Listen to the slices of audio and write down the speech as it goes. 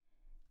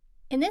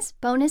In this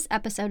bonus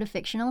episode of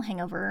Fictional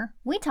Hangover,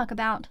 we talk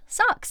about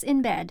socks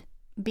in bed,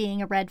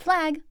 being a red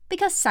flag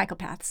because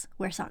psychopaths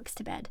wear socks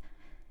to bed,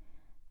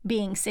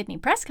 being Sydney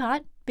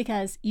Prescott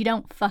because you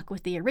don't fuck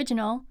with the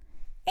original,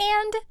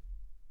 and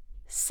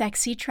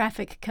sexy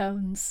traffic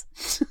cones.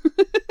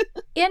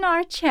 In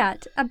our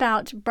chat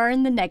about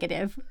Burn the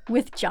Negative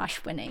with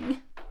Josh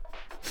Winning.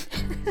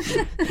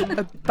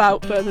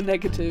 About Burn the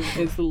Negative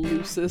is the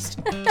loosest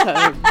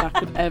term that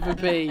could ever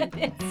be.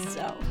 It's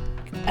so.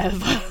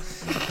 Ever.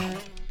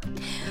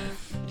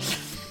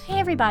 Hey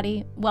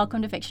everybody,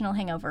 welcome to Fictional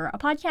Hangover, a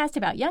podcast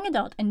about young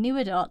adult and new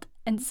adult,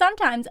 and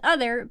sometimes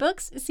other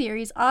books,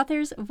 series,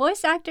 authors,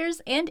 voice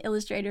actors, and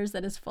illustrators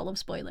that is full of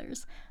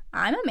spoilers.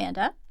 I'm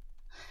Amanda.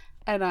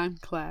 And I'm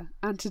Claire.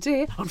 And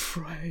today, on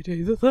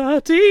Friday the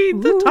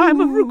 13th, the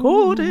time of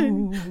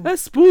recording, a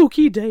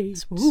spooky day.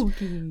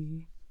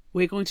 Spooky.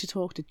 We're going to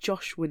talk to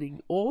Josh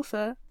Winning,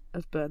 author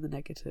of Burn the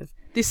Negative.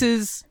 This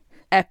is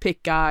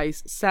epic,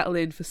 guys. Settle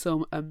in for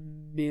some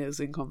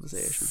amazing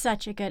conversation.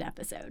 Such a good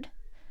episode.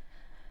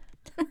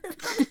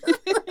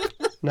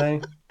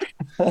 No.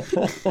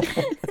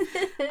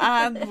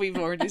 And we've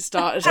already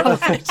started on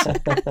it.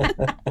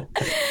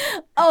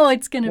 Oh,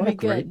 it's going to What be a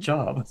great good.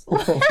 job.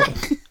 Wonderful.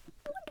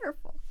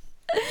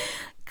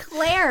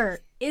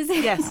 Claire, is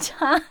it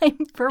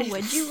time for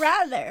Would You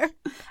Rather?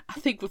 I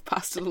think we've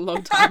passed it a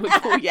long time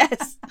ago.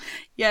 Yes.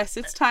 Yes,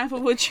 it's time for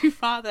Would You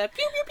Rather.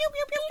 Pew, pew, pew,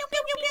 pew, pew, pew,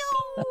 pew,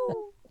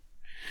 pew.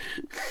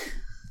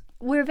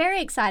 We're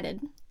very excited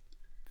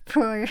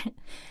for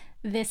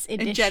this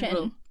edition. In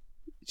general.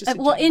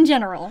 In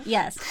general,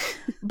 yes.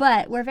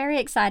 But we're very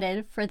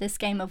excited for this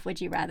game of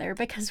Would You Rather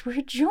because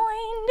we're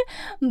joined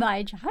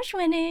by Josh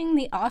Winning,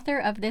 the author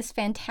of this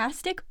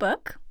fantastic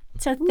book.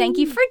 So thank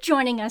you for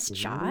joining us,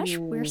 Josh.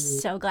 We're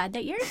so glad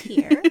that you're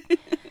here.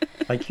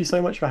 Thank you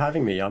so much for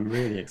having me. I'm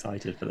really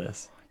excited for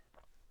this.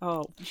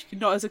 Oh,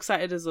 you're not as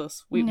excited as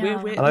us. We're going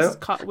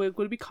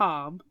to be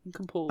calm and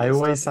composed. I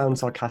always sound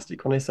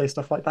sarcastic when I say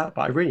stuff like that,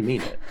 but I really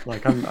mean it.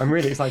 Like, I'm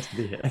really excited to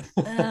be here.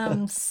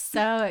 I'm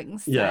so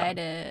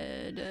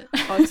excited.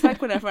 Yeah. Oh, it's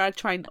like whenever I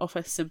try and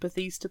offer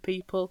sympathies to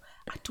people,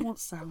 I don't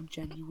sound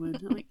genuine.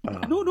 I'm like,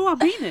 no, I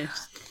mean it.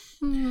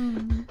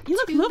 You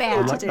look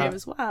lovely today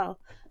as well.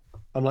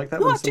 I'm like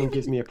that when someone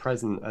gives me a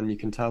present and you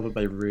can tell that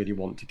they really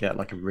want to get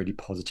like a really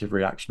positive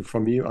reaction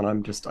from you,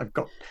 and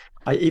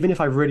even if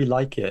I really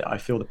like it, I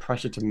feel the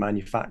pressure to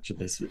manufacture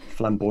this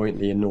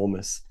flamboyantly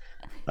enormous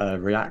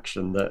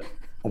reaction that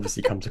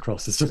obviously comes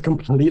across as just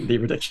completely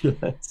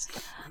ridiculous.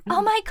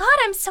 Oh my god,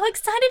 I'm so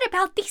excited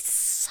about these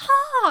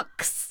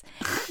socks!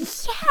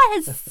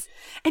 Yes!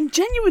 And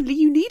genuinely,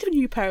 you need a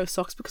new pair of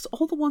socks because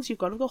all the ones you've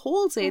got have got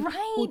holes in or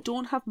Right.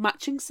 don't have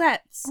matching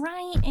sets.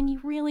 Right, and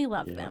you really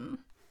love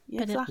them.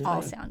 Yeah, But exactly. it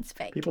all sounds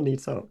fake. People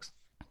need socks.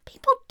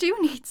 People do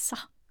need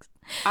socks.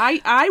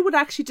 I would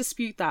actually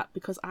dispute that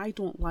because I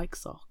don't like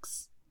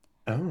socks.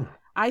 Oh.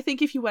 I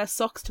think if you wear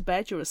socks to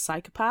bed, you're a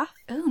psychopath.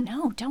 Oh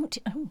no, don't.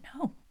 Oh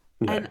no.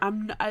 No.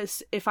 And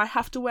if I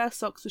have to wear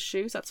socks with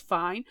shoes, that's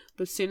fine.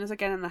 But as soon as I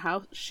get in the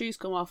house, shoes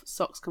come off,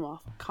 socks come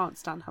off. I can't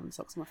stand having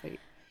socks on my feet.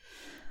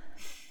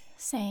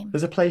 Same.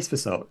 There's a place for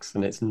socks,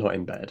 and it's not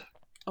in bed.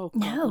 Oh,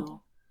 God,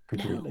 No.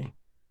 Completely.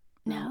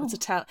 No. It's a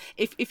tell.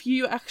 If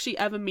you actually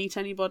ever meet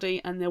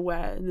anybody and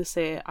they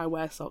say I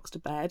wear socks to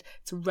bed,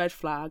 it's a red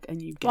flag,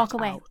 and you get Walk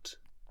away. out.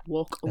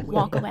 Walk away.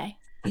 Walk away.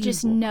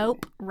 Just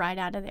nope, right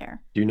out of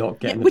there. Do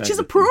not get in the which bed is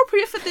with them.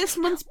 appropriate for this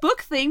month's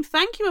book theme.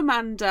 Thank you,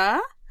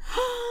 Amanda.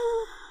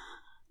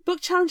 Book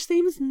challenge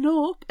theme is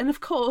nope, and of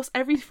course,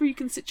 every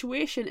freaking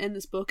situation in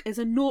this book is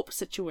a nope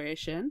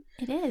situation.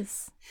 It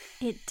is.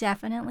 It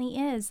definitely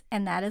is.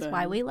 And that is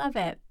why we love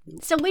it.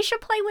 So we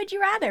should play Would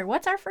You Rather.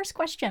 What's our first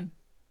question?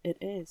 It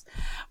is.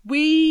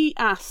 We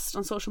asked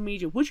on social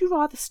media, would you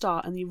rather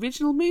star in the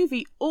original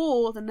movie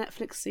or the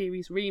Netflix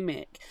series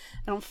remake?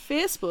 And on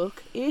Facebook,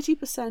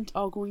 80%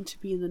 are going to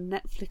be in the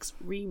Netflix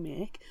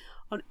remake.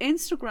 On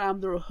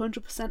Instagram, they're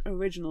 100%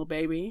 original,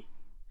 baby.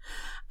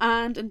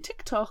 And on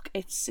TikTok,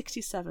 it's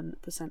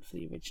 67% for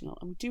the original.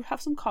 And we do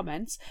have some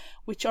comments,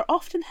 which are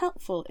often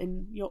helpful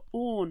in your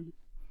own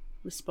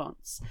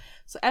response.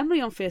 So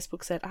Emily on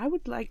Facebook said, I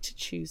would like to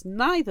choose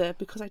neither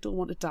because I don't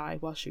want to die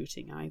while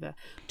shooting either.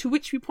 To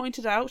which we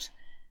pointed out,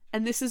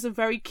 and this is a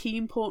very key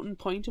important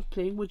point of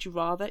playing Would You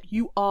Rather,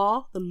 you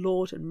are the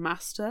lord and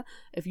master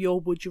of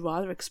your Would You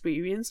Rather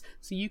experience,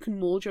 so you can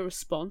mould your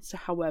response to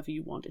however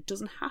you want. It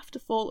doesn't have to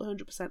fall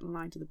 100% in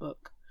line to the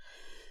book.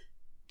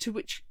 To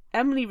which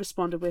Emily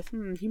responded with,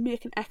 you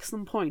make an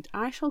excellent point.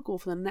 I shall go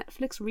for the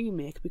Netflix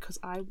remake because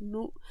I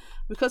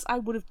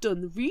would have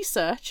done the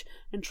research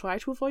and try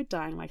to avoid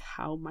dying like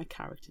how my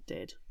character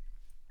did.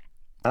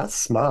 That's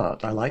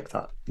smart. I like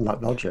that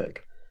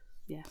logic.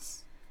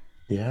 Yes.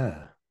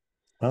 Yeah.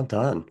 Well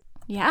done.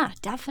 Yeah,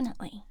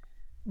 definitely.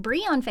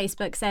 Bree on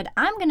Facebook said,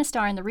 I'm going to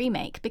star in the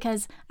remake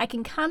because I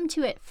can come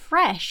to it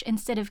fresh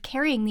instead of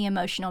carrying the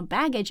emotional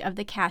baggage of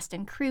the cast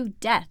and crew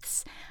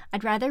deaths.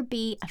 I'd rather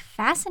be a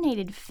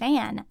fascinated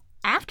fan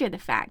after the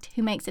fact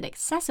who makes it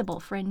accessible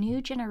for a new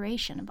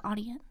generation of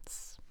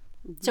audience.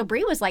 So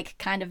Bree was like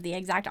kind of the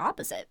exact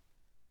opposite.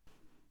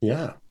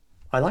 Yeah.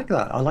 I like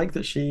that. I like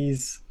that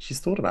she's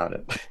thought about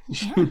it.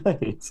 She Yeah.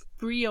 knows.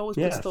 Brie always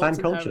puts Yeah, thoughts fan in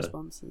her culture.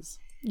 responses.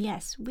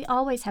 Yes, we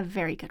always have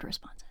very good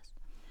responses.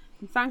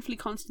 And thankfully,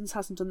 Constance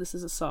hasn't done this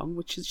as a song,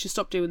 which is, she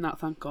stopped doing that,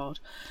 thank God.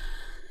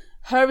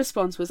 Her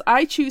response was,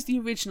 I choose the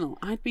original.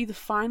 I'd be the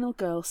final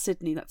girl,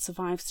 Sydney, that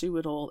survives through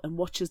it all and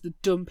watches the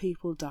dumb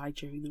people die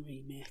during the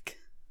remake.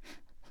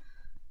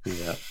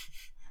 Yeah.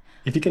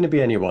 If you're going to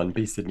be anyone,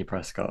 be Sydney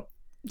Prescott.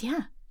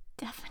 Yeah,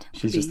 definitely.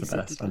 She's just the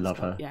Sydney best. I love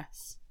Prescott, her.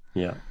 Yes.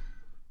 Yeah.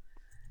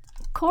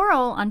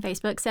 Coral on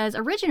Facebook says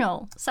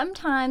original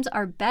sometimes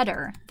are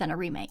better than a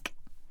remake.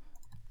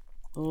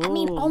 I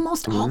mean, Oh.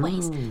 almost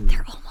always.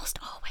 They're almost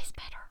always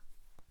better.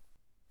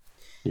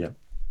 Yeah.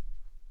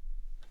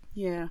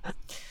 Yeah.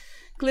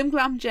 Glim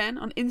Glam Jen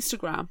on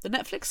Instagram. The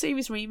Netflix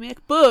series remake,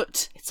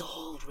 but it's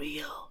all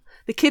real.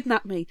 They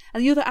kidnapped me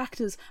and the other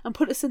actors and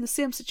put us in the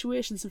same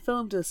situations and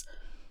filmed us.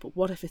 But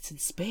what if it's in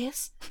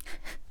space?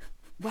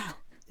 Well,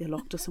 they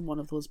locked us in one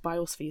of those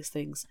biospheres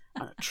things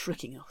and are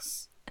tricking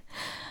us.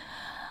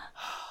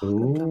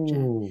 Glim Glam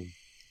Jen.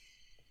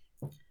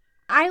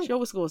 She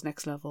always goes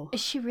next level.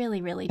 She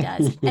really, really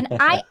does. And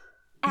I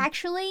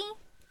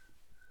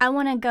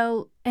want to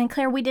go, and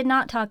Claire, we did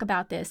not talk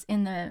about this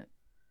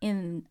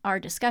in our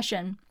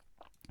discussion.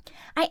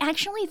 I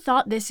actually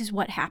thought this is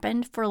what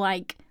happened for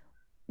like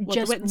What,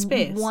 just they went in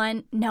space?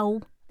 one.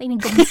 No, they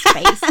didn't go in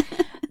space.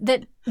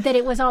 that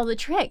it was all the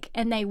trick,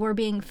 and they were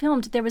being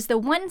filmed. There was the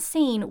one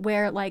scene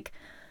where like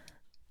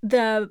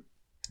the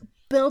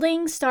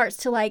building starts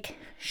to like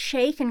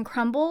shake and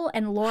crumble,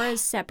 and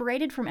Laura's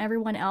separated from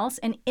everyone else.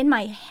 And in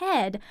my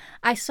head,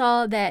 I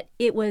saw that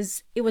it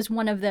was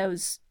one of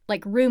those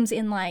like rooms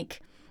in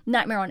like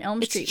Nightmare on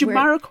Elm Street. It's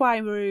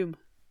Jamiroquai room.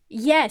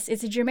 Yes,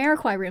 it's a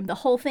Jamiroquai room. The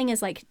whole thing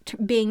is like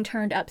being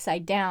turned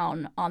upside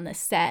down on the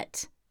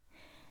set.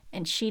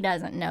 And she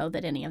doesn't know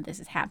that any of this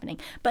is happening.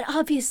 But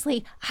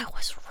obviously, I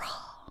was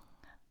wrong.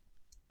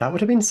 That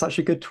would have been such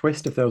a good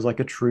twist if there was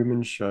like a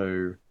Truman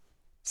Show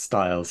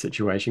style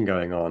situation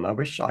going on. I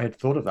wish I had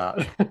thought of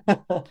that.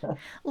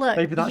 Look,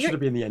 Maybe that should have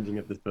been the ending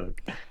of this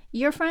book.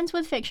 You're friends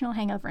with Fictional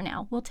Hangover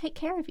now. We'll take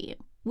care of you.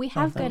 We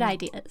have good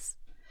ideas.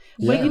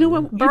 Well, Yeah. you know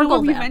when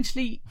Burgle we them.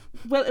 eventually,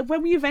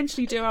 when we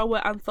eventually do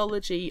our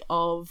anthology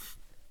of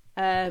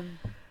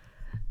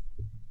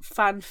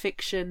fan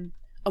fiction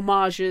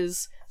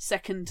homages,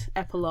 second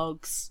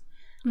epilogues,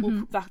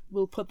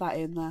 we'll put that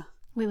in there.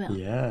 We will.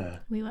 Yeah.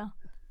 We will.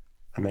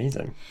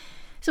 Amazing.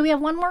 So we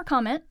have one more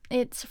comment.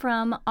 It's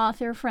from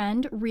author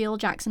friend Real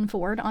Jackson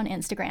Ford on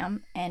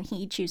Instagram, and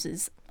he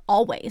chooses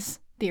always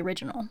the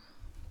original.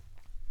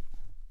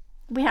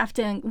 We have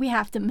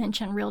to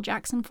mention Real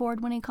Jackson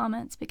Ford when he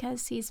comments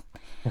because he's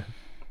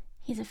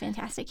a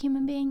fantastic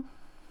human being.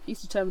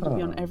 He's determined to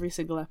be on every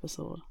single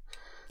episode.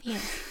 Yeah.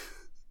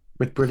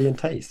 With brilliant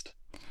taste.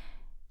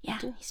 Yeah,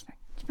 it's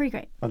pretty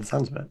great. By the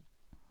sounds of it.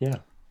 Yeah.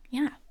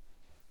 Yeah.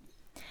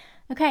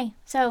 Okay,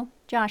 so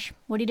Josh,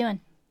 what are you doing?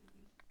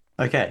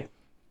 Okay.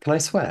 Can I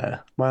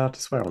swear? Am I allowed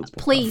to swear on this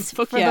podcast? Please,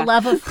 Fuck for yeah. the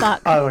love of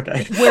fuck. Oh,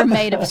 okay. We're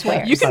made of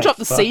swears. You can Thanks, drop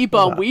the fuck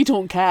C-bomb, that. we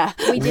don't care.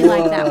 We do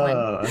like that one.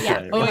 Whoa, Yeah,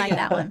 okay. we Oh, like yeah.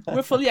 that one.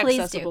 We're fully Please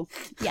accessible.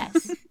 do.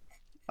 Yes.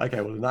 Okay,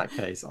 well, in that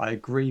case, I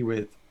agree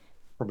with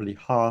probably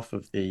half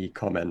of the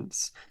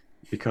comments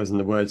because, in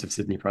the words of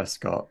Sydney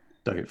Prescott,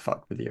 don't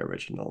fuck with the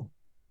original.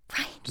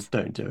 Right. Just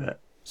don't do it.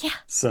 Yeah.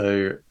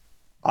 So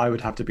I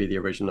would have to be the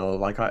original.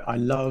 Like, I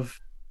love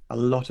a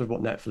lot of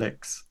what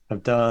Netflix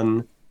have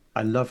done.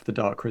 I love the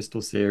Dark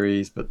Crystal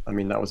series, but I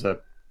mean, that was a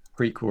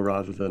prequel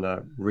rather than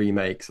a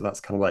remake. So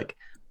that's kind of like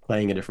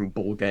playing a different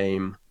ball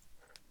game.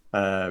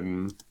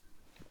 But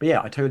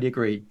yeah, I totally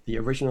agree. The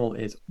original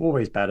is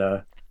always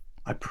better.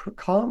 I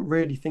can't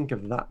really think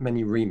of that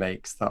many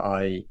remakes that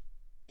I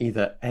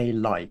either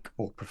like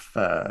or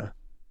prefer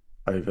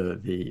over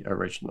the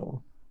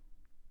original.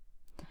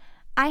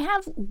 I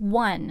have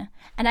one,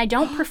 and I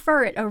don't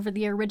prefer it over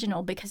the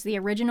original because the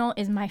original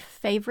is my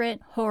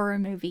favorite horror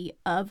movie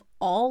of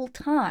all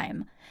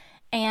time.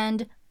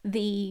 And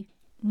the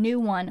new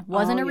one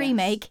wasn't a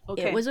remake.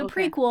 Okay, It was a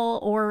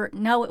prequel, or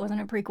no, it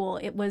wasn't a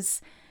prequel. It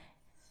was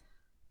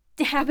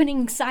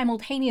happening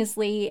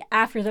simultaneously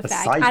after the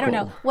fact. I don't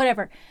know. cycle.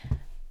 Whatever.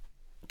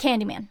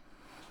 Candyman.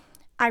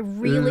 I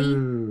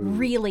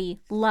really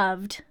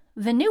loved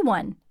the new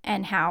one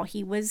and how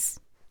he was.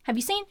 Have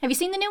you seen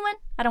the new one?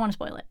 I don't want to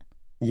spoil it.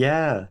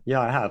 Yeah,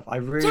 I have. I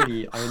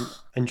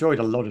enjoyed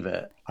a lot of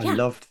it. I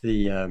loved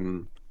the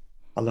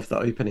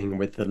opening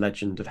with the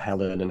legend of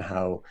Helen and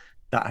how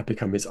that had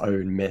become its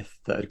own myth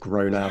that had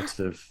grown out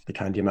of the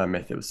Candyman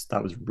myth.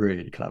 That was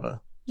really clever.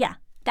 Yeah,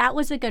 that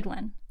was a good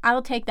one. I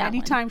will take that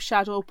Anytime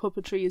shadow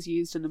puppetry is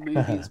used in a movie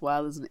as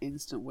well is an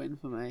instant win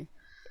for me.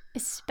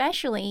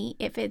 Especially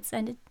if it's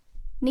a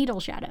needle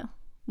shadow,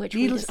 which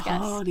Needle we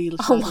discuss needle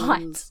a shadows.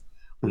 lot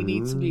We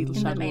need some needle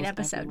in shadows the main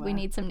episode. everywhere. We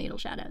need some needle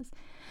shadows.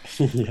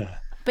 Yeah.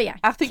 But yeah,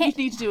 I think you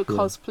need to do a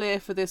cosplay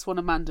for this one,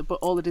 Amanda, but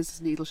all it is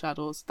needle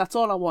shadows. That's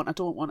all I want. I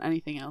don't want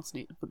anything else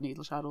but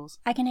needle shadows.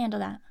 I can handle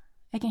that.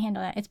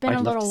 It's been I'd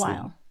a love little to see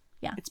while.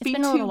 Yeah, It's been a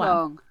too little while.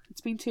 long. It's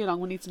been too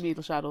long. We need some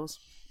needle shadows.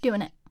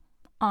 Doing it.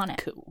 On it.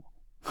 Cool.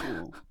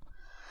 Cool.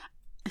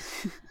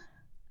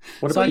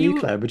 What So about you,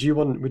 Claire? Would you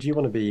want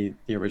to be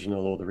the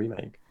original or the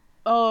remake?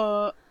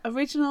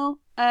 Original.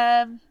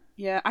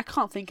 Yeah, I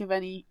can't think of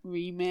any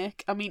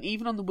remake. I mean,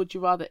 even on the Would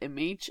You Rather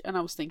image, and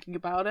I was thinking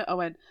about it, I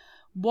went,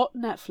 what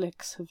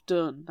Netflix have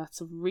done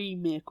that's a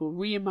remake or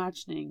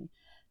reimagining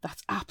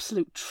that's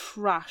absolute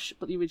trash,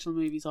 but the original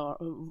movies are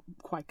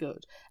quite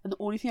good. And the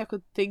only thing I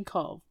could think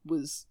of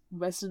was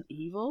Resident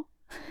Evil.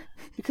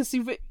 Because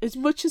as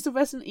much as the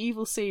Resident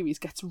Evil series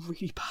gets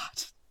really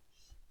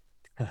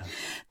bad,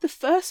 the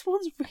first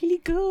one's really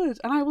good,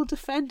 and I will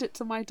defend it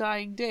to my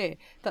dying day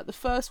that the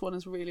first one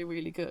is really,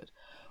 really good.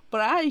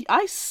 But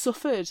I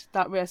suffered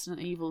that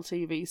Resident Evil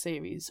TV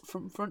series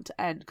from front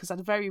to end because I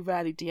very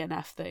rarely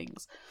DNF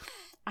things,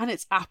 and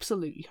it's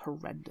absolutely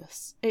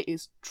horrendous. It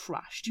is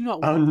trash. Do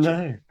not watch Oh no.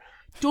 it.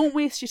 Don't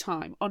waste your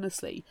time,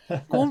 honestly.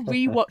 Go and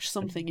rewatch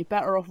something. You're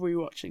better off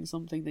rewatching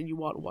something than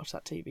you are to watch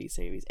that TV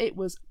series. It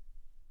was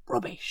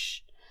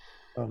rubbish.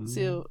 Oh, no.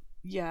 So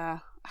yeah,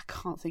 I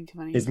can't think of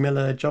any. Is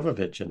Mila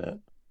Jovovich in it?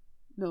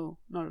 No,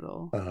 not at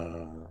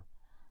all.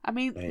 I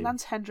mean, Shame.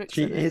 Lance Hendrickson.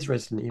 She is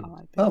Resident Evil.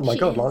 R.I.P. Oh my She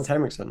god, is. Lance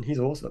Henriksen. He's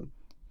awesome.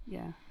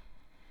 Yeah.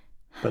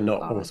 But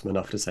not R.I.P. awesome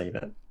enough to save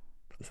it.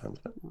 For the sounds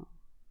of it. No,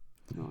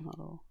 not at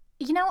all.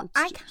 You know,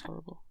 It's just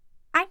horrible.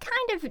 I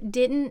kind of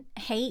didn't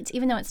hate,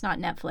 even though it's not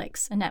a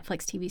Netflix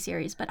TV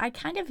series, but I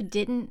kind of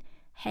didn't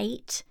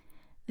hate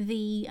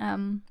the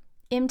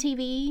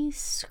MTV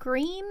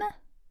Scream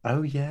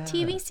Oh yeah.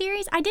 TV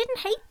series. I didn't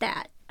hate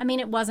that. I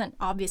mean, it wasn't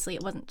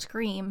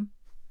Scream,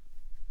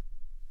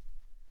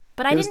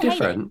 but I It was didn't hate it.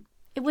 different.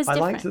 It was I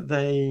different. liked that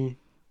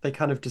they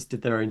kind of just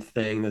did their own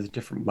thing. There's a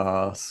different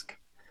mask.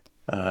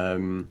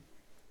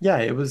 Yeah,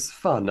 it was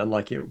fun and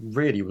like it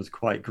really was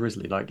quite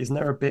grisly. Like, isn't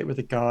there a bit with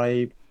a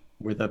guy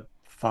with a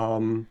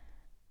farm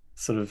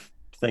sort of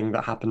thing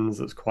that happens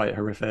that's quite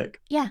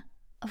horrific? Yeah,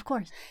 of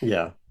course.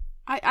 Yeah.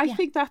 I Yeah.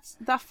 think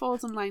that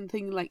falls in line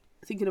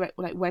thinking about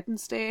like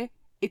Wednesday.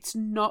 It's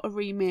not a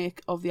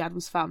remake of the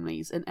Addams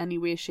Families in any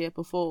way, shape,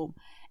 or form.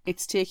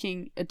 It's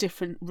taking a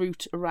different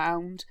route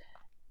around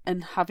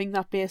and having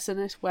that base in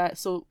it.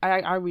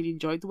 I really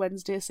enjoyed the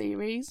Wednesday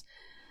series.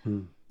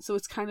 So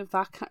it's kind of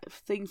that kind of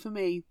thing for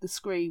me, the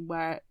Scream,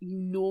 where you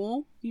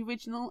know the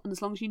original, and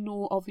as long as you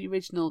know of the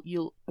original,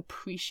 you'll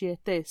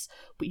appreciate this,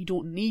 but you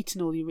don't need to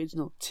know the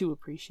original to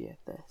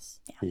appreciate this.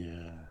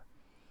 Yeah.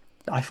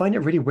 I find it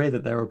really weird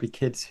that there will be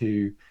kids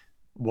who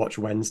watch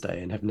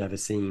Wednesday and have never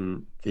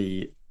seen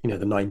the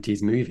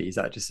 90s movies.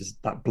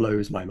 That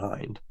blows my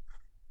mind.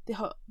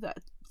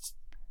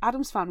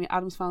 Addams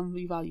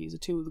Family Values are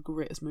two of the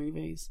greatest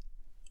movies.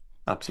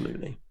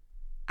 Absolutely.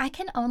 I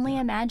can only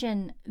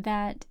imagine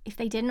that if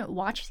they didn't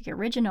watch the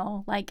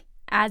original, like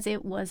as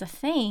it was a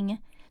thing,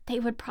 they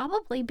would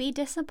probably be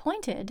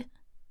disappointed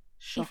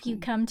if you Shocking.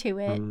 come to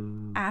it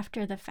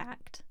after the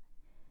fact.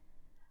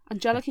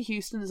 Angelica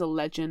Houston is a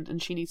legend,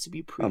 and she needs to be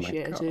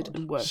appreciated God.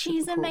 and worshipped.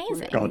 She's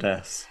amazing.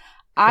 Goddess.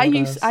 I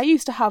Goddess.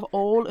 used to have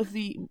all of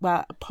the,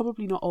 well,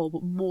 probably not all,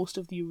 but most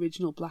of the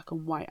original black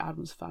and white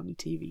Addams Family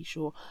TV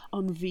show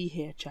on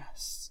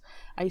VHS.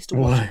 I used to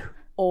watch it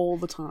all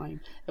the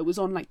time. It was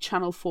on like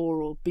Channel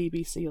 4 or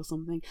BBC or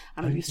something,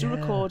 and I used to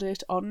record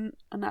it on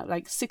at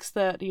like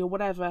 6:30 or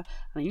whatever,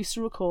 and I used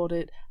to record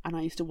it, and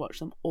I used to watch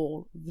them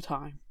all the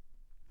time.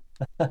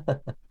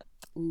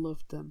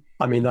 Loved them.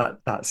 I mean,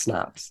 that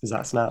snaps. Is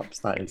that snaps?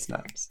 That is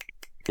snaps.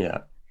 Yeah.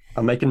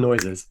 I'm making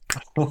noises.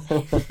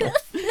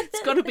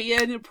 It's got to be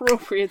an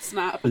appropriate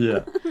snap.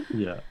 Yeah.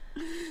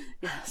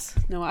 Yes.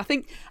 No, I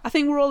think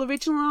we're all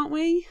original, aren't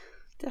we?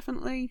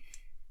 Definitely.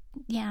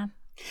 Yeah.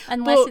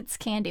 Unless it's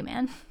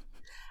Candyman.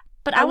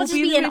 But I will just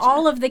be in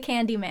all of the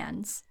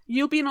Candymans.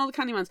 You'll be in all the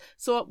Candymans.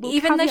 So we'll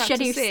even the caveat to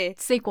shitty say,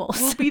 sequels.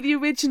 We'll be the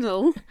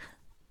original,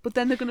 but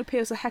then they're going to pay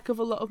us a heck of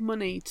a lot of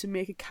money to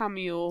make a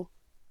cameo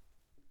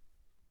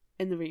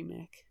in the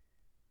remake.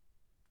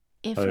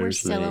 If we're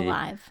still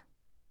alive.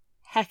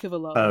 Heck of a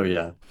lot. Oh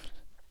yeah.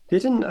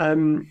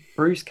 Didn't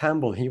Bruce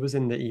Campbell, he was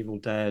in the Evil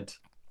Dead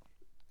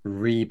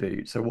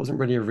reboot, so it wasn't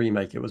really a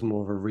remake, it was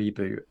more of a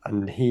reboot,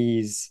 and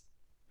he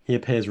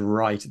appears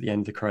right at the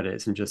end of the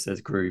credits and just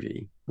says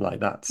groovy.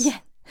 Like that's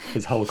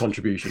his whole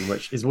contribution,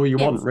 which is all you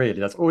want, really.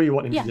 That's all you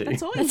want him to do.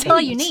 That's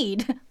all you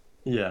need.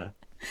 Yeah.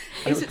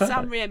 Is it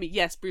Sam Raimi?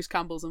 Yes, Bruce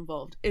Campbell's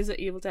involved. Is it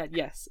Evil Dead?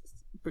 Yes,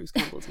 Bruce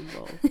Campbell's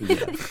involved.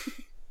 Yeah.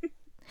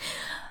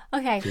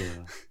 Okay.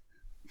 Yeah.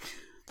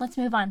 Let's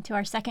move on to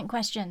our second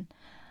question.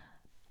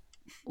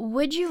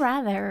 Would you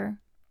rather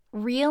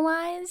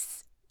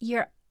realize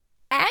you're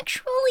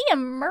actually a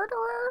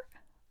murderer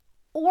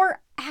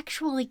or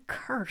actually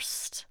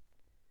cursed?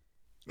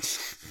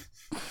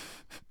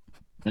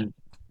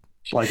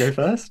 Shall I go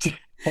first?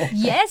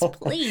 Yes,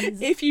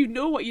 please. If you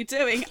know what you're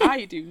doing,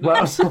 I do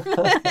not. Well,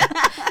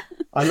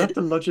 I love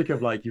the logic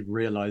of like you've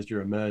realized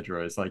you're a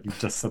murderer. It's like you've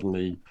just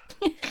suddenly,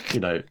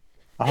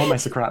 a whole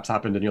mess of crap's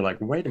happened and you're like,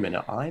 wait a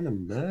minute, I'm a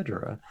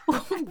murderer.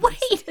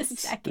 Wait a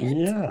second.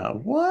 Yeah,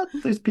 what?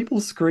 There's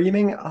people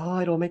screaming? Oh,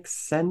 it all makes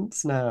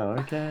sense now.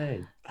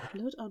 Okay.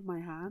 Blood on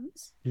my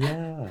hands.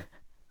 Yeah.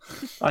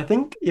 I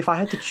think if I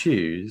had to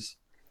choose,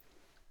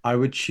 I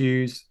would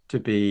choose to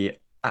be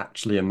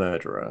actually a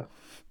murderer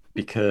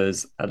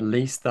because at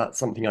least that's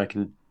something I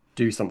can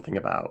do something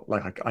about.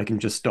 Like I can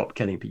just stop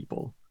killing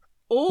people.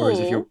 Whereas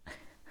if Or you're,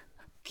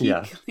 keep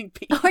yeah, killing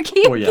people. Or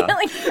keep or yeah,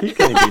 killing. keep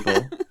killing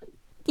people.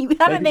 You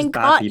haven't Maybe been just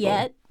bad caught people.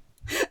 yet.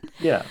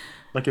 Yeah,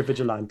 like a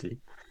vigilante.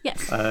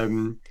 Yes.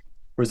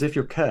 Whereas if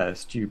you're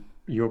cursed,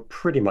 you're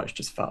pretty much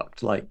just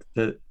fucked. Like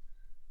the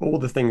all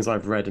the things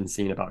I've read and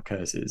seen about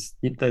curses,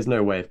 there's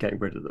no way of getting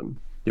rid of them.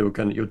 You're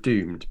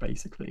doomed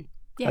basically.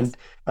 Yes.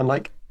 And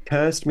like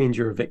cursed means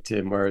you're a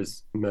victim,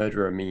 whereas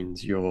murderer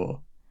means you're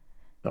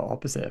the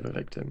opposite of a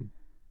victim.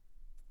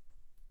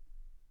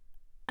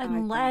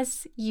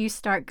 Unless you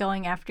start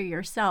going after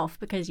yourself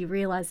because you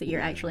realize that you're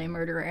actually a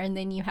murderer, and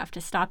then you have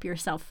to stop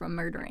yourself from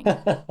murdering.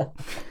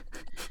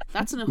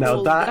 That's an Now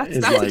whole. that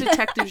is That's like- a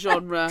detective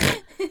genre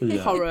Yeah.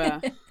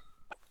 horror.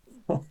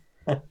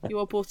 You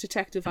are both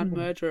detective and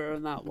murderer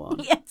on that one.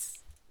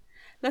 Yes.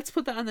 Let's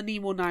put that on the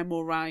Nemo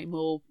Nimo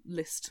Rimo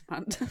list,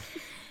 man.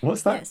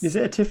 What's that? Yes. Is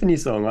it a Tiffany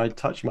song? I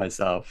touch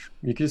myself.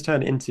 You could just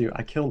turn it into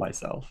I kill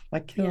myself. I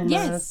kill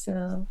Yes.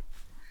 myself.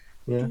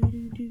 Yeah.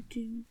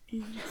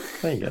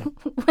 There you go.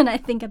 When I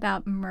think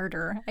about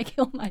murder, I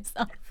kill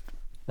myself.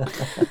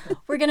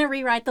 We're gonna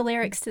rewrite the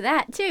lyrics to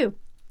that too.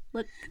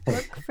 Look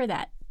for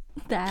that.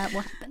 That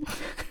will happen.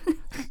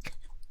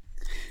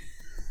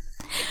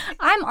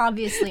 I'm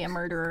obviously a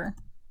murderer.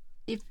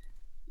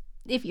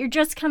 If you're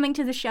just coming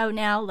to the show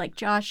now, like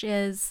Josh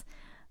is,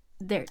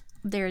 there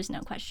is no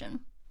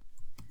question.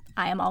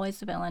 I am always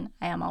the villain.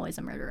 I am always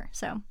a murderer.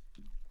 So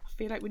I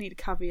feel like we need to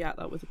caveat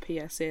that with a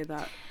PSA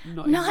that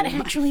not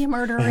actually a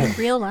murderer in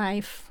real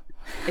life.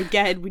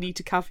 Again, we need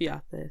to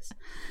caveat this.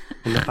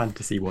 In the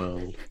fantasy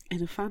world.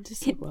 In a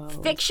fantasy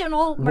world.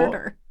 Fictional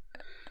murder.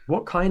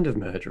 What kind of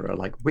murderer?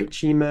 Like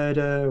witchy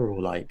murder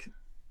or like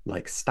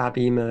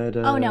stabby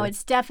murder? Oh no,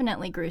 it's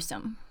definitely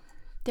gruesome.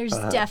 There's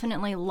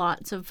definitely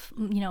lots of,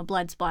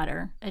 blood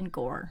splatter and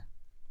gore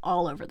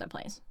all over the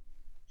place.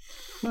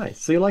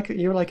 Nice. So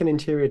you're like an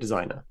interior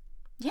designer.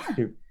 Yeah.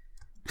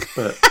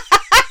 But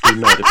you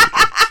murder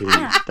people.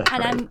 Yeah.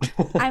 And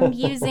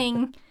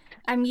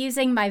I'm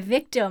using my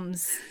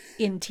victims'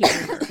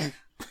 interior.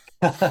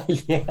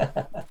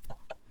 Yeah.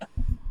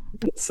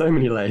 So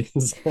many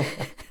layers.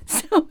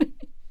 So,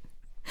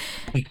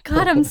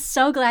 God, I'm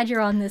so glad you're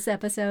on this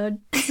episode.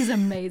 This is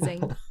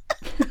amazing.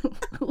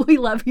 We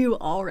love you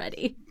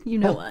already. You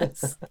know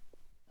us.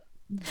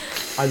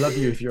 I love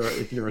you if you're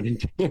an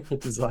interior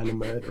designer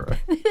murderer.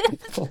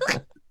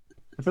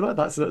 I feel like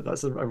that's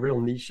a real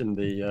niche in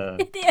the.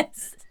 It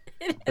is.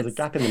 There's a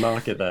gap in the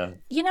market there.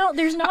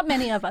 There's not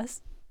many of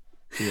us.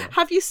 Yeah.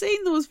 Have you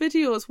seen those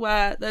videos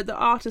where the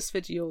artist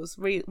videos,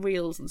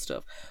 reels and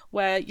stuff,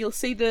 where you'll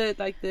see there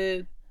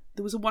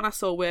was one I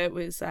saw where it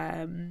was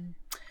a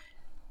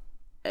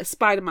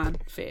Spider-Man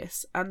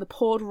face and they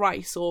poured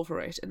rice over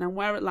it, and then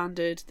where it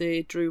landed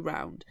they drew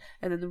round,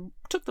 and then they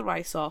took the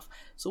rice off,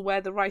 so where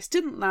the rice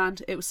didn't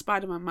land it was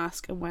Spider-Man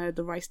mask, and where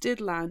the rice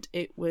did land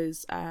it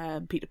was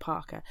Peter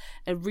Parker,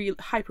 and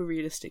hyper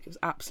realistic. It was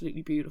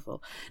absolutely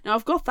beautiful. Now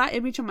I've got that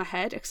image in my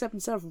head, except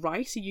instead of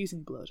rice you're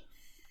using blood.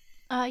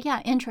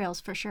 Yeah,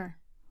 entrails for sure.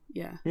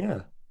 Yeah.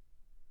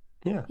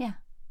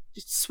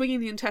 Just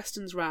swinging the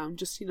intestines round,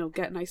 just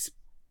get nice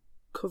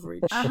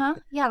coverage.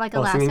 Yeah, like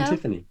a Singing lasso.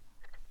 Tiffany.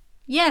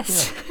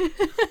 Yes.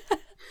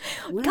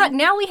 God,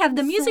 now we have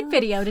the music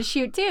video to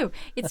shoot too.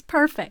 It's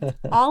perfect.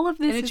 All of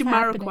this And it's is your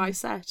happening. Jamiroquai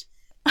set.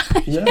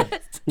 Yeah.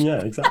 Yeah,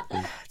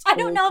 exactly. I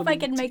don't know if I coming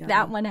can make together.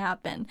 that one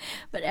happen,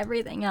 but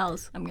everything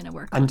else I'm gonna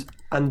work on.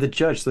 And the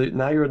judge, so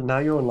now you're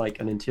on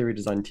like an interior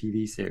design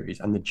TV series,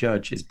 and the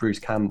judge is Bruce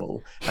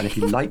Campbell, and if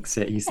he likes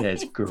it he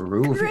says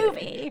groovy.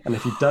 Groovy. And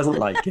if he doesn't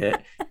like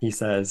it he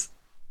says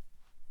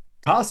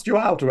cast you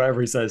out, or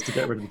whatever he says to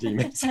get rid of the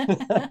demons.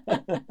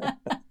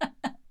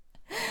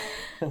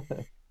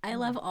 I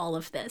love all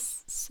of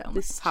this so much.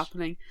 This is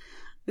happening.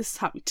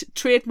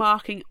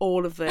 Trademarking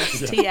all of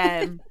this.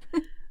 TM.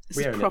 This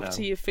We is own it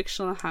property now. of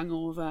Fictional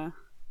Hangover.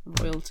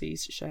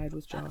 Royalties shared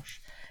with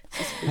Josh.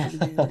 This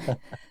is amazing.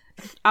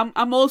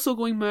 I'm also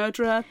going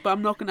murderer, but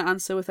I'm not going to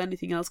answer with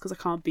anything else because I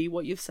can't be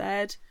what you've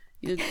said.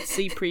 You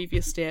see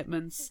previous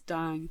statements.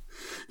 Dang.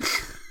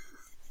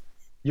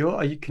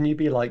 Can you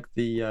be like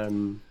the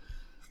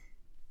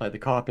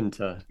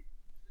carpenter,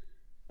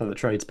 or the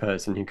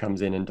tradesperson who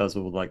comes in and does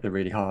all like the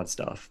really hard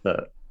stuff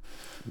that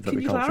Can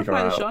we you can't figure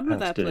clarify the out genre how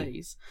there, to do?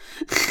 please?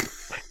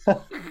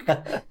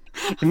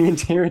 In the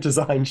interior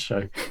design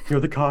show, you're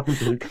the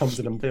carpenter who comes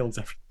in and builds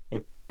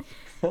everything.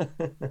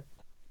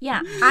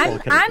 Yeah, All kind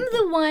of I'm people.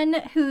 the one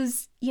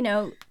who's,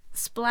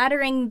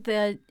 splattering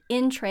the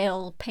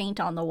entrail paint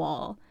on the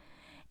wall.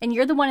 And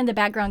you're the one in the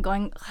background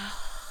going,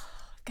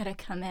 gotta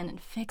come in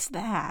and fix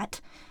that.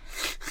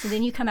 So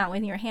then you come out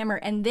with your hammer,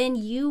 and then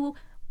you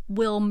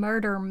will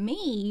murder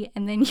me,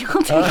 and then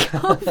you'll take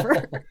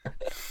over.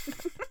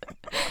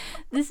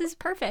 This is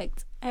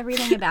perfect.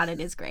 Everything about it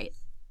is great.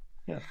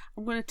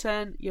 I'm going to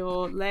turn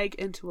your leg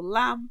into a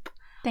lamp.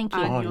 Thank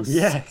you. And Oh your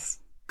yes.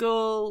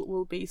 skull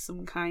will be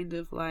some kind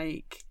of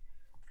like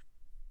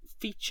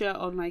feature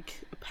on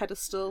like a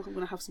pedestal. I'm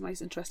going to have some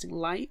nice interesting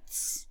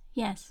lights.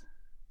 Yes.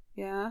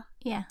 Yeah.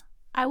 Yeah.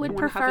 I would I'm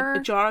going to prefer... have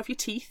a jar of your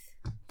teeth.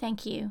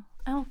 Thank you.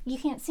 Oh, you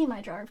can't see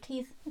my jar of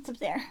teeth. It's up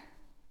there.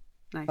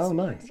 Nice. Oh,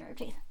 nice. Jar of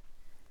teeth.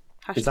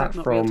 Hashtag Is that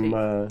not real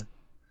teeth.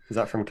 is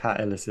that from Cat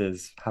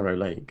Ellis's Harrow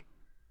Lake?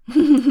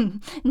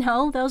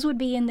 No, those would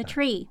be in the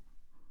tree.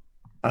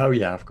 Oh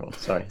yeah, of course.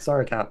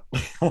 Sorry, Cat.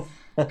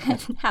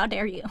 How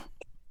dare you?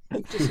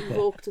 You've just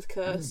invoked the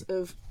curse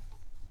of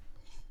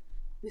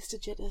Mr.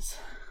 Jitters.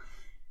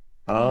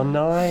 Oh,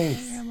 nice.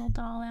 Get your little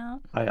doll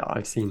out.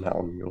 I've seen that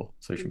on your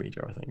social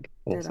media, I think.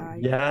 Awesome. I?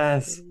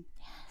 Yes.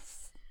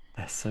 Yes.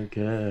 They're so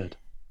good.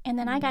 And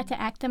then I got to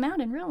act them out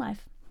in real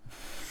life.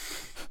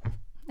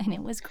 And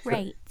it was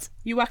great.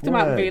 You act them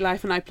out in Yay. real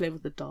life and I play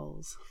with the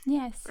dolls.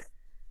 Yes.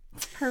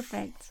 It's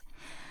perfect.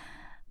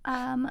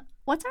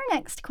 What's our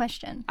next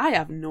question? I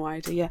have no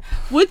idea.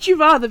 Would you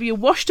rather be a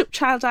washed-up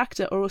child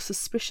actor or a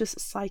suspicious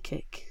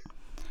psychic?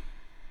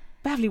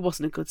 Beverly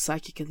wasn't a good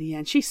psychic in the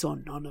end. She saw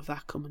none of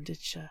that coming, did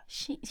she?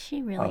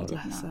 She really did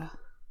Bless not.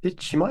 her.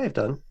 She might have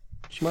done.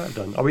 She might have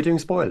done. Are we doing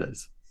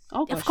spoilers?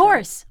 Oh, Of gosh,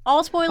 course.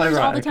 All spoilers Oh,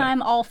 right, all the okay.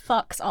 time, all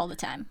fucks all the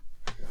time.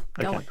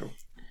 Go Okay, on. cool.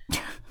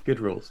 Good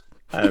rules.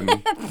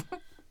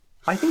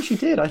 I think she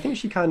did. I think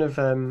she kind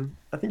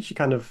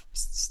of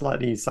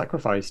slightly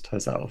sacrificed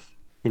herself,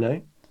 you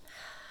know?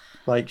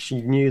 Like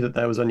she knew that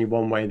there was only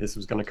one way this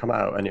was going to come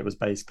out, and it was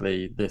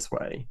basically this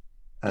way.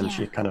 And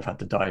she Yeah. kind of had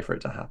to die for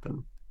it to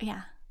happen.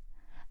 Yeah.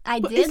 I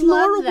But did is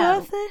Laura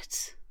love though.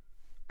 worth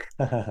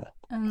it?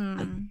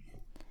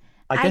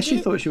 I guess she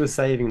did- thought she was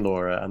saving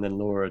Laura, and then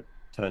Laura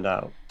turned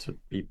out to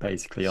be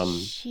basically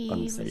She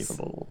was-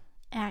 unsavable.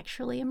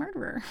 Actually a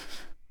murderer.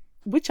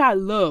 Which I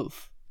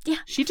love. Yeah.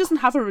 She doesn't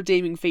have a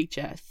redeeming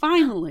feature.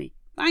 Finally.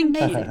 Thank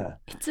you. Amazing.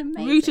 It's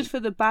amazing. Rooted for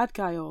the bad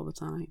guy all the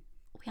time.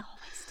 We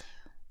always do.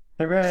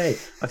 Hooray!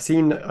 I've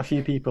seen a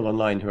few people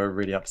online who are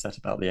really upset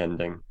about the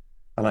ending,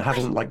 and I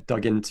haven't like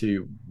dug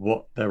into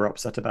what they're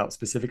upset about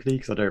specifically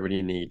because I don't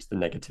really need the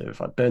negative.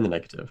 I'd burn the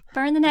negative.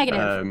 Burn the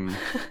negative.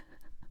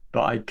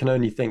 But I can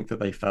only think that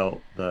they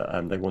felt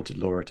that they wanted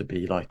Laura to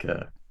be like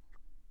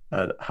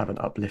have an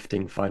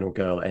uplifting final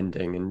girl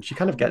ending, and she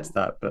kind of gets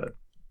that, but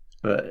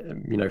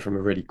you know, from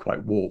a really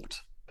quite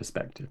warped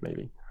perspective,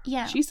 maybe.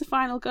 Yeah. She's the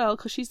final girl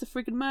because she's the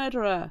friggin'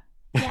 murderer.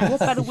 Yes. What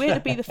better way to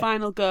be the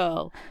final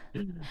girl?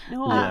 No,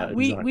 Yeah,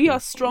 we exactly. are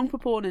strong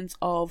proponents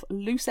of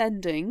loose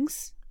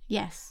endings,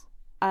 Yes.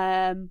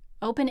 open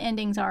Open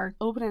endings are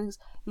endings,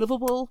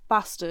 lovable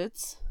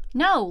bastards,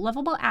 no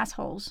lovable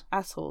assholes.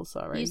 assholes.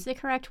 Sorry, Use the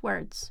correct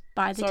words.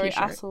 Buy the sorry,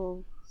 t-shirt.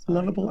 asshole,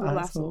 Lovable lovable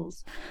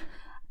assholes.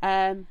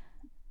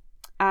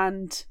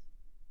 and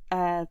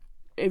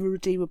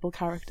irredeemable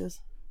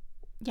characters.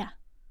 Yeah.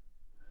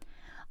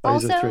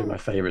 Those are three of Also, my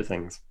favorite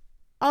things.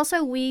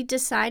 also we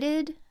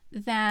decided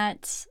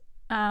that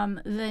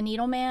the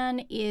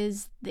Needleman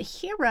is the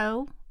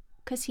hero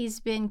because he's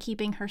been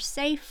keeping her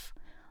safe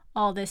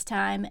all this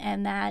time,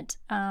 and that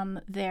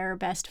they're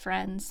best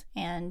friends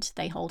and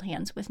they hold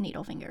hands with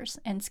needle fingers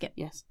and skip.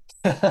 Yes,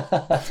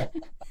 it's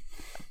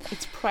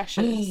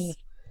precious.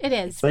 It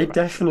is. They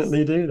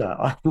definitely do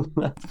that.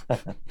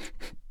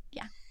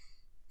 Yeah.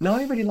 No,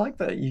 I really like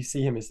that you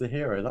see him as the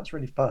hero. That's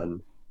really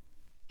fun.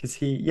 Because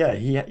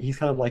he's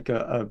kind of like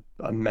a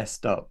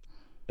messed up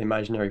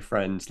imaginary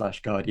friend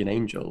 / guardian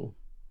angel.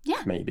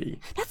 Yeah. Maybe.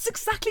 That's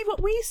exactly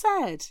what we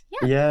said.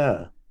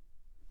 Yeah.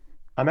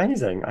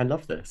 Amazing. I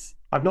love this.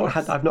 I've not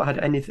had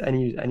any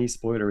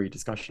spoilery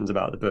discussions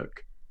about the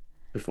book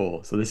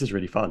before, so this is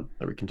really fun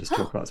that we can just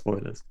talk about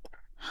spoilers.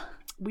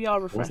 We are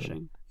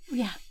refreshing.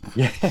 Yeah.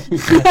 Yeah.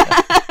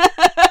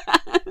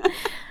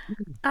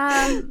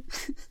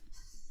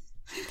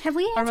 Have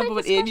we? I remember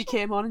when Amy discussion?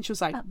 came on and she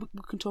was like,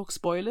 "We can talk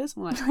spoilers."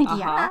 I'm like, Yeah.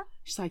 "Uh-huh."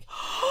 She's like,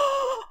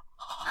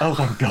 Oh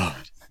my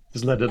god.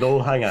 Just let it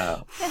all hang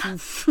out.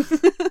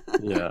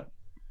 Yeah.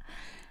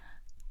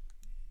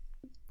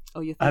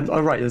 "Oh, you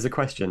Oh right, there's a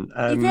question.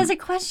 There's a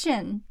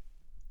question.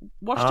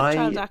 watched a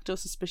child actor,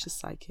 suspicious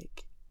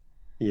psychic."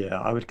 Yeah,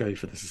 I would go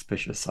for the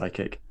suspicious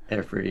psychic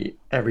every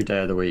day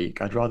of the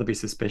week. I'd rather be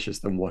suspicious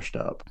than washed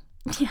up.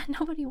 Yeah,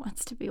 nobody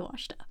wants to be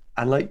washed up.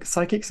 And like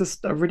psychics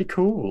are really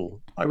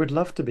cool. I would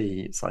love to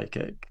be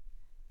psychic.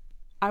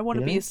 I want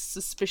to be Yeah. a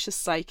suspicious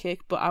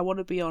psychic, but I want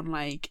to be on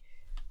like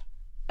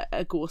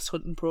a ghost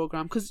hunting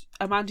program because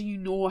Amanda, you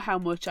know how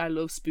much I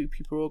love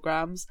spooky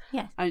programs.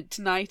 Yes. And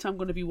tonight I'm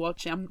going to be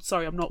watching. I'm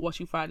sorry, I'm not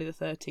watching Friday the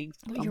 13th.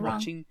 You're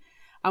wrong.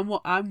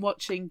 I'm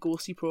watching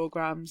ghosty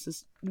programs.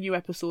 There's new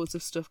episodes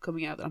of stuff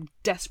coming out that I'm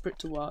desperate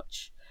to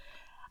watch.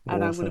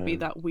 And I'm going to be Awesome.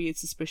 that weird,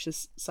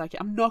 suspicious psychic.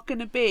 I'm not going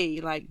to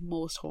be like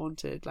Most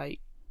Haunted,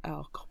 like,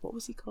 oh God, what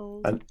was he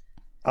called? And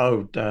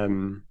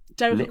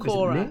Derek Nick, was it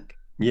Okora. Nick?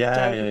 Yeah,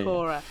 Derek yeah, yeah.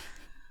 Okora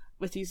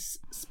with his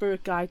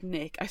spirit guide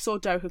Nick. I saw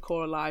Derek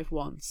Okora live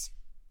once.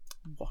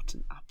 What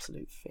an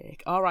absolute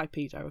fake.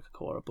 R.I.P. Derek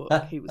Okora,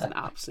 but he was an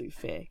absolute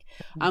fake.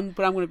 But I'm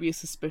going to be a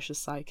suspicious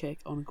psychic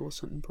on a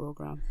ghost hunting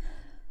program.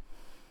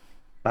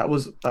 That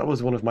was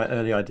one of my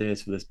early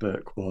ideas for this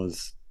book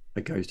was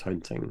a ghost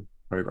hunting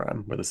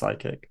program with a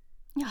psychic.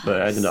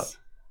 But it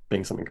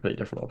being something completely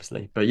different,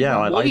 obviously. But yeah,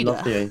 I Moida.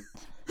 love the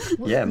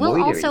yeah. We'll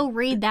Moida. also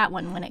read that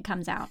one when it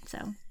comes out.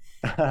 So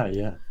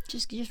yeah.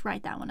 just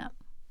write that one up.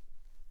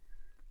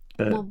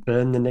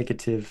 Burn the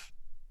negative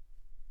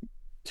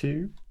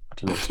 2. I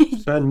don't know.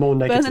 Burn more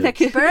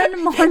negative.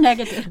 Burn more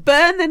negative.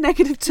 Burn the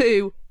negative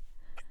 2. :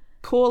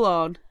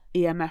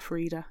 EMF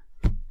reader.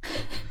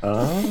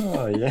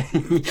 Oh yeah.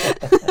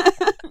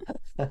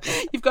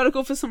 You've got to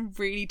go for some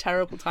really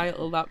terrible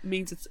title that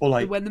means it's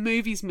when the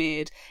movie's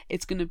made,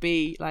 it's going to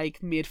be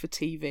like made for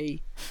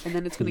TV, and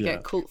then it's going to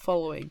get cult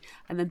following,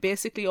 and then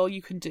basically all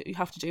you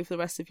have to do for the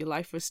rest of your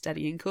life for a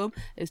steady income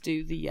is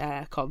do the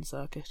con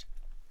circuit.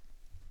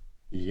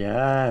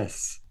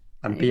 Yes,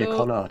 and be a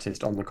con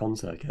artist on the con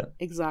circuit.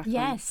 Exactly.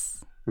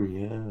 Yes.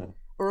 Yeah.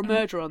 Or a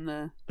murderer on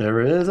there.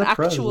 There is an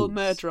actual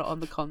murderer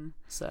on the con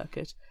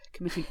circuit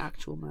committing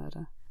actual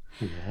murder.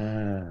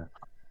 Yeah.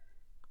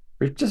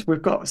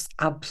 We've got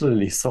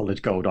absolutely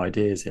solid gold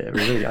ideas here.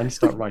 I need to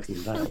start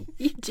writing them down.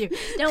 You do.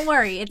 Don't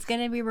worry, it's going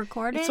to be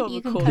recorded.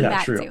 You can recorded. come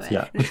back to it.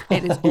 Yeah.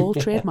 It is all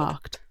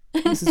trademarked.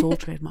 This is all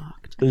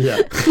trademarked.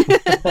 Yeah.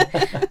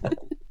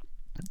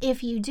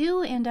 If you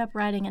do end up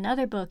writing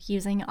another book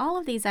using all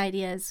of these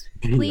ideas,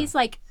 please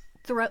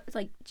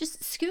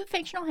just scoot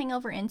Fictional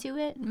Hangover into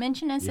it.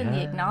 Mention us in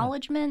the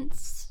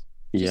acknowledgements.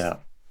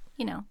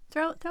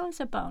 Throw us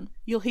a bone.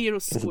 You'll hear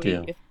us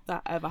squeak if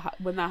that ever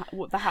when that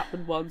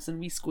happened once, and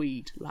we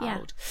squeed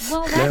loud. Yeah.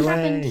 Well,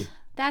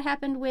 that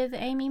happened with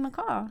Amy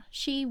McCaw.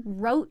 She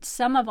wrote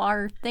some of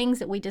our things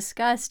that we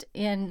discussed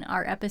in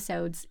our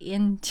episodes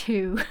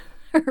into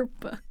her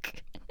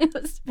book. It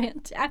was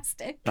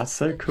fantastic. That's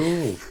so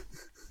cool.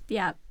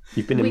 Yeah.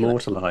 You've been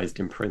immortalized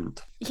in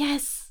print.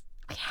 Yes.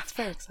 That's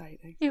very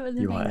exciting. It was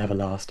amazing. You are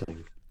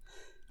everlasting.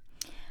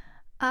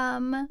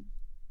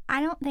 I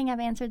don't think I've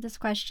answered this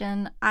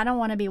question. I don't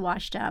want to be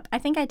washed up. I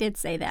think I did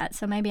say that,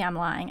 so maybe I'm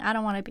lying. I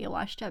don't want to be a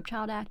washed up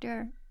child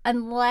actor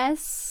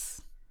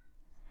unless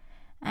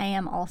I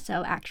am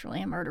also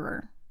actually a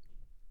murderer.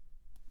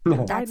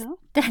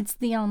 That's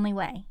the only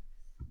way.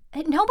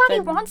 Nobody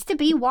wants to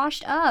be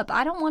washed up.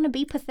 I don't want to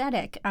be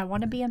pathetic. I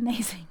want to be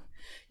amazing.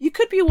 You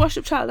could be a washed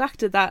up child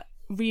actor that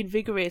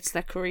reinvigorates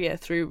their career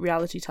through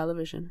reality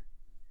television.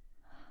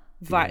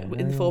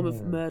 In the form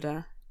of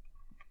murder.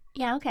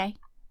 Yeah, okay.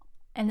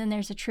 And then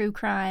there's a true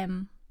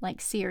crime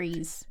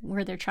series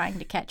where they're trying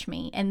to catch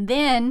me. And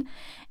then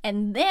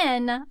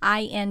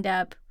I end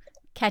up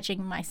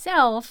catching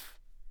myself,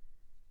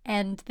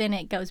 and then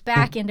it goes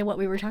back into what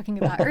we were talking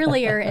about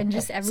earlier, and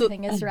just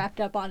everything is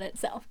wrapped up on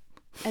itself.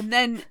 And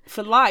then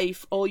for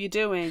life, all you're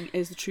doing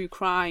is the true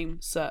crime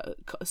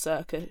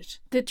circuit.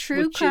 The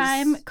true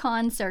crime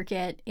con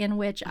circuit, in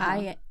which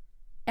I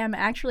am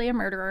actually a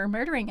murderer,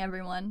 murdering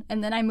everyone,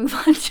 and then I move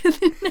on to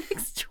the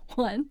next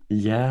one.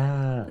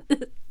 Yeah.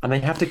 And they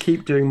have to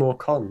keep doing more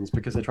cons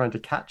because they're trying to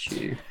catch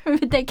you.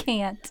 But they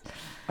can't.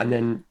 And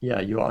then, you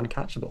are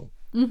uncatchable.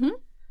 Mm-hmm.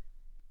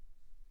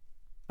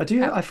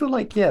 I feel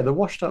like, the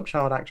washed up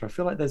child actor, I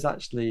feel like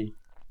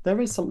there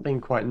is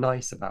something quite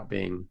nice about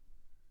the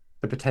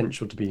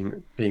potential to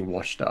being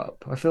washed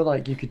up. I feel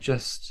like you could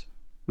just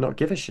not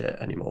give a shit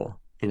anymore,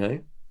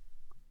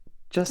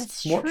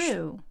 Just watch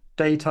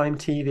daytime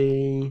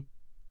TV,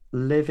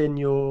 live in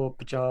your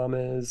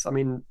pajamas. I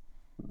mean,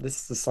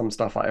 this is some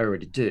stuff I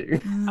already do.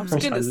 I was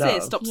going to say,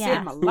 stop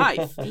saving my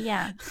life.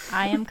 Yeah,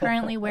 I am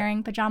currently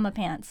wearing pajama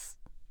pants.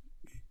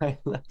 Right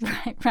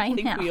I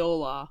think now. we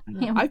all are.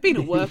 I've been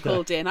at work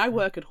all day, and I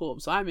work at home,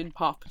 so I'm in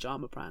half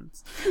pajama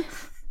pants.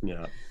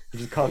 Yeah, you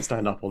just can't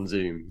stand up on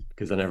Zoom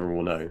because then everyone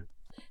will know.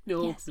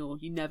 No,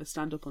 you never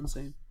stand up on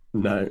Zoom.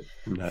 No.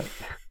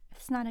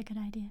 It's not a good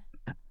idea.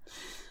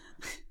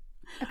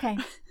 Okay,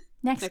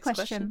 next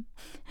question.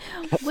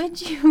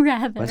 Would you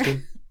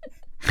rather...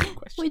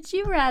 Would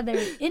you rather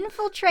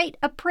infiltrate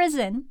a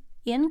prison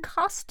in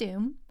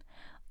costume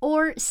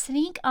or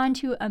sneak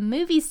onto a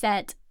movie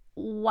set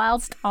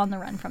whilst on the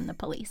run from the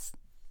police?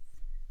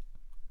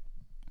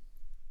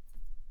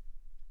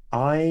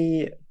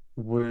 I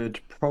would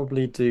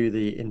probably do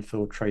the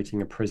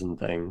infiltrating a prison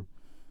thing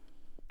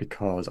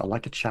because I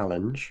like a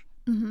challenge.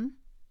 Mm-hmm.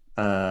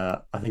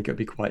 I think it would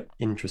be quite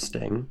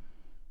interesting.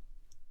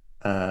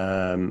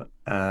 And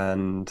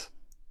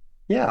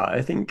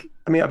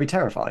I'd be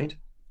terrified.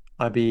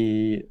 I'd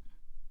be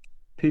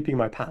pooping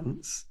my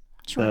pants.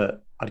 Sure.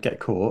 That I'd get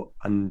caught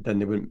and then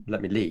they wouldn't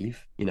let me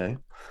leave,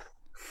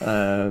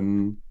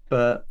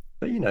 But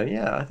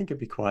I think it'd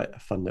be quite a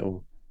fun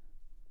little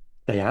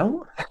day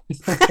out.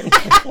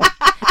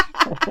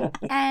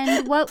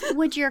 And what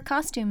would your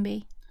costume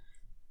be?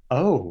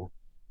 Oh.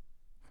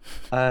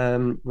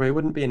 Well, it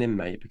wouldn't be an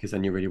inmate because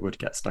then you really would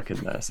get stuck in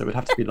there. So it would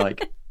have to be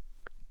like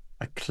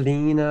a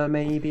cleaner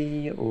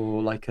maybe,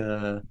 or like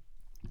an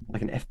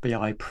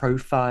FBI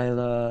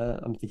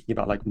profiler. I'm thinking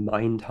about like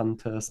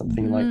Mindhunter,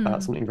 something like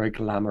that, something very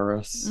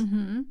glamorous.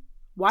 Mm-hmm.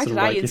 Why did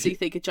I instantly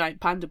think a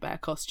giant panda bear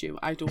costume?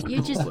 I don't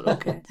know. But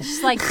okay.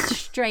 Just like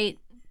straight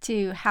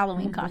to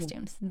Halloween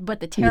costumes, but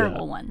the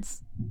terrible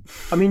ones.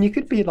 I mean, you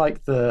could be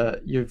like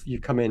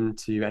you've come in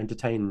to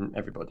entertain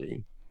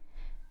everybody,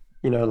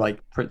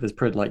 like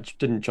like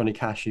didn't Johnny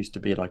Cash used to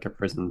be like a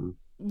prison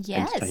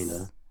Yes.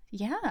 entertainer?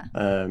 Yeah.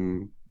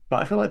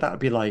 But I feel like that would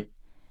be like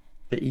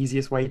the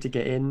easiest way to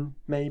get in,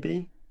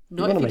 maybe. You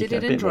Not want if to you make did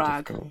it it a in bit more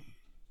drag. difficult.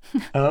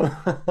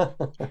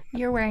 Oh.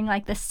 You're wearing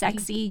like the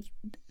sexy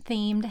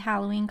themed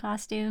Halloween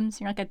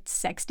costumes. You're like a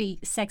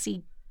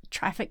sexy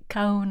traffic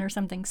cone or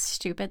something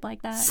stupid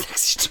like that.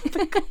 Sexy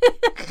traffic.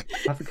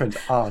 Traffic cones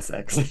are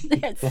sexy.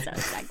 It's so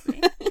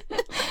sexy.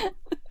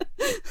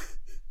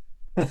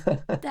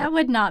 That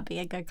would not be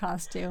a good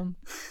costume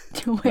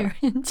to wear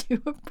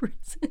into a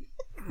prison.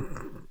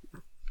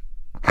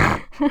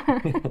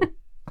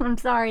 I'm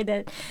sorry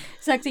that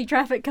sexy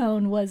traffic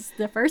cone was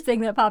the first thing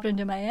that popped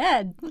into my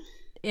head.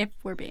 If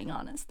we're being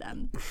honest,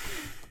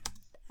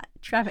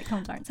 traffic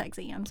cones aren't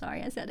sexy. I'm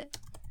sorry I said it.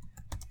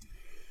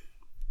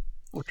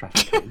 Or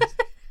traffic cones.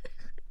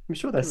 I'm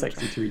sure they're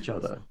sexy to each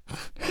other.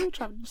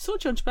 So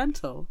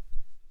judgmental.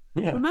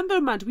 Yeah. Remember,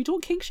 Amanda, we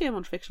don't kink shame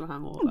on Fictional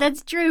Hangover.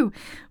 That's true.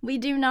 We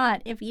do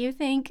not. If you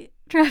think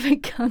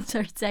traffic cones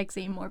are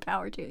sexy, more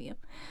power to you.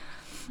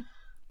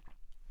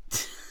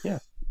 Yeah.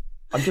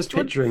 I'm just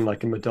picturing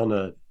like a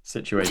Madonna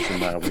situation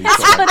now. Where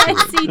That's got, what like,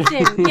 I see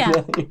too.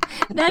 Yeah.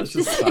 That's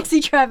the just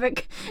sexy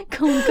traffic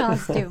cone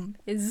costume.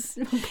 Is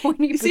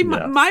pointy. You see,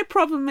 Yeah. my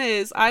problem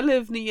is I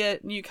live near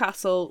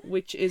Newcastle,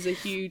 which is a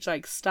huge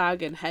like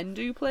stag and hen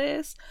do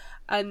place,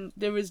 and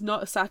there is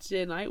not a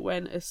Saturday night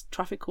when a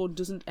traffic cone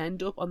doesn't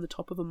end up on the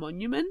top of a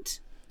monument.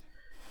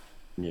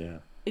 Yeah.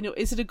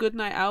 Is it a good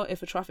night out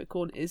if a traffic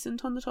cone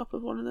isn't on the top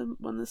of one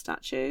of the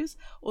statues?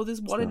 Or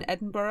there's one in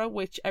Edinburgh,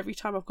 which every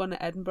time I've gone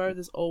to Edinburgh,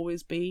 there's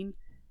always been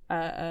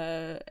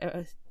a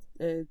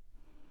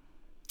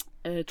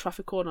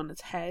traffic cone on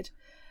its head.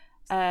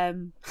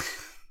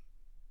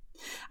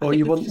 Or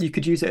you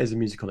could use it as a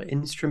musical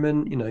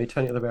instrument,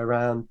 turn it the other way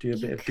around, do a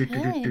bit of do do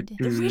do do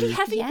They're do. really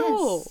heavy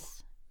though.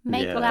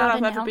 Make Yeah. loud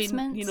I've ever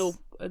announcements.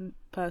 been,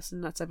 a person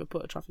that's ever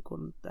put a traffic cone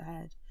on their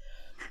head.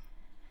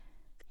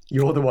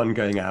 You're the one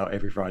going out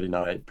every Friday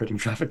night putting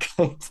traffic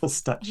cones on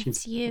statues.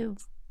 It's you.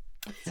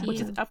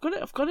 It's you. I've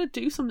got to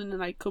do something and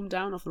like come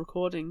down off the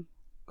recording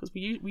because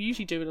we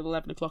usually do it at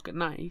 11 o'clock at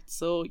night.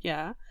 So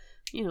yeah,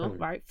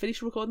 right.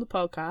 Finish recording the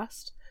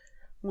podcast.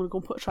 I'm gonna go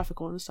and put a traffic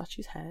cone on the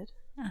statue's head.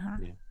 Uh-huh.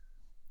 Yeah.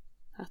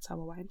 That's how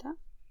I wind down.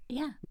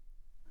 Yeah.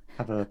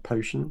 Have a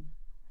potion.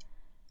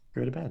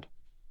 Go to bed.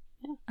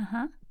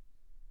 Uh-huh.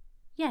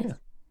 Yes. Yeah.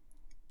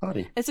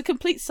 Party. As a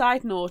complete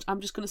side note, I'm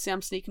just going to say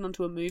I'm sneaking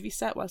onto a movie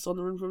set whilst on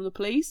the run from the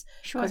police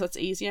Sure. because that's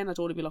easier and I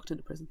don't want to be locked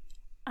into prison.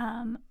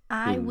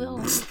 I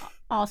will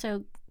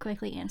also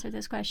quickly answer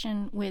this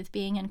question with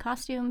being in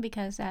costume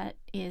because that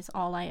is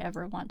all I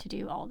ever want to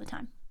do all the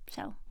time.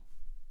 So,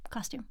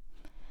 costume.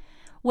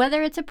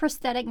 Whether it's a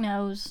prosthetic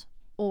nose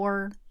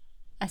or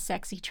a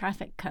sexy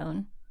traffic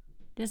cone,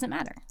 doesn't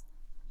matter.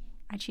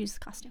 I choose the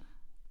costume.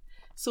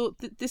 So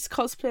this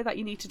cosplay that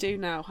you need to do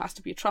now has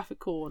to be a traffic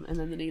cone and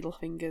then the needle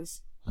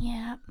fingers.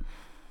 Yeah.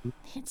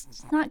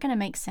 It's not going to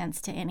make sense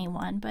to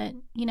anyone, but,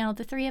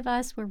 the three of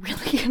us, we're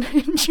really going to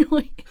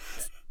enjoy it.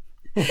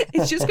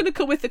 It's just going to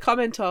come with the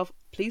comment of,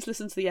 please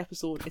listen to the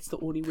episode. It's the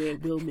only way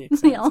it will make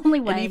sense. The only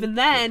way. And even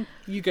then,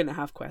 you're going to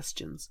have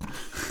questions.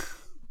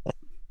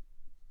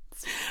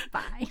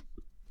 Bye.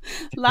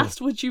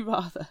 Last, would you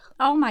rather?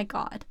 Oh my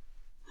God.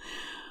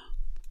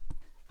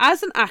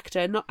 As an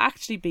actor, not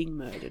actually being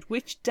murdered,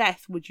 which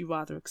death would you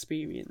rather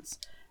experience?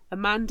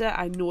 Amanda,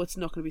 I know it's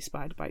not going to be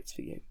spider bites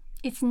for you.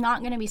 It's not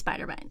going to be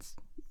spider bites.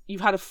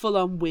 You've had a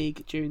full-on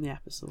wig during the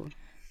episode.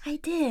 I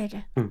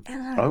did.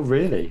 Oh,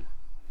 really?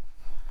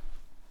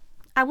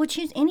 I would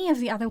choose any of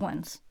the other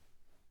ones.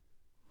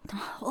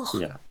 Ugh,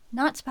 Yeah.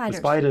 not The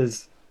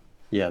spiders.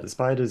 the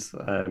spiders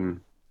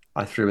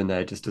I threw in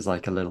there just as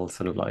like a little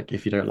sort of like,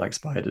 if you don't like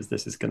spiders,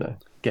 this is going to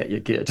get you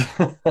good.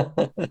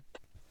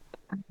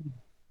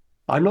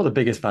 I'm not the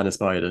biggest fan of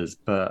spiders,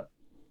 but,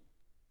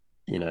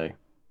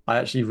 I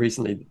actually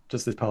recently,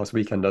 just this past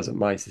weekend, I was at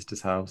my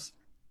sister's house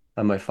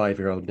and my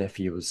 5-year-old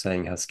nephew was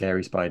saying how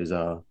scary spiders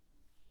are.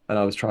 And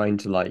I was trying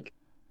to like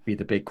be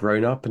the big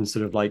grown up and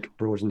sort of like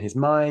broaden his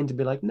mind and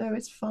be like, no,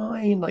 it's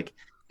fine. Like,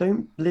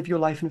 don't live your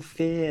life in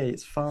fear.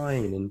 It's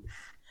fine.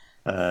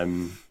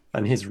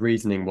 And his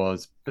reasoning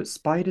was, but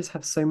spiders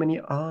have so many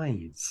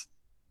eyes.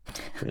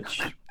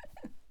 Which,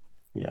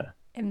 yeah.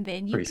 And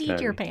then you Pretty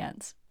peed your scary.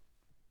 pants.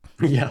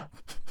 Yeah.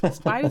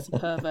 Spiders are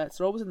perverts.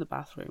 They're always in the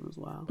bathroom as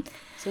well.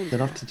 Same They as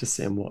love to just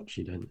sit and watch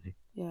you, don't they?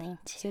 Yeah,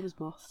 same as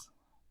moths.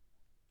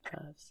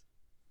 Pervs.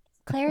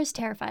 Claire is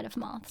terrified of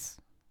moths.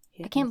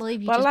 Hate I can't moths.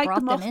 believe you But I just like brought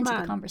the them into the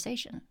Mothman.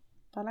 conversation.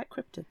 I like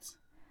cryptids.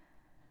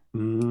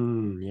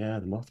 Yeah,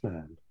 the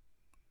Mothman.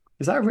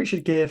 Is that a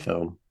Richard Gere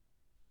film?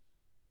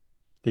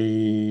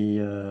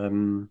 The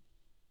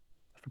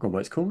I forgot what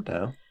it's called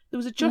now. There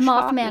was a Josh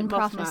Hartnett Mothman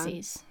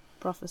prophecies.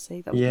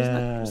 prophecy.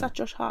 Yeah. Was that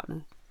Josh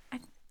Hartnett?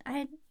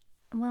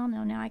 Well,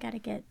 no, now I gotta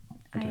get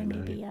don't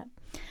IMDb up.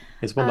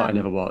 It's one that I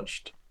never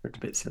watched. Looked a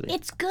bit silly.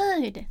 It's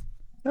good.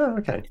 Oh,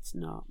 okay. It's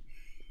not.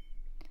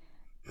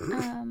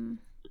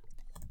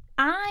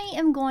 I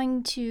am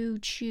going to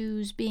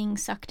choose being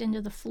sucked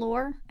into the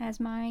floor as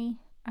my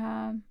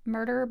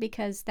murder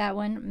because that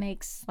one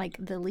makes like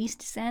the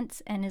least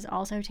sense and is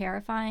also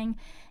terrifying.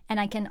 And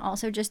I can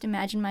also just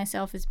imagine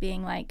myself as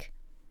being like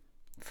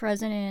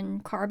frozen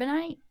in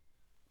carbonite,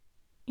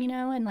 you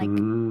know, and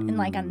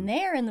like I'm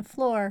there in the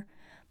floor,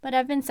 but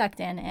I've been sucked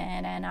in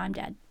and I'm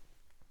dead.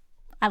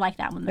 I like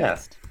that one the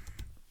best.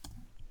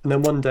 And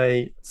then one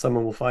day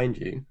someone will find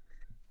you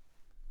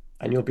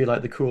and you'll be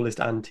like the coolest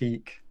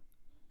antique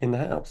in the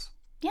house.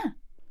 Yeah.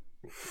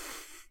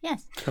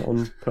 Yes. Put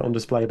on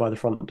display by the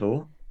front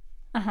door.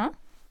 Uh-huh.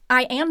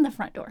 I am the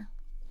front door.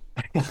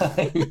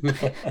 Can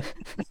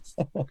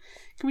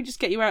we just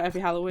get you out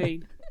every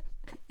Halloween?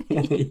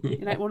 You're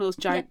like one of those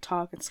giant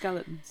Target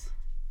skeletons.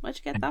 Where'd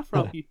you get that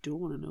from? You don't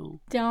want to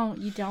know.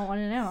 You don't want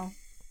to know.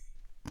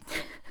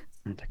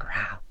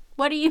 Underground.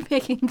 What are you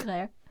picking,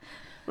 Claire?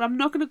 Well, I'm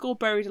not going to go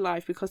buried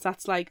alive because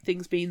that's like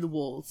things being in the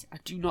walls. I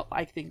do not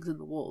like things in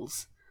the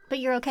walls. But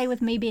you're okay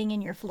with me being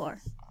in your floor?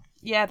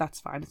 Yeah, that's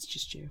fine. It's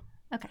just you.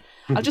 Okay.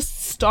 I'll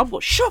just stop and go,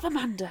 shove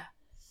Amanda!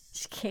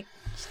 Just kick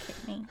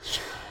me.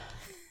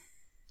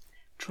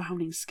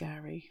 Drowning's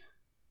scary.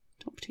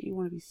 Don't particularly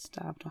want to be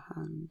stabbed or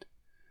hanged.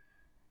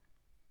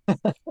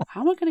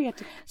 How am I going to get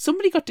to...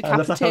 Somebody got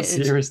decapitated. I love how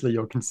seriously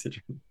you're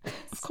considering.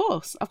 Of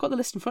course. I've got the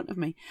list in front of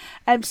me.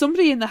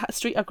 Somebody in the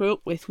street I grew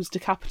up with was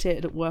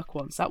decapitated at work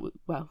once. That was...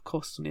 Well, of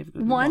course, it's never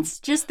going to be once?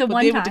 Just the but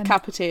one they time? They were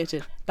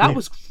decapitated. That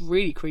was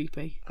really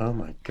creepy. Oh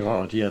my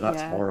god. Yeah,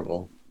 that's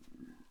horrible.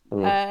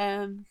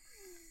 Oh.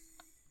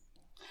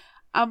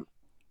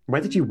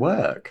 Where did you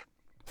work?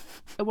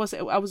 I was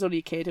only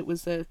a kid. It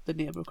was the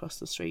neighbour across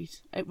the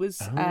street. It was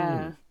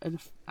some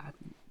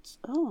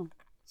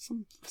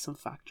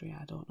factory.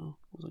 I don't know.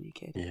 I was only a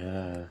kid.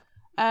 Yeah.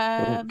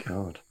 Oh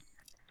god.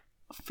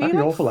 That'd be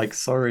like... awful. Like,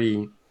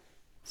 sorry,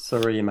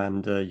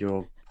 Amanda,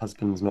 your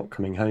husband's not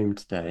coming home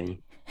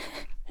today.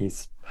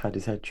 He's had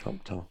his head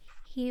chopped off.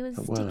 He was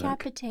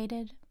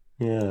decapitated.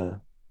 Yeah.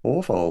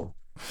 Awful.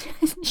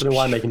 I don't know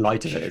why I'm making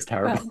light of it. It's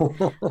terrible.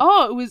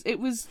 It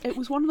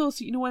was one of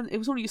those, you know, when it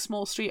was only a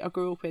small street I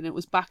grew up in. It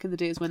was back in the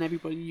days when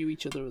everybody knew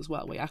each other as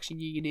well. We actually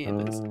knew your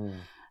neighbours,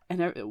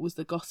 and it was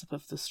the gossip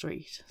of the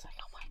street. It's like,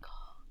 oh my god.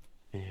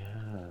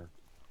 Yeah.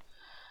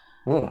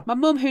 Whoa. My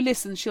mum, who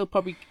listens, she'll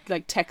probably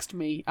like text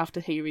me after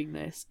hearing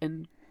this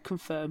and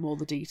confirm all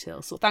the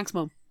details. So thanks,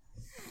 Mum.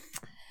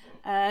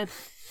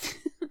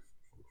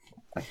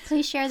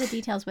 Please share the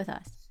details with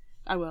us.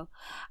 I will.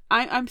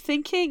 I'm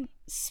thinking.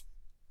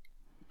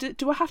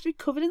 Do I have to be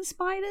covered in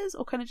spiders,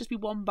 or can it just be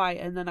one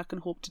bite and then I can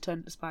hope to turn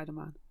into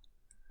Spider-Man?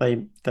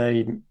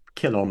 They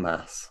kill en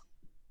masse.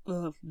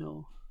 Oh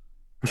no.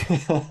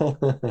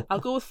 I'll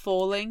go with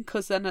falling,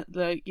 because then as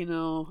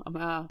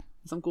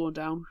I'm going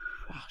down,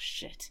 oh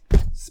shit,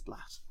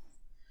 splat.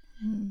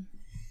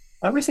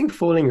 I always think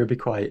falling would be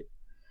quite,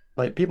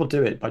 like, people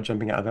do it by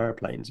jumping out of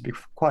airplanes. It'd be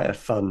quite a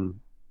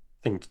fun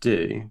thing to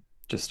do.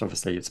 Just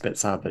obviously it's a bit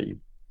sad that you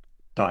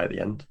die at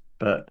the end,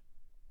 but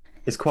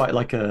it's quite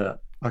like a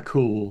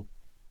cool,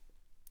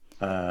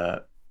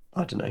 I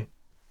don't know.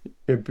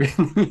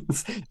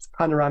 It's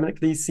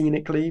panoramically,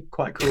 scenically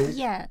quite cool.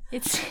 Yeah,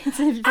 it's a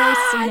very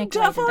scenic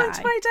way to falling die.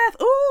 to my death.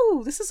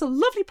 Ooh, this is a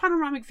lovely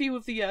panoramic view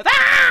of the earth.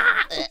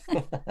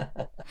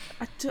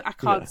 I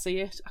can't see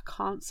it. I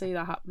can't see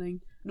that happening.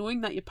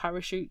 Knowing that your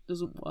parachute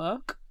doesn't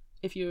work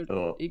if you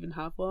even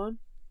have one.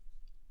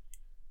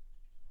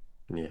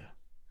 Yeah,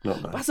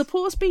 not nice. But I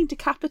suppose being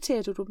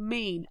decapitated would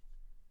mean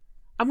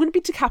I'm going to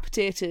be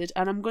decapitated,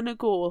 and I'm going to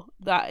go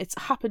that it's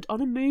happened on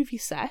a movie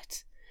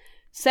set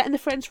in the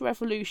French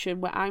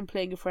Revolution, where I'm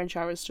playing a French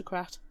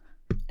aristocrat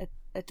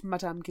at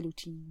Madame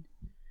Guillotine.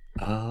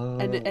 Oh.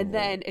 And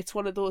then it's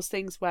one of those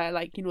things where,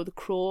 like, you know, The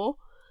Crow,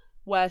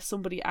 where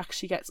somebody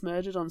actually gets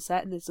murdered on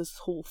set, and there's this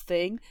whole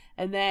thing,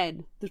 and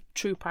then the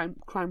true crime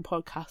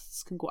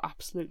podcasts can go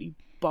absolutely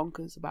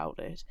bonkers about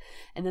it,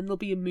 and then there'll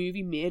be a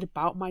movie made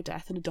about my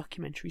death and a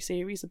documentary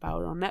series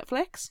about it on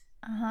Netflix.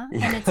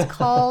 And it's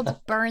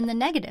called Burn the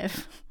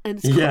Negative. And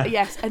it's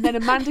yes, and then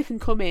Amanda can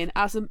come in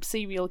as a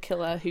serial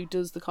killer who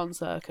does the con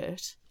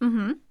circuit.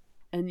 Mm-hmm.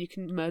 And you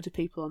can murder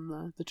people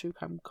on the true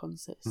crime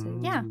concert.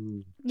 Yeah,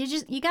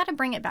 you got to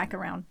bring it back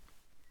around.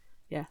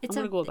 Yeah, I'm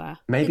gonna go there.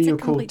 Maybe you're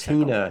called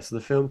Tina, so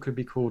the film could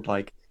be called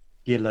like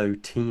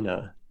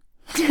Guillotina.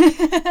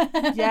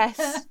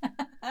 Yes,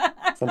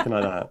 something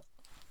like that.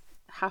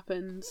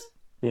 Happened.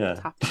 Yeah,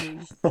 it's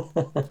happening.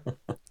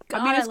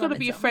 I mean, it's got to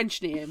be a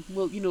French name.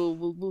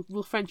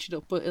 We'll French it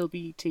up, but it'll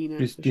be Tina.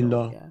 Christina.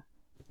 Sure, yeah.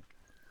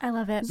 I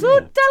love it.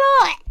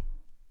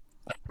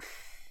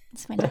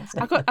 It's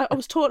fantastic. I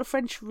was taught a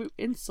French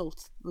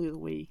insult the other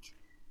week,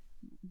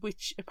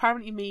 which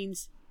apparently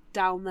means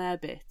down there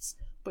bits,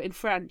 but in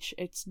French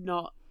it's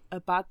not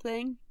a bad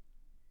thing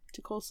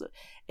to call.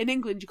 In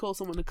England, you call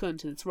someone a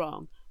cunt and it's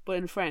wrong, but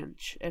in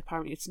French,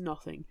 apparently it's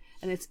nothing,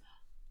 and it's.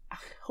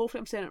 Hopefully,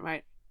 I'm saying it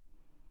right.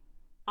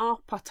 Ah,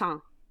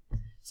 patin.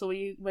 So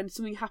when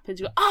something happens,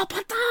 you go, ah,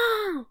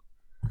 patin!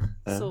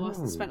 So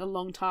I spent a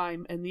long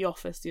time in the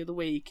office the other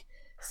week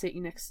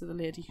sitting next to the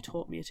lady who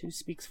taught me it, who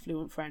speaks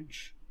fluent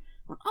French.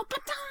 I went, oh,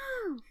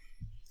 patin!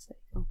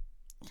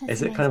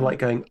 Is it kind of like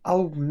going,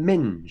 oh,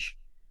 minge?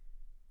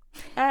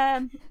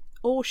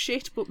 Oh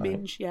shit, but Right.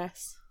 minge,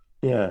 yes.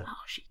 Yeah.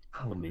 Oh shit,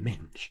 Oh, but minge.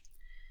 minge.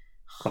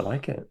 I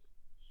like it.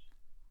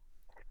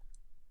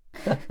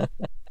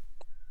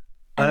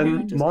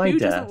 And then- My Who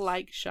death. doesn't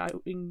like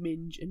shouting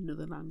minge in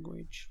another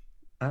language?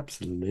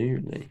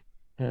 Absolutely.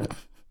 Yeah.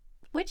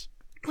 Which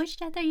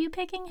death are you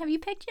picking? Have you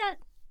picked yet?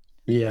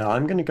 Yeah,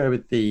 I'm going to go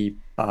with the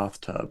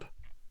bathtub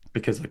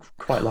because I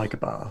quite like a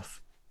bath.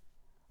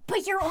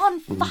 But you're on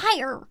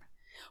fire.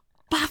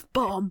 Bath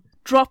bomb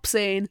drops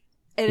in,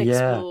 it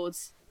Yeah.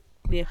 explodes.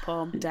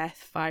 Napalm, death,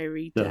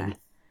 fiery Done. death.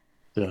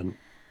 Done.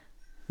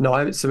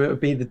 No, so it would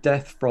be the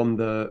death from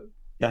the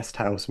guest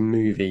house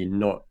movie,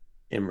 not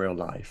in real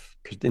life.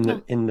 Because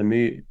in the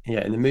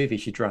movie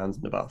she drowns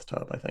in the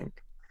bathtub, I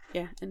think.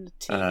 Yeah, in the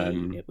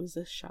TV it was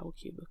a shower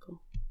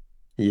cubicle.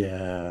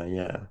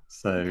 Yeah.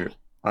 So Okay.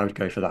 I would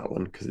go for that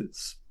one because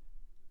it's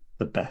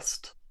the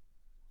best,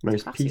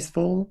 most classier.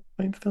 peaceful,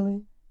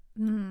 hopefully.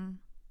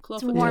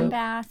 It's a warm Yeah.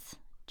 bath.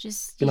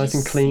 Just Be you nice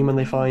and just clean when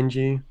they sink in. find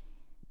you.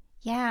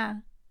 Yeah.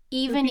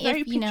 Even be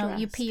very if, you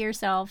picturesque. pee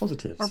yourself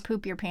Positives. or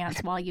poop your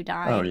pants while you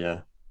die, Oh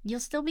yeah. you'll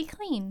still be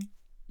clean.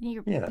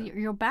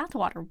 Your bath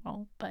water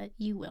won't, but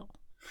you will.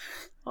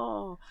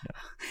 Oh,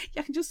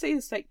 yeah. I can just say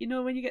this, like,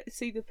 when you get to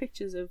see the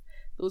pictures of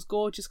those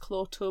gorgeous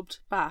claw-tubbed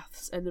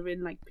baths and they're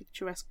in like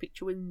picturesque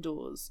picture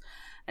windows,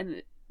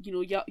 and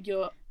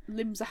your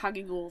limbs are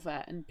hanging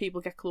over and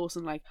people get close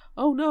and like,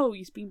 oh no,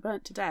 he's been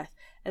burnt to death,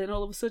 and then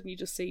all of a sudden you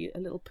just see a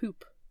little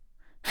poop.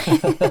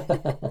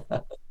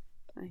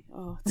 Like,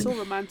 oh, it's so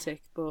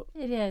romantic, but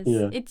It is.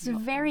 Yeah. It's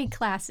very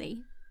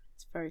classy.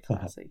 it's very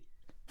classy.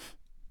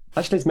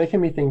 Actually, it's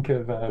making me think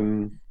of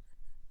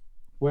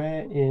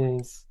where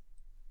is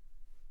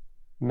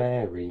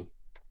Mary?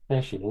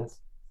 There she is.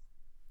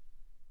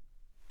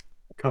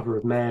 Cover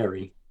of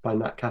Mary by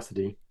Nat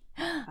Cassidy.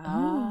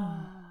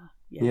 Ah,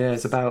 yes. Yeah,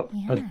 it's about a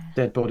Yeah.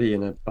 dead body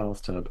in a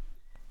bathtub.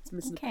 It's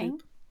missing Okay. a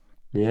poop.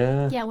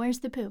 Yeah. Yeah, where's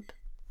the poop?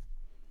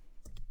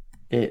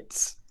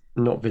 It's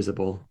not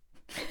visible.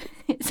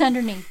 It's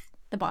underneath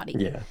the body.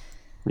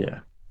 Yeah.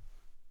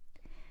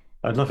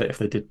 I'd love it if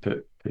they did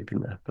put poop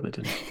in there, but they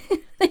didn't.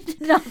 They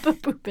did not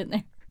put poop in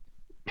there.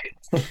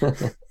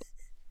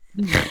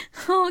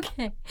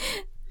 Okay.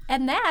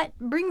 And that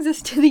brings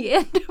us to the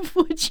end of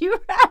Would You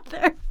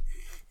Rather.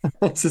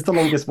 This is the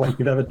longest one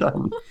you've ever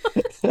done.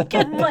 Good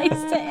place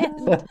to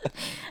end.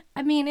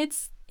 I mean,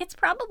 it's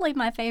probably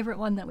my favorite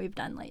one that we've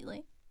done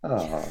lately.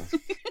 Oh,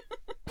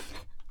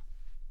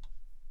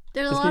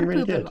 There's a It's lot been of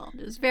really poop good. involved.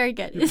 It's very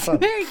good. It's It's fun.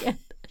 very good.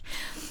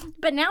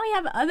 But now we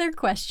have other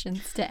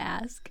questions to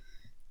ask,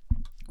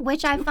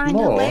 which I find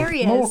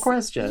hilarious. More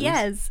questions?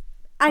 Yes.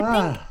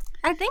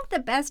 I think the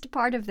best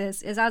part of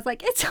this is I was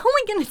like, it's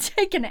only going to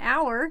take an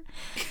hour.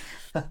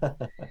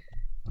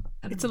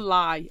 It's a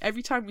lie.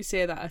 Every time we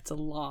say that, it's a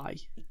lie.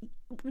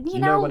 You You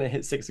know, know, when it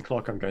hits 6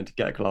 o'clock, I'm going to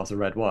get a glass of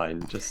red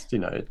wine. Just,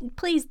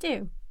 please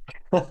do.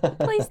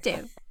 Please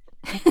do.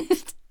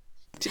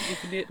 Didn't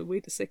even need to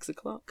wait to 6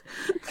 o'clock.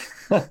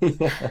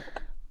 Yeah.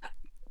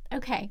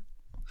 Okay.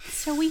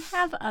 So we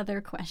have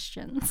other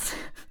questions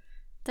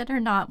that are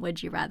not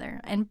would you rather,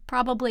 and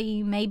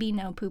probably maybe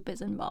no poop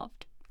is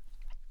involved.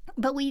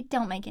 But we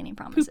don't make any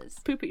promises.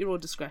 Poop at your own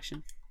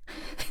discretion.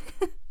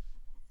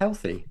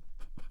 Healthy.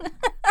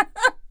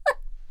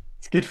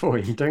 It's good for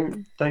you.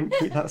 Don't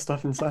keep that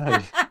stuff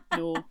inside.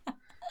 No.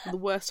 The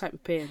worst type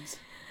of pains.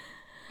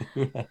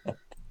 Yeah.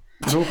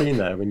 We've all been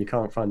there when you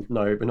can't find.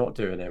 No, we're not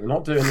doing it. We're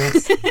not doing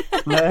this.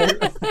 No.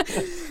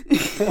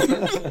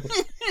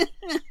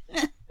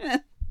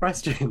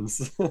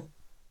 Questions.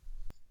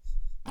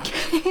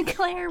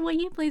 Claire, will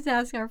you please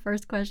ask our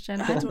first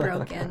question? I'm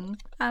broken.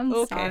 I'm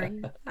Okay.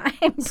 sorry.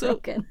 I'm So-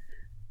 broken.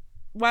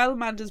 While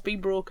Amanda's been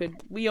broken,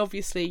 we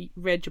obviously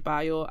read your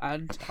bio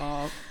and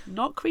are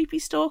not creepy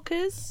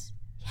stalkers.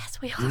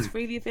 Yes, we are. There's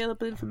freely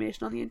available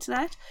information on the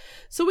internet.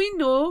 So we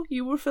know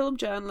you were a film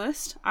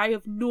journalist. I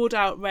have no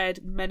doubt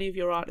read many of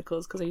your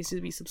articles because I used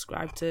to be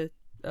subscribed to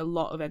a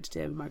lot of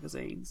entertainment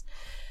magazines.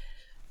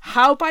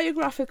 How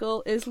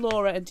biographical is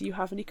Laura, and do you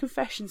have any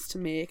confessions to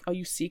make? Are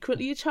you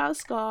secretly a child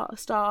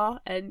star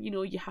and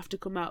you have to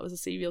come out as a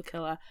serial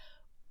killer?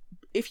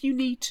 If you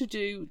need to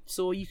do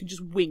so, you can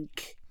just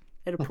wink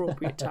at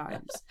appropriate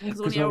times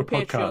because only we're our on a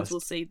Patreons podcast. will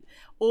see.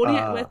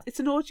 It's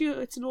an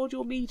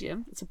audio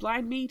medium. It's a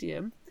blind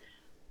medium,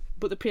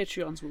 but the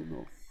Patreons will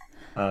know.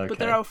 Okay. But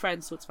they're our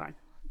friends, so it's fine.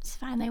 It's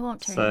fine. They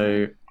won't turn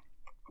So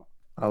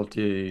I'll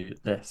do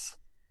this.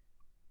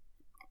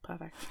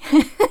 Perfect.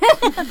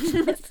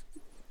 you.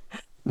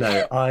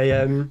 No,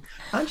 I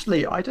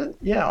actually I don't.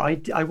 Yeah,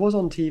 I was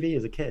on TV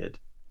as a kid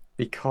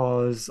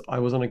because I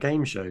was on a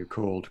game show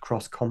called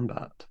Cross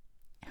Combat,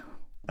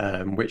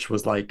 which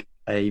was like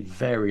a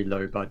very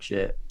low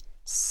budget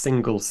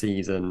single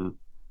season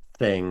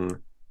thing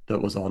that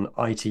was on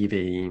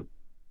ITV,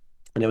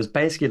 and it was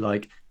basically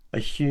like a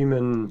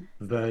human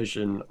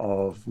version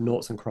of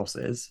Noughts and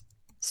Crosses.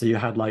 So you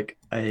had like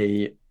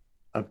a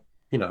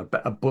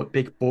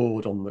big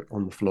board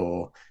on the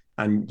floor,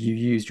 and you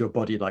used your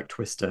body like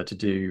Twister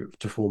to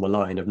form a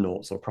line of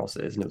noughts or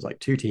crosses, and it was like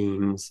two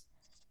teams,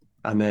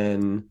 and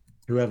then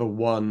whoever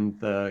won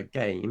the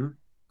game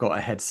got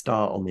a head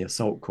start on the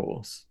assault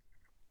course.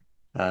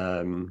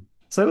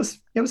 So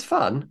it was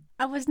fun.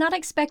 I was not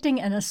expecting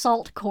an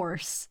assault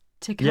course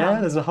to Yeah,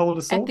 come there's a whole at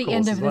assault the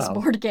end course of as this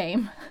well. board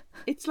game.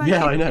 It's like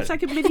Yeah, I know. it's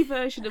like a mini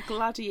version of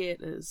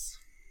Gladiators.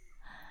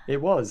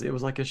 It was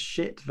like a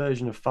shit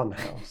version of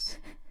Funhouse.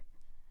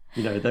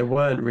 There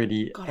weren't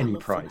really God, I any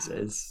love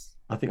prizes.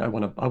 Funhouse. I think I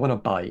won a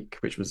bike,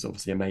 which was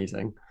obviously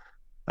amazing.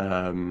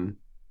 Um,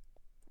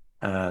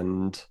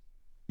 and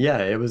yeah,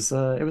 it was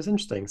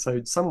interesting.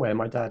 So somewhere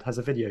my dad has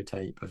a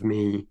videotape of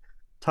me,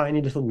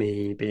 tiny little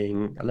me,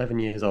 being 11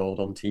 years old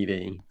on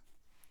TV,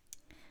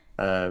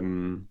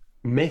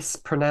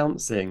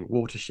 mispronouncing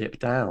Watership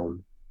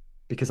Down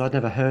because I'd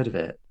never heard of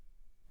it.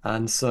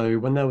 And so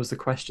when there was the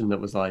question that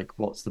was like,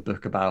 what's the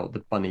book about the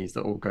bunnies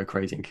that all go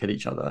crazy and kill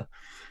each other?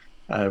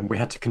 We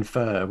had to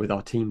confer with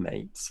our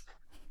teammates.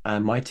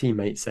 And my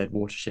teammate said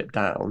Watership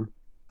Down.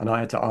 And I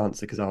had to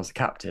answer because I was the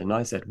captain. And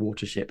I said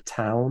Watership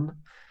Town.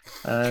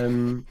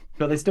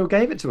 But they still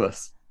gave it to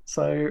us.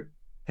 So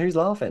who's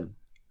laughing?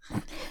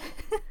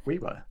 We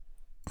were.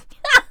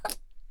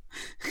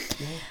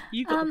 Yeah,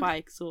 You got the Um,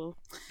 bike, so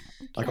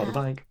I got the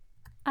bike.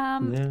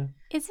 Um, Yeah.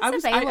 is I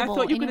this was. I available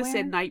thought you were going to say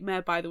anywhere?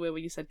 Nightmare. By the way,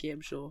 when you said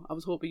game show, I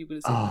was hoping you were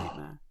going to say Oh,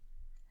 Nightmare.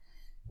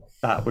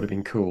 that would have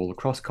been cool.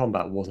 Cross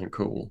combat wasn't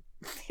cool.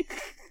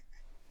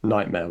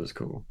 Nightmare was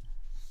cool.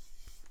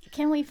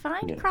 Can we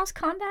find Yeah. cross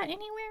combat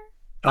anywhere?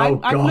 Oh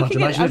I'm God!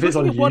 looking Imagine at. if I'm it's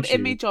looking on at one YouTube.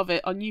 image of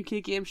it on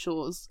UK game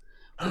shows,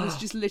 and it's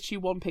just literally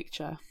one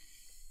picture.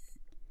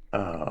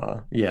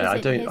 Yeah, Is I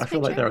it don't. his I feel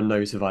like picture? there are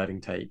no surviving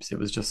tapes. It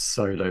was just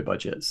so low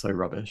budget, so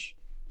rubbish.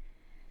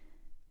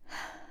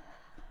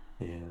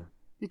 Yeah,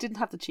 They didn't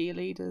have the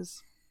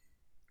cheerleaders.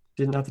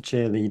 didn't have the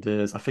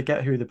cheerleaders. I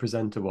forget who the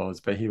presenter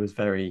was, but he was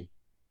very.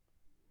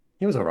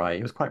 He was all right.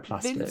 He was quite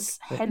plastic. Vince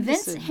But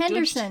Henderson.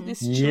 Henderson. Judged this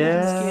children's game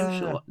yeah,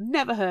 show.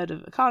 Never heard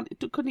of it.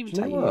 Couldn't even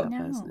do you tell know you who what?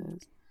 that person No.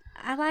 is.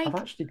 I I've like.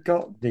 actually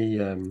got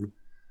the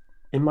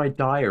in my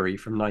diary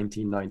from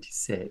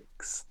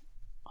 1996,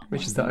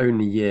 which is the Amazing.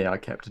 only year I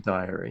kept a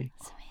diary.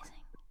 It's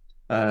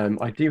amazing.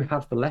 I do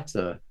have the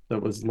letter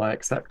that was my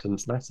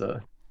acceptance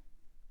letter. I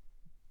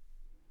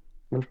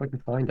wonder if I can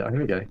find it. Oh,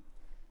 here we go.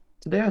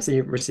 Today I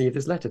received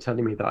this letter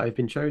telling me that I've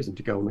been chosen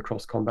to go on the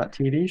Cross Combat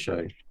TV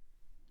show.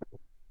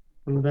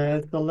 And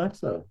there's the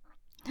letter.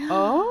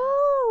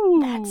 Oh,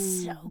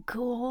 That's so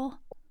cool.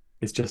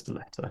 It's just a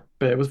letter,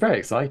 but it was very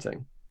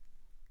exciting.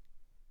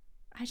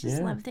 I just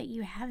Yeah. love that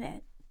you have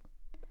it.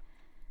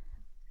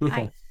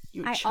 Yeah,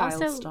 You're a I child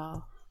also-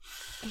 star.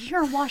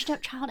 You're a washed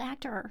up child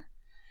actor.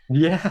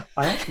 yeah,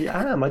 I actually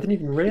am. I didn't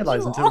even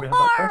realize You until we had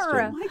that are! Oh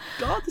question. my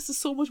god, this is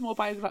so much more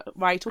biographical.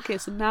 Right, okay,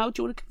 so now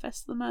do you want to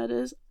confess to the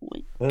murders?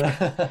 Wait.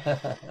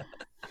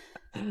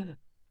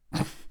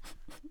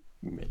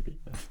 Maybe.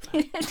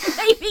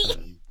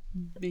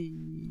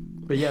 Maybe.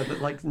 But yeah,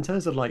 but like in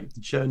terms of like the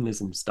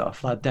journalism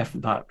stuff,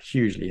 that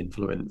hugely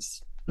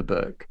influenced the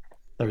book.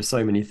 There are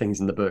so many things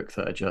in the book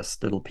that are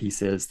just little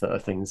pieces that are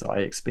things that I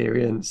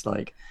experienced,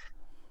 like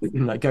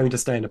going to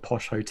stay in a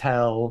posh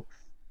hotel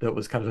that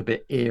was kind of a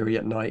bit eerie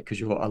at night because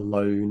you're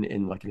alone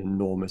in like an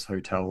enormous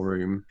hotel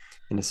room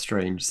in a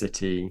strange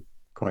city,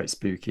 quite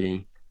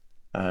spooky.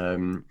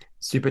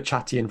 Super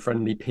chatty and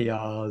friendly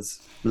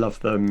PRs, love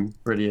them,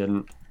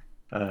 brilliant.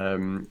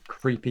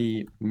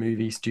 Creepy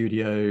movie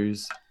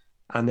studios,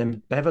 and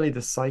then Beverly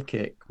the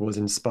Psychic was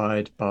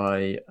inspired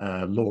by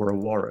Laura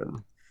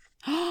Warren.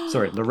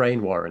 Sorry,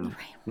 Lorraine Warren.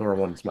 Laura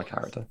Warren's my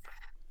character.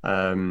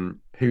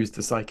 Who's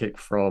the psychic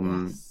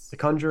from Yes. The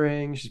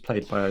Conjuring. She's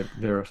played by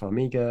Vera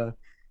Farmiga.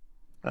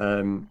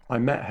 I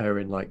met her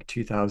in like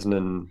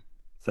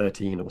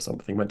 2013 or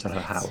something, went to her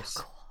house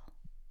So cool.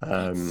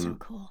 That's so um,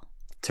 cool.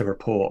 to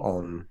report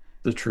on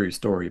the true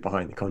story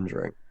behind The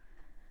Conjuring.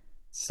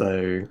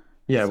 So,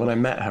 yeah, when I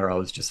met her, I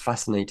was just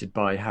fascinated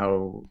by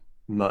how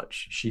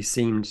much she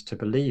seemed to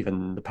believe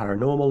in the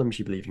paranormal, and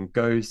she believed in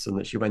ghosts, and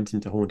that she went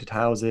into haunted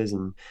houses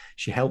and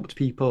she helped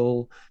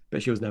people,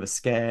 but she was never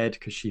scared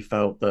because she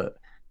felt that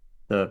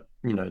that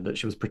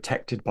she was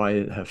protected by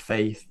her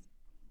faith.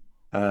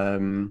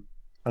 And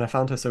I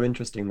found her so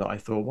interesting that I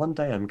thought one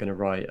day I'm going to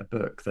write a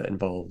book that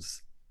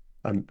involves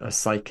a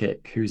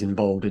psychic who's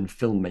involved in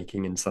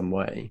filmmaking in some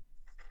way.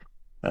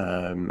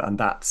 And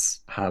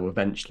that's how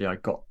eventually I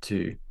got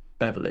to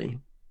Beverly.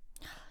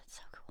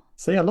 So cool.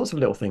 So yeah, lots of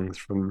little things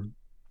from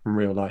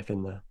real life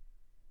in there.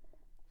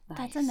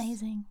 That's Nice.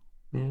 amazing.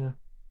 Yeah.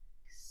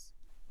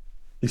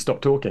 You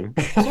stopped talking.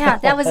 Yeah,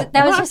 that was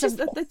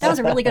That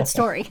a really good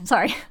story.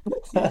 Sorry.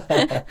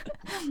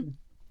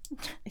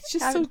 It's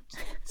just Um,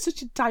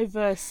 such a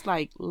diverse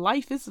like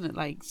life, isn't it?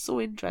 Like so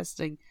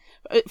interesting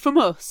from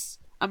us.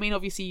 I mean,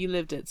 obviously you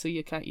lived it, so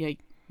you can't. Yeah,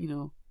 you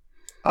know.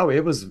 Oh,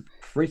 it was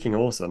freaking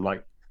awesome.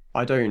 Like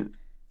I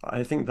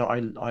think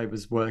that I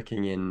was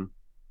working in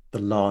the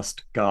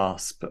last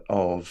gasp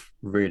of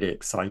really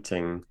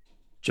exciting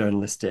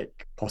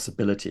journalistic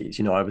possibilities.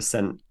 I was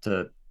sent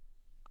to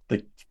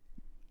the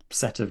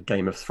set of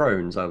Game of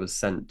Thrones. I was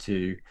sent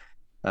to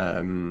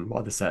what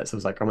other sets? I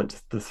was like, I went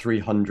to the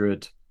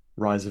 300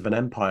 Rise of an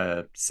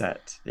Empire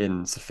set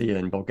in Sofia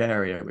in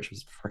Bulgaria, which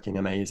was freaking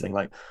amazing.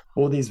 Like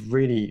all these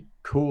really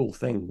cool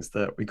things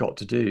that we got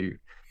to do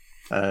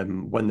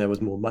when there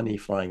was more money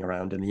flying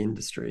around in the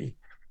industry.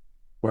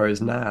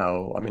 Whereas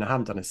now, I mean, I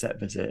haven't done a set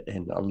visit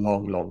in a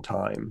long, long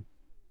time,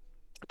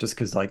 just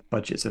because like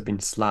budgets have been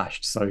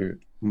slashed so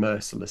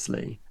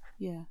mercilessly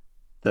Yeah.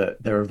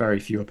 that there are very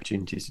few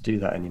opportunities to do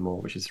that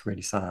anymore, which is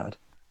really sad.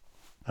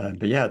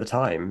 But yeah, at the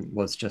time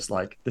was just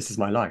like, this is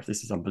my life.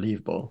 This is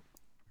unbelievable.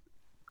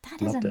 That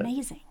is Loved it.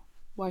 amazing.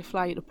 Why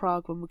fly you to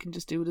Prague when we can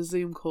just do it a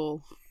Zoom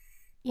call?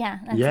 Yeah,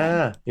 that's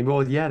Yeah,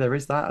 well, yeah, there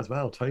is that as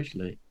well.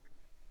 Totally.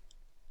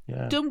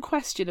 Yeah. Dumb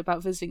question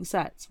about visiting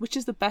sets. Which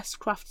is the best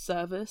craft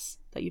service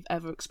that you've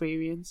ever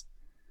experienced?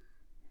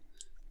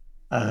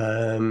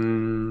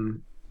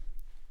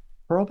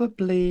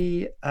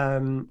 Probably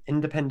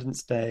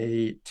Independence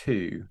Day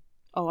 2,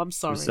 Oh, I'm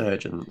sorry.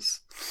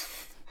 Resurgence.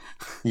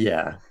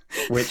 Yeah,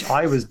 which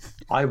I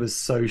was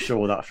so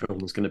sure that film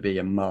was going to be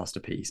a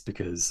masterpiece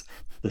because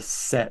the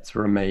sets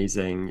were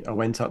amazing. I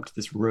went up to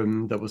this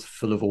room that was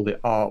full of all the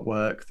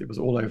artwork. It was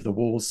all over the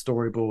walls,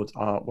 storyboards,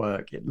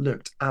 artwork. It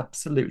looked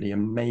absolutely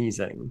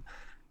amazing.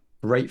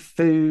 Great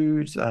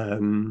food. I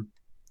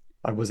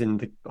was in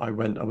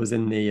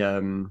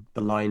the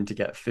line to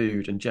get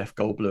food, and Jeff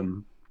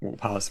Goldblum walked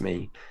past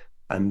me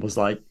and was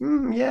like,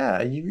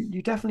 "Yeah,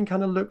 you definitely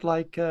kind of look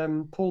like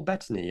Paul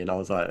Bettany." And I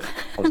was like,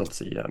 I was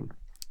obviously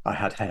I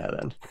had hair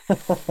then,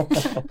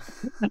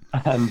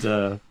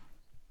 and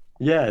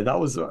yeah, that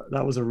was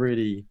a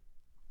really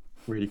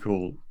really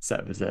cool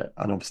set visit,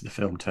 and obviously the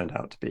film turned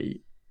out to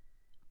be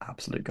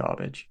absolute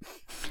garbage.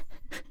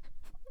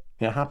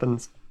 It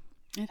happens.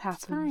 It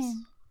happens.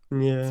 fine.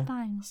 Yeah. It's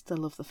fine. Still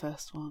love the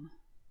first one.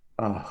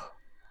 Oh,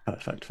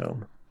 perfect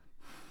film.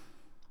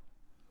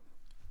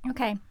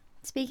 Okay.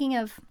 Speaking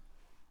of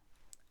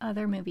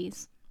other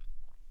movies,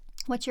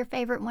 what's your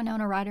favorite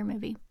Winona Ryder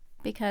movie?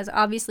 Because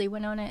obviously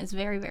Winona is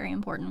very, very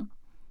important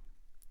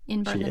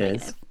in Burn She the is.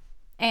 Negative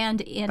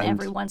and in And-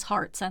 everyone's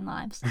hearts and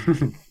lives.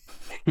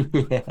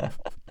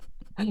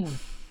 Yeah.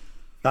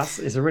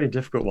 It's a really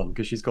difficult one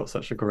because she's got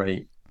such a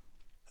great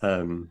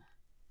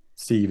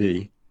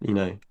CV, you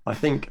know. I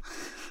think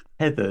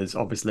Heathers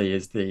obviously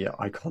is the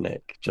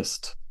iconic,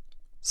 just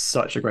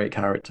such a great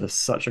character,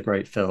 such a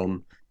great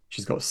film.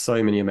 She's got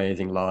so many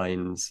amazing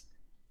lines.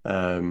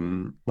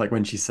 Like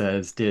when she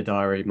says, "Dear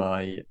Diary,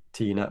 my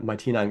teen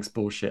angst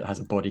bullshit has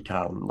a body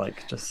count."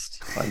 Like,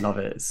 just I love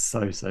it. It's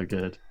so so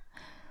good.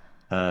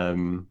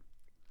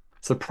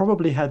 So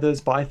probably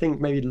Heathers, but I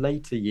think maybe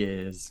later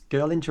years,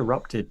 Girl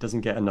Interrupted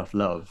doesn't get enough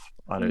love,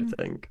 I don't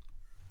think.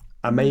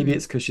 And maybe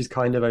it's because she's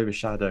kind of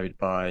overshadowed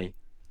by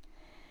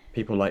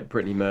people like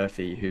Brittany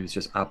Murphy, who's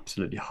just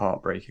absolutely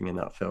heartbreaking in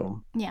that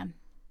film. Yeah.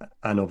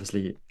 And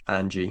obviously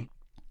Angie.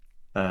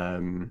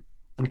 And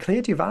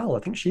Clea Duvall, I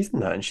think she's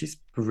in that, and she's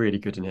really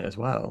good in it as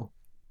well.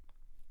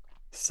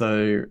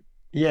 So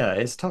yeah,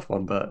 it's a tough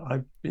one, but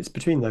it's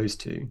between those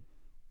two.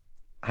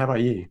 How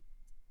about you?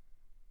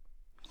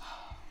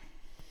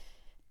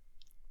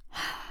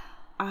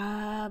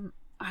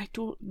 I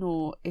don't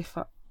know if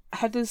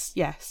Heathers.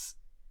 Yes,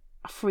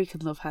 I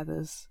freaking love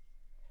Heathers.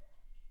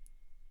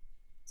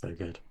 So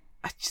good.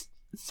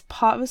 It's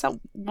part of us that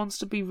wants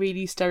to be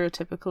really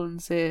stereotypical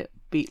and say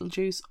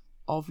Beetlejuice,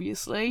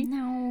 obviously.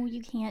 No,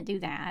 you can't do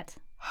that.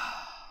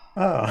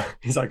 Ah,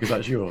 is that because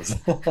that's yours?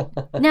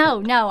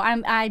 No,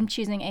 I'm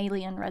choosing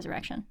Alien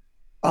Resurrection.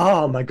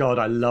 Oh my God,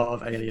 I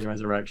love Alien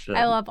Resurrection.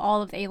 I love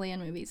all of the Alien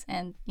movies,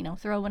 and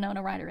throw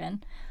Winona Ryder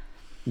in.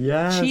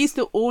 Yes. She's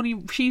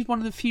one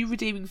of the few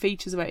redeeming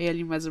features about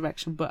Alien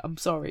Resurrection, but I'm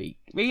sorry.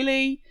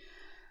 Really?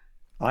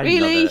 I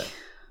Really? love it.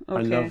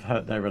 I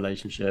love their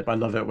relationship. I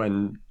love it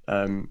when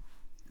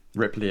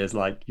Ripley is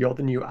like, "You're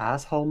the new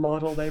asshole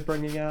model they're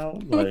bringing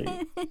out." Like,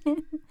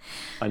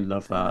 I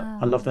love that.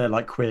 I love their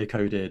like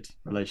queer-coded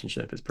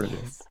relationship. It's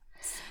brilliant. So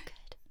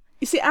good.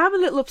 You see, I'm a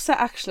little upset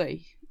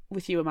actually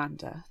with you,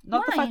 Amanda.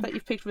 Not the Why? fact that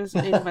you've picked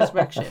Alien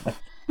Resurrection.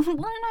 What did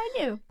I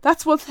do?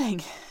 That's one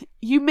thing.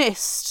 You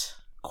missed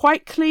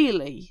quite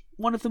clearly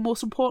one of the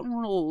most important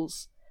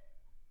roles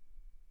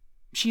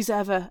she's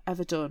ever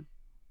done,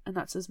 and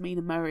that's as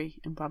Mina Murray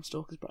in Bram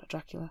Stoker's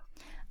Dracula.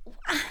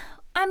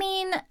 I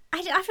mean,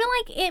 I feel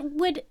like it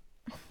would.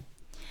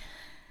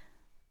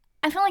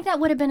 I feel like that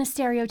would have been a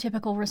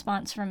stereotypical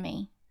response from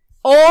me.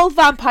 All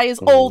vampires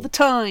all the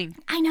time.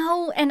 I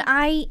know, and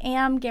I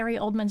am Gary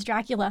Oldman's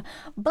Dracula,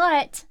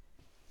 but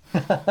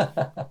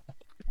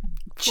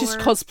She's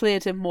for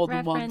cosplayed him more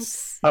than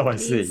once. reference, Oh, I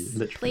see. please-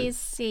 Literally. Please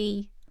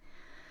see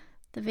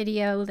the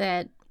video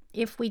that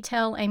if we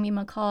tell Amy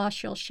McCaw,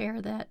 she'll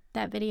share that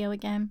video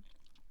again.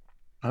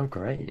 Oh,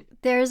 great.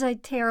 There's a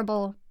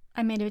terrible.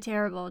 I made a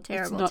terrible It's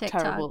TikTok. not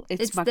terrible.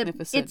 It's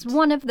magnificent. It's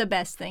one of the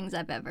best things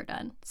I've ever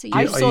done. So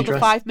I Are saw you the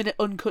dressed- 5-minute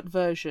uncut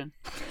version.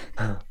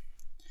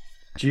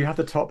 Do you have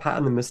the top hat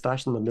and the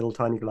mustache and the little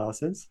tiny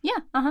glasses? yeah,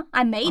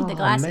 I made the Oh,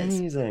 glasses.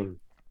 amazing.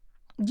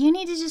 You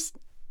need to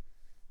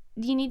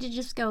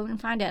just go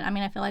and find it. I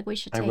mean, I feel like we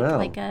should I take will.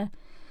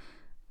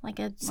 like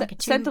a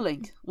Send a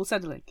link. We'll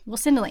send a link. We'll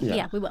send a link. Yeah.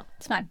 Yeah, we will.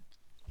 It's fine.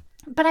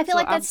 But I feel So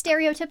like that's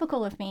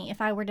stereotypical of me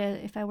if I were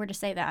to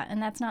say that,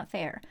 and that's not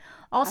fair.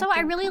 Also,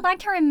 I really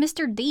liked her in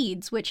Mr.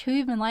 Deeds, which who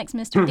even likes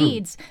Mr.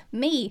 Deeds?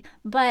 Me.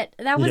 But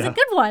that was a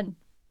good one.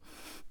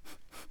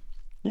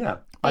 Yeah.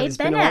 It's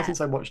been a while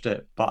since I watched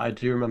it, but I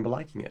do remember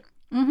liking it.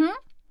 Mm-hmm.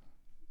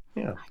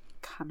 Yeah. I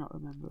cannot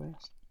remember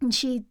it. And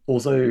she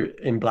Also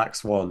in Black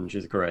Swan,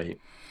 she's great.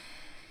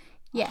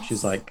 Yes.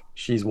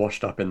 She's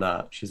washed up in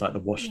that. She's like the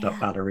washed up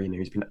ballerina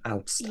who's been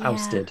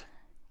ousted.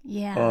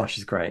 Yeah. Oh,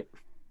 she's great.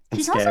 And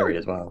She's scary also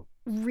as well.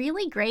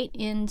 really great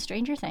in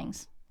Stranger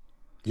Things.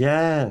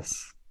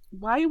 Yes.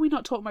 Why are we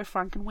not talking about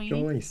Frankenweenie?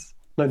 Joyce.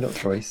 No, not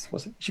Joyce.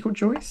 What's it? Is she called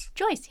Joyce?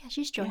 Joyce. Yeah,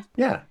 she's Joyce.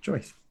 Yeah,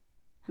 Joyce.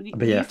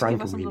 But yeah,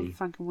 Frankenweenie.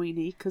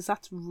 Frankenweenie, because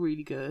that's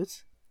really good.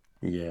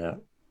 Yeah.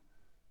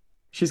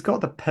 She's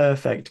got the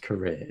perfect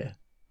career.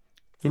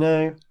 You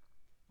know,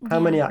 how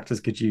many actors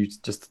could you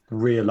just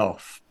reel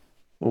off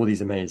all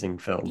these amazing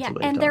films? Yeah,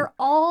 that and done? they're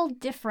all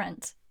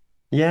different.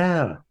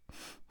 Yeah.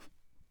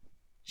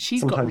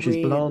 Sometimes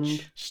she's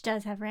blonde. She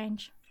does have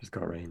range. She's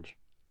got range.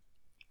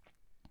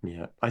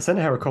 Yeah. I sent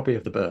her a copy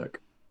of the book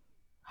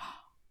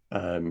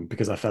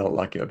because I felt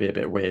like it would be a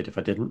bit weird if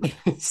I didn't.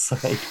 So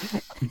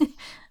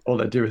all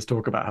I do is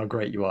talk about how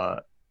great you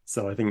are.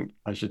 So I think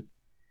I should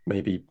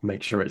maybe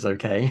make sure it's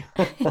okay.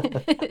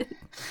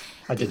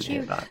 I didn't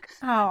hear back.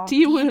 Oh, do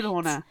you want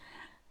Honor?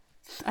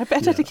 I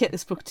better dedicate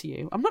this book to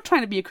you. I'm not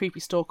trying to be a creepy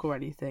stalker or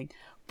anything,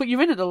 but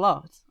you're in it a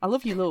lot. I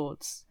love you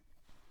loads.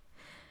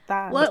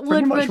 That's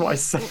pretty much what I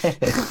said.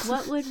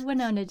 What would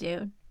Winona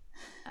do?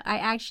 I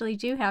actually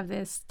do have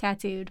this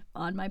tattooed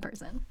on my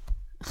person.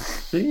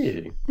 Do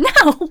you? No!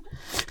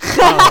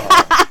 Oh.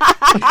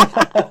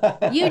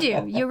 You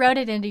do. You wrote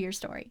it into your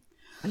story.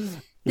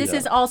 This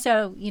is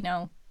also,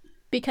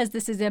 because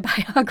this is a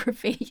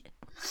biography.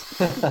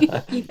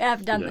 You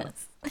have done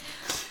this.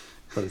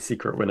 For the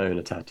secret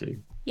Winona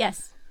tattoo.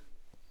 Yes.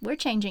 We're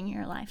changing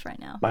your life right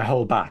now. My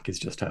whole back is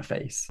just her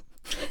face.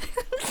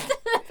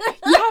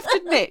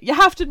 You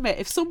have to admit,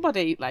 if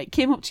somebody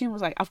came up to you and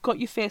was like, "I've got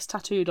your face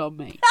tattooed on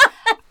me,"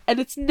 and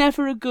it's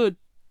never a good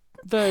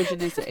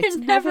version, is it? It's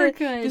never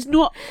good.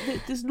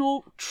 There's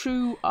no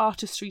true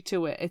artistry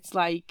to it. It's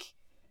like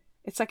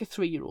a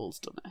 3-year-old's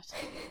done it.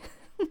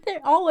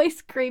 They're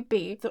always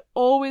creepy. They're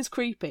always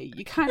creepy.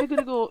 You're kind of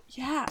gonna go,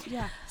 yeah,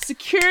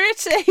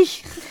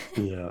 security.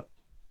 Yeah,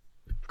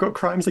 we've got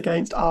crimes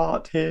against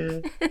art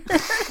here.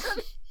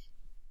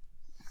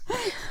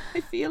 I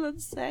feel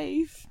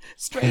unsafe.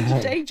 Stranger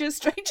danger,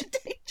 stranger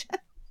danger.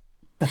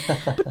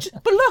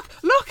 But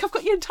look, I've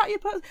got your entire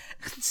person.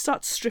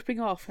 Starts stripping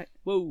off.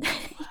 Whoa.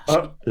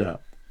 Yeah.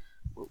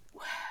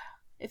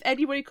 If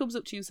anybody comes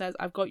up to you and says,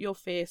 "I've got your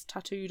face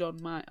tattooed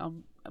on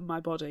my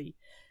body,"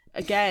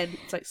 again,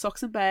 it's like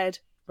socks in bed,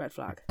 red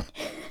flag.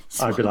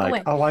 I'd be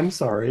like, "Oh, I'm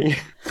sorry."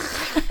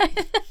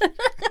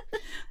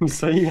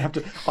 So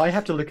I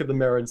have to look at the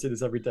mirror and see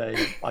this every day.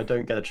 I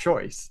don't get a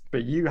choice,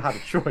 but you have a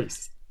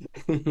choice.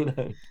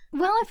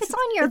 Well, if it's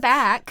on your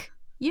back,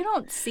 you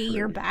don't see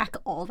your back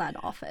all that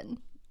often.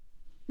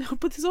 No,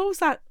 but there's always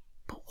that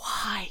 "but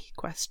why"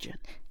 question.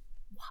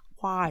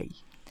 Why?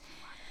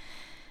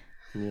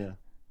 Yeah.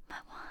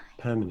 But why?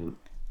 Permanent.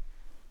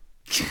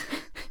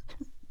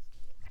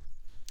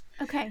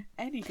 Okay.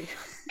 Anywho.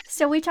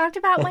 So we talked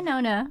about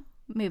Winona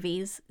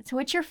movies. So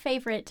what's your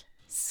favorite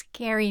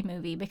scary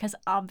movie? Because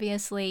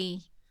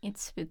obviously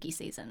it's spooky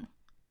season.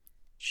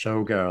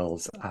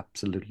 Showgirls,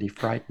 absolutely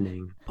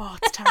frightening. Oh,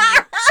 it's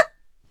terrible.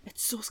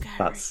 It's so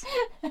scary.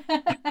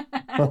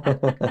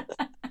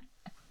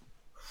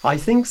 I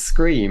think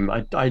Scream.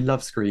 I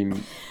love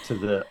Scream to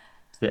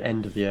the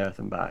end of the earth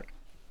and back.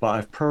 But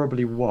I've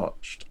probably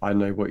watched I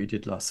Know What You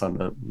Did Last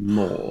Summer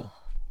more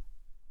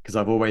because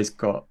I've always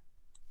got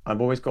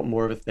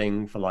more of a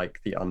thing for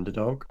the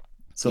underdog.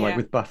 So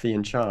with Buffy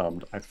and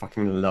Charmed, I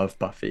fucking love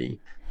Buffy,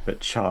 but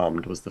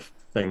Charmed was the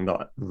thing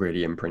that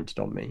really imprinted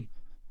on me.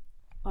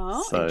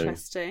 Oh,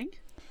 interesting.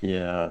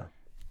 Yeah,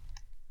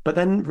 but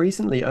then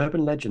recently,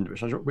 Urban Legend,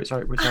 which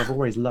I've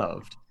always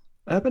loved,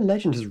 Urban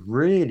Legend has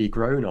really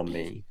grown on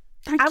me.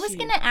 I was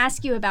going to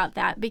ask you about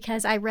that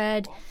because I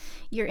read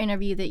your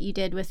interview that you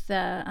did with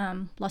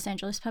the Los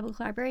Angeles Public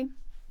Library,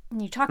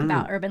 and you talk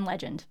about Urban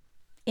Legend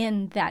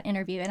in that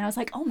interview, and I was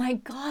like, oh my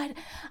god,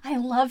 I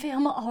love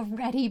him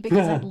already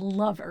because I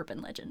love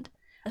Urban Legend.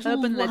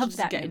 Urban Legend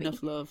doesn't get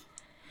enough love.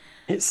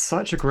 It's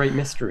such a great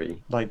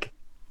mystery.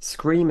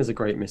 Scream is a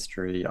great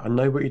mystery. I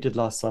Know What You Did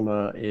Last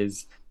Summer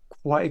is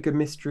quite a good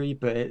mystery,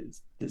 but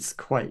it's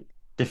quite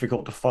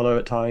difficult to follow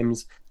at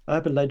times.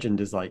 Urban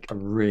Legend is a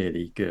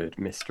really good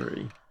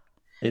mystery.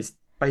 It's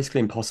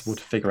basically impossible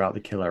to figure out the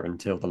killer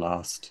until the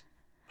last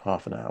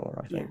half an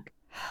hour, I think.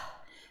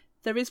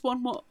 There is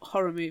one more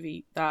horror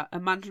movie that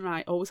Amanda and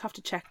I always have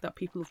to check that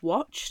people have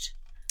watched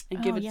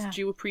and give it its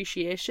due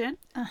appreciation.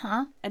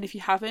 Uh-huh. And if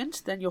you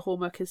haven't, then your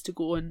homework is to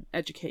go and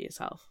educate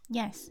yourself.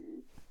 Yes.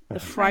 The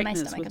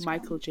Frighteners with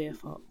Michael J.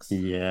 Fox.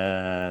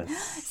 Yes.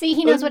 See,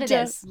 he knows what it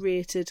is.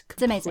 Underrated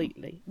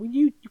completely. We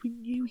knew he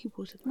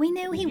would. We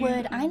knew he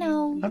would. I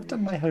know. I've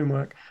done my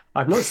homework.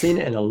 I've not seen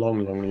it in a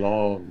long, long,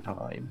 long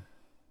time.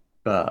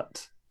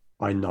 But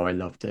I know I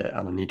loved it,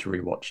 and I need to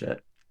rewatch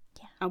it.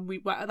 And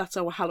that's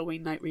our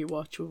Halloween night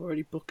rewatch. We've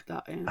already booked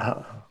that in.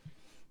 Oh,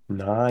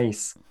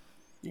 nice.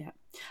 Yeah.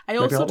 I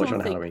Maybe also I'll watch it don't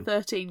on think Halloween.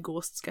 13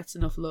 Ghosts gets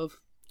enough love.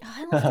 Oh,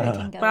 I love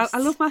 13 Ghosts. But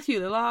I love Matthew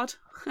Lillard.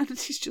 And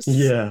he's just...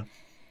 Yeah.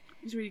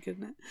 He's really good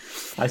in it.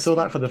 I saw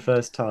that for the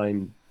first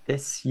time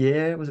this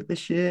year. Was it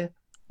this year?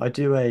 I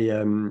do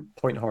a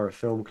Point Horror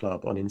Film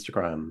Club on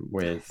Instagram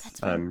with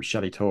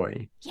Shelley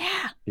Toy,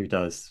 Yeah. who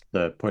does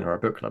the Point Horror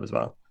Book Club as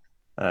well.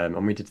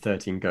 And we did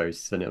 13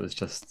 Ghosts, and it was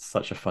just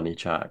such a funny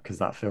chat because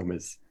that film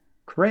is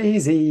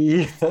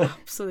crazy.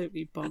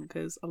 Absolutely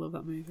bonkers. I love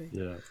that movie.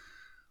 Yeah.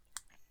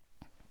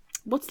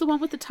 What's the one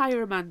with the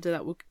tire, Amanda,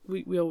 that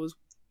we always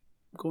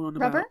go on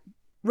about? Rubber?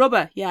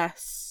 Rubber,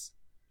 yes.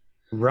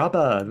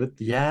 Rubber,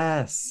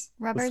 yes.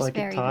 Rubber's It's like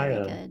a very,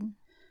 tire. very good.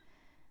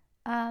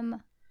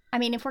 I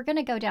mean, if we're going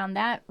to go down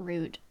that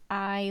route,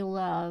 I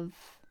love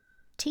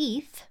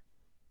Teeth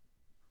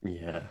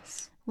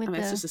Yes. with I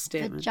mean, it's the just a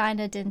statement.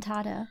 vagina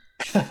dentata.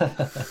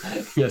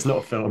 Yeah, it's not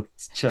a film.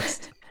 It's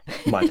just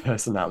my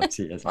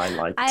personality as I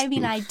like I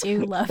mean, teeth. I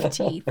do love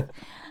teeth.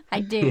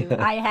 I do.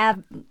 I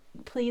have,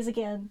 please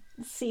again,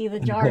 see the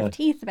jar of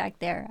teeth back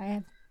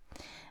there.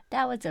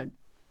 That was a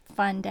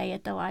fun day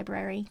at the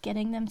library,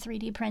 getting them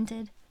 3D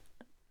printed.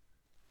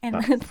 And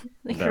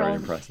the Very girl,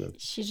 impressive.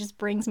 she just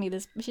brings me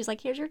this. She's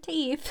like, "Here's your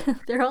teeth.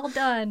 They're all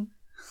done."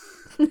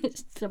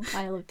 Just a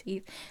pile of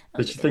teeth.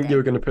 Did you think you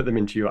were going to put them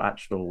into your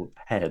actual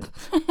head?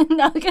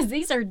 No, because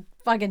these are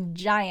fucking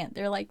giant.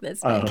 They're like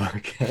this big. Oh,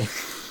 okay.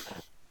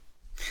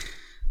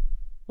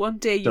 One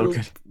day you'll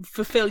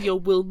fulfill your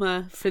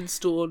Wilma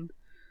Flintstone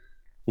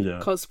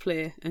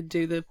cosplay and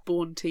do the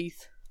bone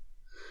teeth.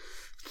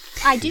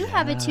 I do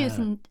have a tooth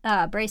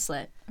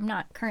bracelet. I'm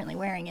not currently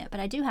wearing it, but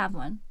I do have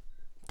one.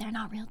 They're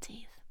not real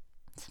teeth.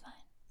 It's fine.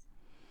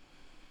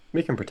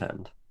 We can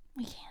pretend.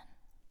 We can.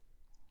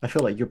 I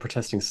feel like you're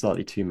protesting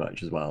slightly too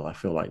much as well. I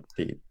feel like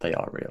they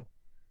are real.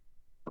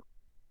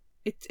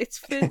 It's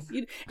for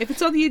if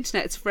it's on the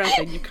internet, it's forever.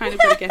 And you've kind of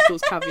got to get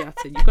those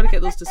caveats in. You've got to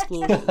get those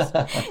disclosures.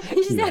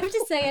 You just have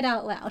to say it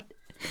out loud.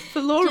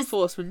 For law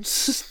enforcement.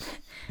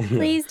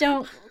 Please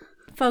don't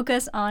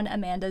focus on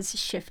Amanda's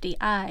shifty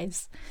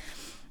eyes.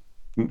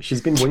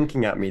 She's been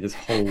winking at me this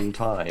whole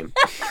time.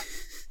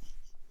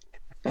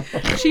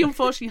 She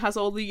unfortunately has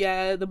all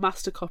the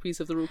master copies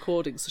of the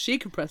recording, so she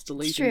can press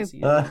delete. It's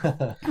true.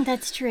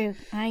 That's true.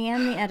 I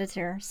am the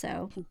editor,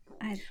 so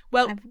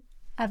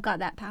I've got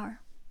that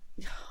power.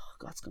 Oh,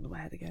 God, it's gone to my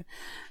head again.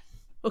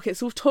 Okay,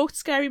 so we've talked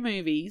scary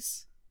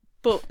movies,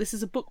 but this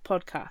is a book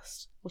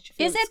podcast. What's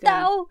your Is favourite it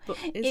scary though? book?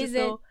 Is it?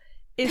 Though?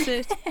 Is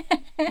it?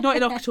 Not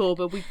in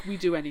October. We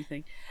do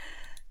anything.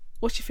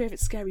 What's your favourite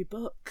scary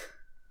book?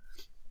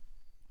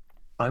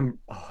 I'm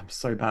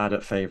so bad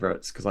at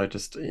favourites because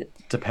it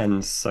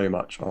depends so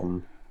much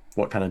on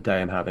what kind of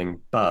day I'm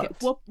having.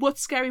 But what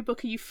scary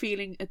book are you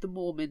feeling at the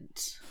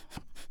moment?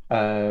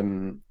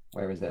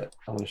 Where is it?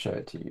 I want to show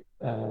it to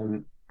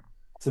you.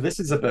 So this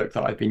is a book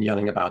that I've been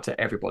yelling about to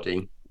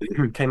everybody.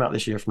 It came out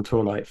this year from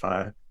Tor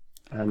Nightfire,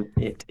 and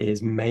it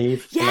is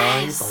Maeve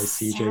Fly by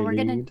C.J.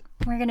 Reid.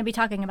 We're gonna be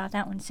talking about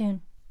that one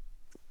soon.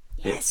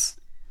 Yes.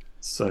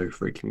 It's so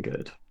freaking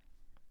good.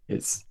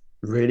 It's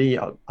really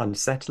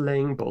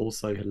unsettling, but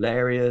also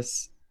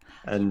hilarious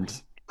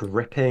and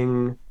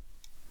gripping.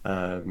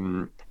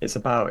 It's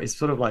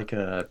sort of like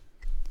a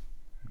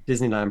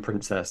Disneyland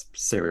princess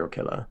serial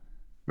killer,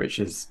 which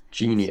is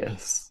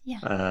genius. Yeah.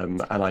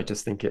 And I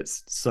just think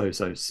it's so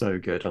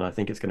good, and I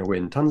think it's going to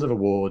win tons of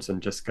awards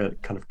and just kind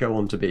of go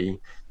on to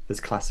be this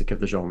classic of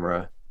the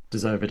genre,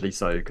 deservedly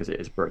so, because it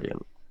is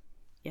brilliant.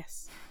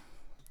 Yes.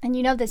 And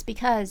you know this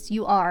because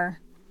you are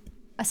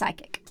a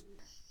psychic.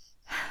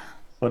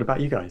 What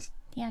about you guys?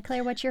 Yeah,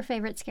 Claire, what's your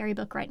favorite scary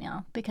book right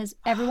now? Because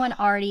everyone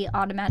already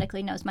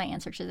automatically knows my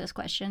answer to this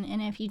question,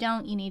 and if you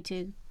don't, you need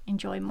to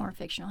enjoy more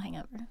Fictional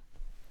Hangover.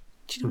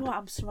 Do you know what?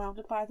 I'm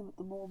surrounded by them at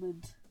the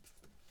moment.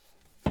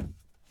 And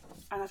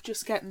I've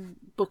just gotten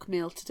book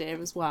mail today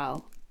as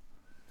well.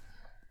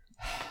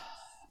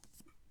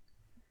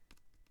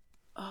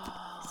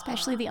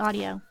 Especially the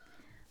audio.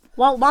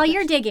 Well, while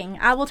you're digging,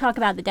 I will talk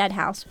about The Dead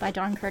House by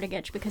Don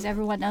Kurtagich, because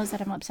everyone knows that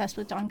I'm obsessed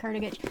with Don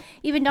Kurtagich.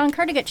 Even Don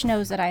Kurtagich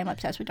knows that I am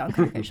obsessed with Don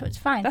Kurtagich, so it's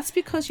fine. That's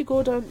because you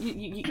go down... I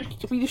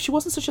mean, if she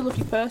wasn't such a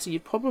lovely person,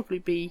 you'd probably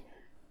be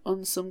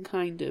on some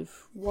kind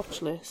of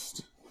watch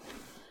list.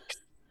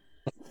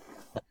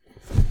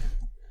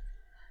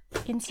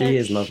 Insert She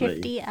is lovely.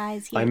 shifty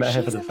eyes here. I met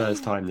her for She's the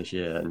first time this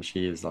year, and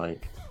she is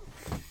like,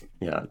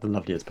 the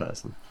loveliest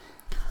person.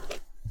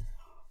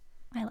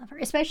 I love her,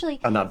 especially.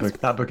 And that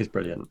book is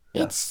brilliant.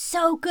 Yeah. It's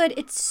so good.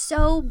 It's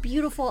so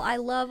beautiful. I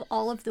love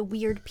all of the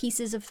weird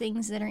pieces of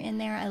things that are in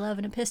there. I love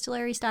an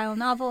epistolary style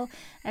novel.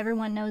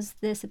 Everyone knows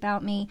this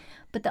about me.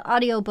 But the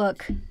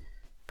audiobook,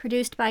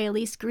 produced by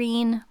Elise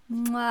Green,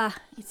 mwah,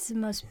 it's the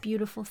most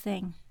beautiful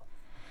thing.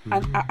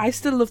 And I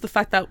still love the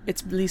fact that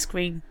it's Elise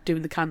Green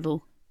doing the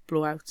candle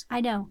blowout.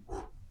 I know.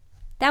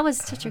 That was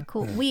such a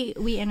cool... We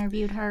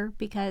interviewed her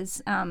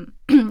because I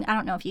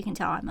don't know if you can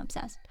tell I'm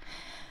obsessed.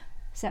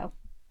 So...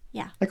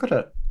 yeah. I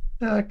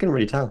couldn't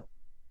really tell.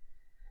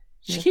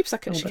 She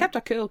kept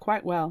her cool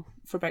quite well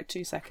for about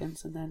 2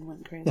 seconds and then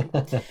went crazy.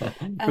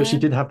 But she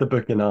did have the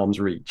book in arm's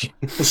reach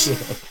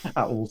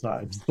at all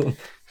times.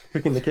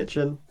 Cook in the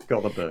kitchen,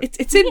 got the book.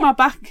 It's in my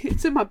bag.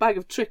 It's in my bag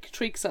of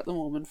tricks at the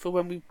moment for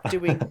when we're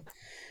doing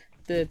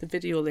the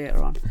video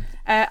later on.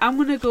 I'm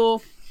gonna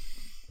go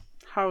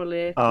Harrow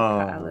Lake.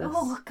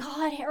 Oh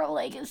God, Harrow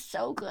Lake is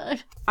so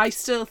good. I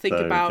still think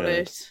So about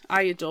good. it.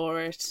 I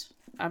adore it.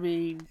 I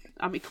mean,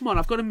 come on,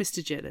 I've got a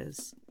Mr.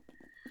 Jitters.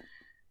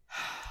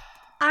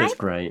 It's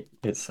great.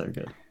 It's so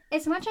good.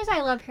 As much as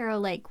I love Harrow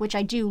Lake, which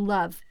I do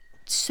love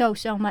so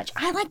much,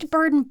 I liked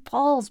Burden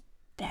Falls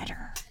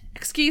better.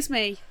 Excuse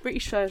me,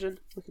 British version,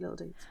 Wicked Little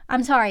Deeds.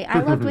 I'm sorry, I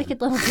loved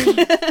Wicked Little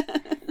Deeds.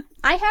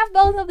 I have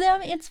both of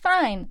them. It's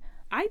fine.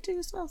 I do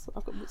as well. So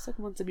I've got the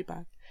second one's in my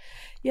bag.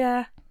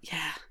 Yeah.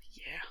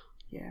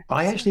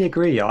 I actually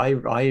agree. I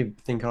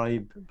think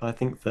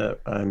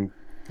that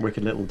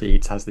Wicked Little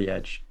Deeds has the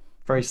edge,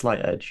 very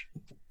slight edge.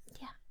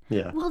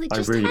 Yeah. Well, it I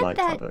just really had liked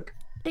that book.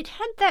 It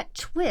had that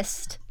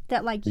twist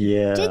that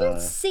you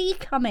didn't see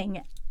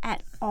coming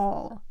at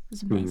all. It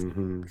was amazing.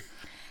 Mm-hmm.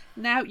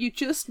 Now you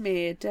just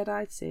made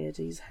Dead-Eyed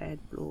Sadie's head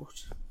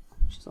bloat.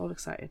 She's all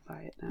excited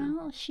by it now.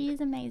 Oh, she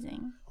is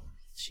amazing.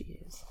 She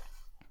is.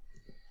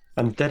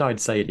 And Dead-Eyed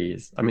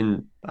Sadie's,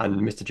 and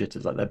Mr.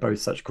 Jitters, they're both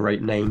such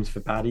great names for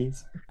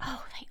baddies.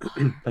 Oh,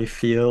 they are. They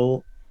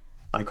feel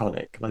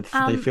iconic.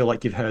 They feel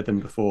like you've heard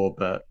them before,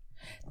 but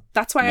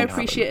that's why I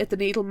appreciated the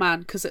Needle Man,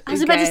 because I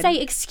was about to say,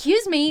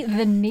 excuse me,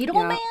 the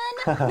Needle Man?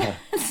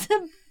 That's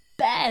the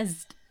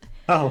best.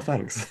 Oh,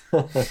 thanks.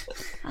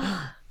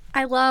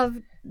 I love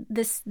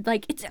this,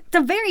 it's at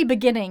the very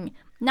beginning,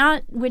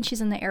 not when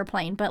she's in the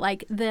airplane, but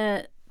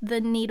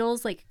the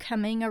needles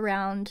coming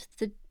around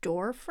the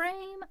door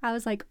frame. I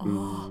was like,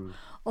 oh,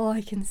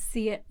 I can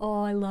see it.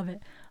 Oh, I love it.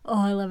 Oh,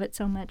 I love it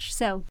so much.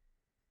 So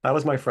that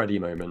was my Freddy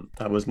moment.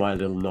 That was my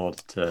little nod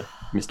to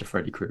Mr.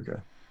 Freddy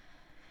Krueger.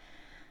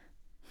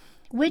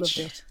 Which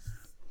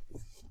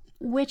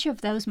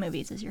of those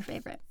movies is your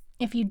favorite?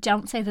 If you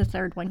don't say the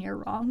third one, you're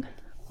wrong.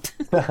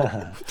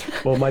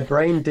 Well, my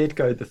brain did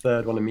go the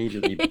third one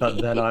immediately,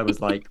 but then I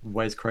was like,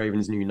 Wes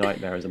Craven's New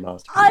Nightmare is a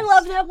masterpiece. I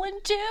love that one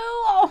too.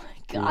 Oh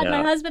my God. Yeah.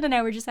 My husband and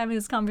I were just having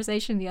this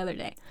conversation the other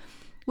day.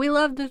 We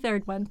love the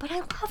third one, but I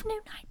love New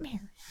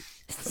Nightmare.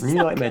 New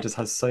Nightmare just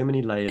has so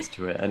many layers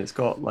to it, and it's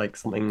got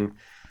something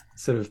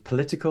sort of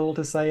political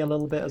to say a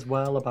little bit as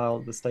well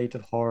about the state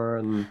of horror,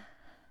 and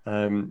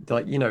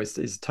it's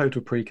a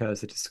total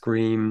precursor to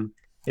Scream.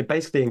 It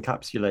basically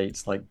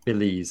encapsulates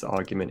Billy's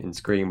argument in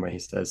Scream, where he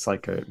says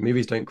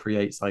movies don't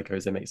create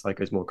psychos, they make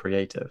psychos more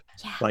creative.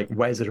 Yeah.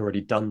 Wes had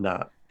already done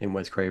that in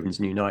Wes Craven's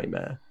New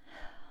Nightmare.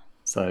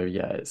 So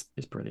yeah, it's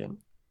brilliant.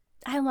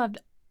 I loved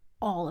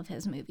all of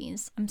his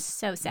movies. I'm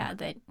so sad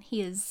that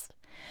he is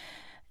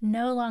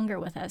no longer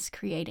with us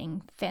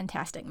creating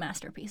fantastic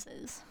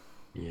masterpieces.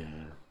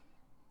 Yeah,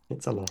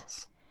 it's a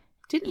loss.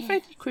 Didn't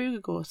Freddy Krueger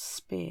go to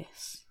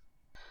space?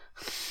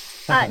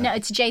 No,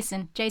 it's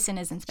Jason. Jason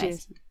is in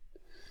space.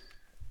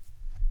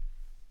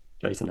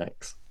 Jason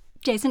X.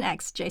 Jason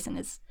X. Jason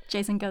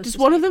goes. Does to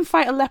one space. of them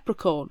fight a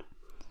leprechaun?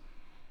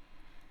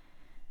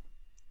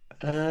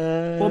 Or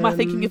am I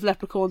thinking of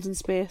leprechauns in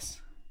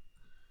space?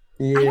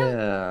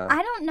 Yeah.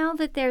 I don't know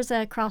that there's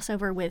a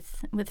crossover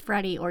with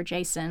Freddy or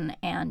Jason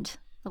and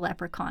the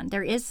leprechaun.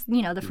 There is,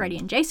 the Freddy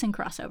and Jason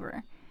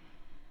crossover,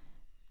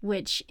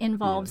 which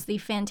involves the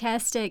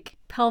fantastic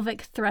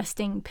pelvic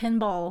thrusting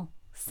pinball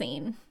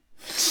scene.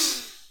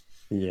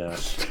 Yeah.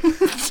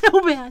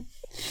 So bad.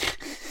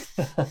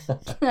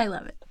 I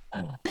love it.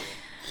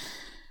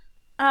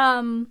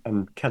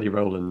 And Kelly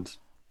Rowland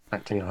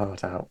acting her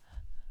heart out.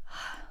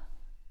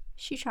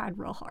 She tried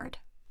real hard.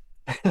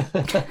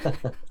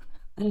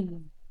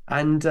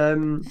 And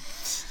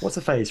what's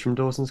her face from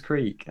Dawson's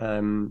Creek?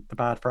 The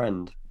bad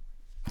friend,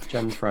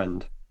 Jen's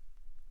friend,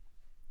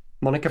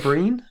 Monica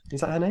Breen.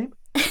 Is that her name?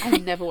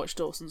 I've never watched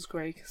Dawson's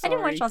Creek. Sorry. I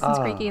didn't watch Dawson's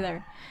Creek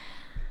either.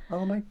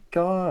 Oh my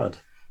God.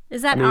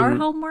 Is that our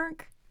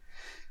homework?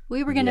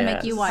 We were going to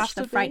make you watch Has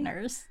The to be.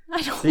 Frighteners.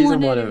 I don't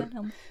want to do that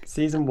homework.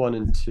 Season 1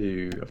 and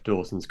 2 of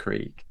Dawson's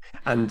Creek,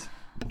 and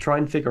try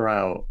and figure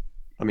out.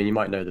 You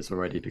might know this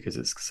already because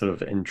it's sort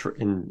of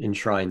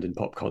enshrined in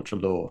pop culture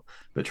lore,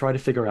 but try to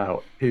figure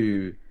out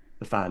who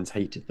the fans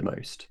hated the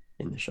most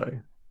in the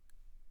show.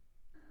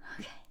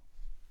 Okay.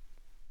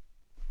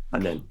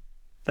 And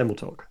then we'll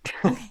talk.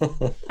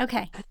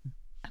 Okay.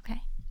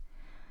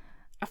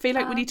 I feel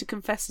like we need to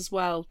confess as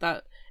well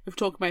that if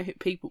we're talking about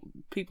people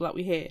that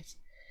we hate,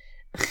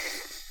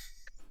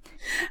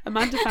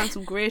 Amanda found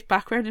some great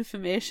background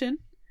information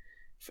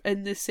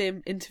in the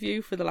same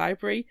interview for the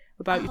library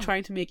about you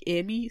trying to make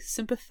Amy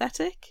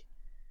sympathetic.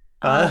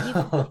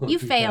 You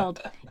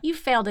failed. You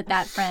failed at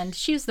that, friend.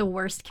 She was the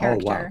worst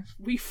character. Wow.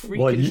 We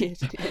freaking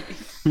hated Amy.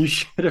 You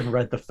should have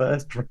read the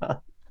first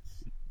draft.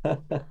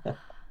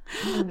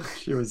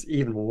 She was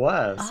even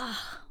worse.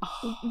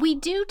 We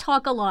do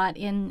talk a lot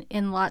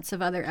in lots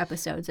of other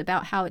episodes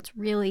about how it's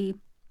really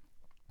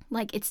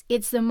Like,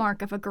 it's the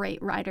mark of a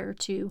great writer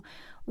to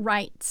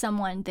write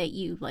someone that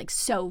you, like,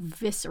 so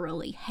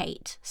viscerally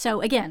hate. So,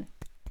 again,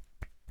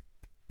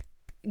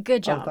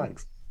 good job. Oh,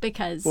 thanks.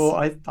 Because Well,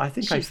 I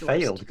think I she's the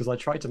worst. failed because I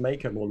tried to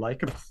make her more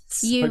likable.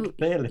 So you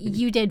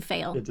clearly did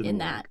fail it didn't in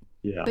work. that.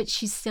 Yeah. But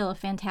she's still a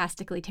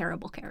fantastically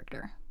terrible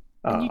character.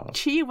 And you Oh,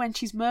 cheer when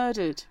she's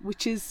murdered,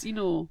 which is, you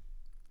know,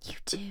 You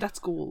do. that's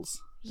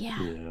goals.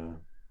 Yeah. yeah.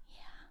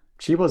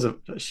 She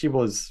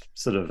was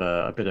sort of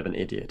a bit of an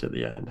idiot at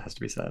the end, has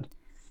to be said.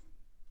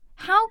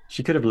 How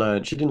She could have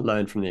learned. She didn't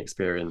learn from the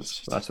experience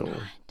she at did all.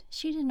 not.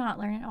 She did not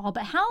learn at all.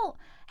 But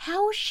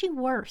how is she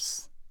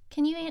worse?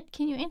 Can you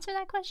answer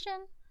that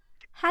question?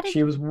 How did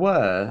She was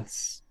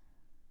worse.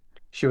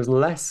 She was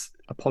less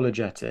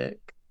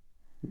apologetic.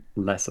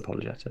 Less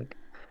apologetic.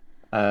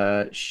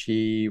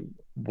 She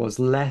was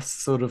less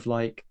sort of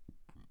like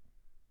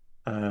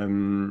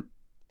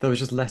there was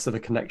just less of a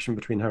connection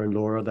between her and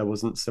Laura. There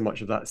wasn't so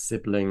much of that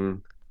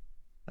sibling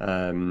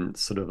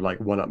sort of like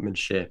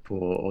one-upmanship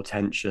or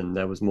tension.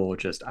 There was more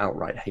just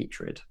outright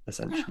hatred,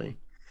 essentially.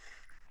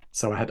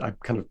 So I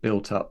kind of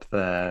built up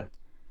their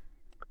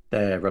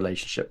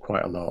relationship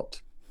quite a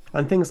lot.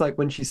 And things like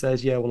when she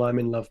says, "Yeah, well, I'm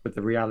in love with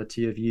the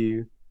reality of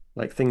you,"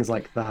 like things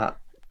like that.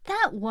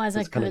 that was a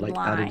It's kind of good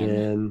like added line.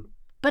 in.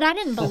 But I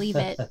didn't believe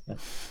it.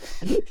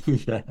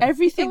 Yeah.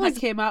 Everything It was- that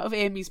came out of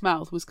Amy's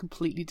mouth was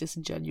completely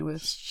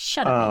disingenuous.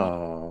 Shut up, Amy.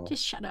 Oh.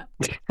 Just shut up.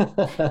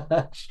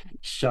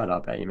 Shut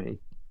up, Amy.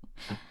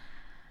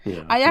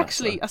 Yeah, I bless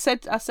actually, her.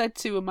 I said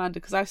to Amanda,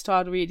 because I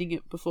started reading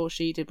it before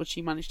she did, but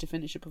she managed to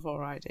finish it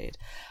before I did.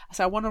 I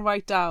said, I want to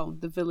write down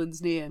the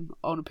villain's name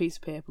on a piece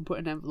of paper and put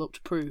an envelope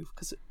to prove,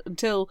 because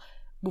until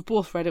we've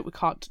both read it,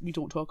 we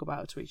don't talk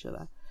about it to each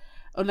other,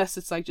 unless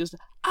it's like just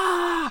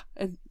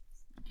and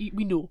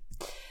we know.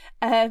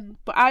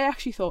 But I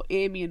actually thought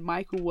Amy and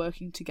Mike were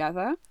working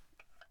together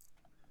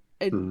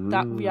in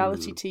that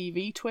reality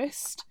TV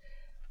twist,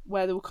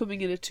 where they were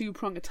coming in a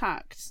two-prong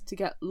attack to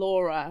get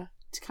Laura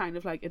to kind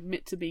of like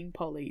admit to being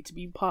Polly, to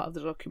being part of the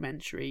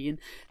documentary and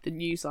the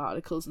news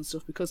articles and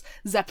stuff, because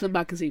Zeppelin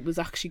magazine was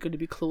actually going to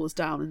be closed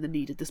down and they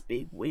needed this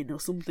big win or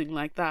something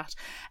like that.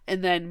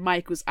 And then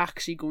Mike was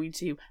actually going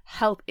to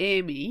help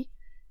Amy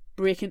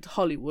break into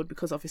Hollywood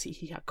because obviously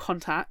he had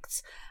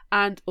contacts,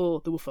 and they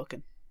were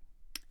fucking.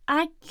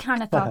 I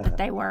kind of thought that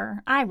they were.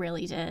 I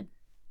really did.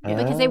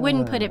 Because they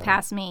wouldn't put it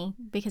past me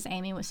because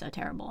Amy was so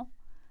terrible.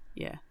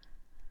 Yeah.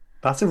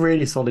 That's a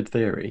really solid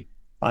theory.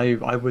 I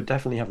would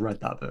definitely have read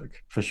that book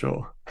for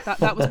sure.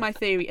 That was my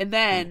theory. And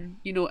then,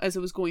 you know, as I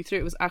was going through,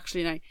 it was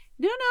actually like,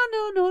 no,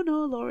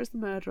 Laura's the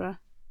murderer.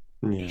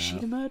 Yeah. Is she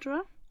the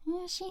murderer?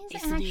 Yeah, she's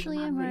Is the actually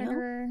a demon man real?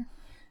 murderer.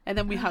 And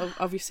then we have,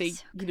 obviously,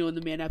 you know, in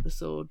the main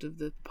episode of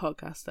the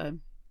podcast,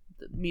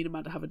 me and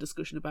Amanda have a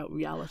discussion about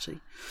reality.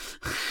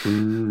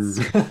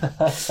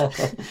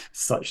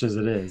 Such as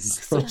it is.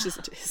 Such as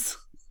it is.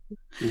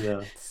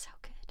 Yeah. So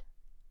good.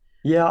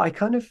 Yeah,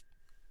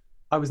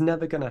 I was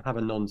never going to have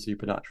a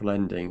non-supernatural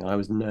ending. I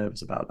was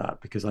nervous about that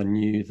because I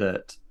knew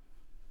that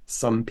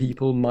some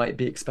people might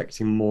be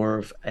expecting more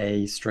of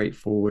a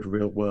straightforward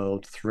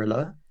real-world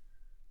thriller.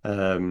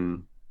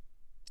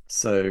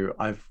 So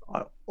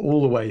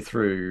all the way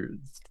through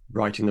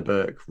writing the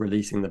book,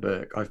 releasing the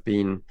book, I've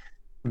been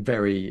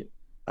very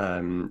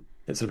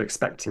sort of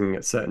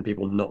expecting certain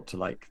people not to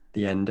like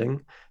the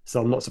ending. So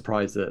I'm not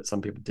surprised that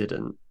some people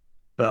didn't.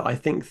 But I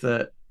think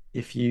that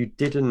if you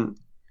didn't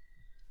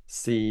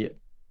see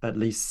at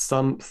least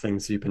something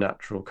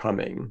supernatural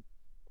coming,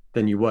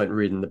 then you weren't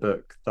reading the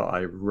book that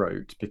I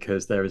wrote,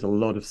 because there is a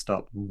lot of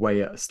stuff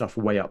way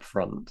up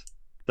front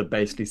that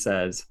basically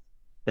says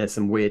there's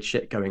some weird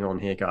shit going on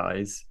here,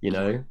 guys, you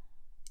know?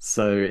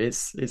 So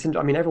it's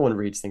I mean, everyone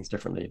reads things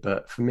differently,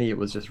 but for me it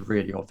was just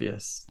really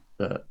obvious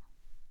that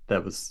there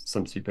was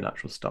some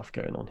supernatural stuff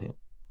going on here.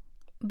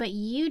 But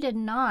you did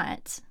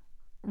not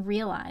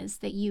realize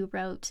that you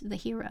wrote the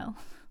hero.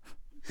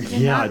 You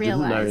did Yeah, not I didn't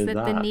realize know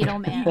that the that. needle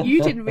man.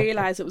 You didn't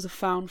realise it was a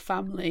found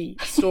family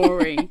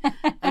story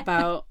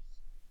about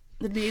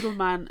the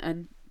Needleman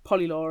and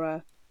Polly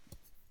Laura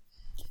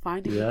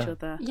finding Yeah. each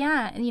other.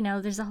 Yeah, you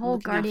know, there's a whole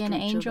Looking guardian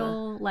after each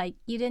angel. Like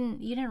you didn't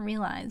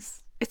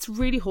realize It's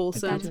really that's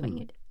wholesome. what you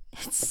did.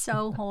 It's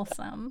so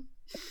wholesome.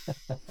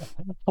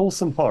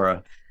 Wholesome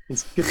horror.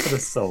 It's good for the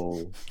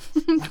soul.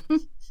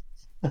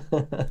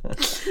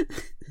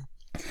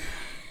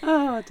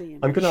 Oh dear.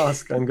 I'm gonna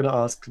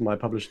ask my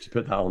publisher to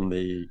put that on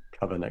the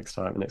cover next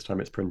time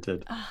it's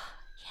printed. Oh,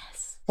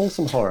 yes.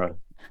 Wholesome horror.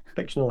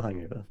 Fictional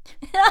hangover.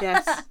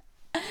 Yes.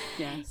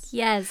 Yes.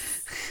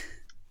 Yes.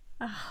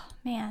 Oh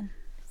man,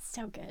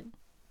 so good.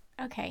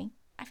 Okay,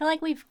 I feel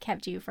like we've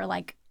kept you for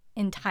like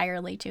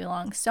entirely too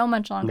long, so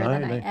much longer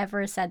than I No.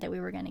 ever said that we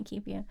were going to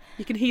keep you.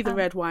 You can hear the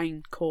red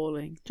wine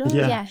calling. Josh,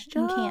 Yeah. Yeah,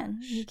 Josh,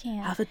 you can.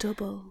 have a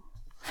double.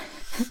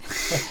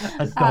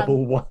 A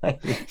double wine.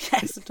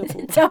 Yes, a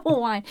double.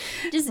 Double wine,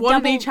 just One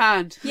double. in each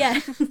hand. Yeah.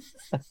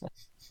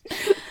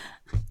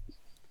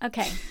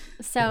 Okay,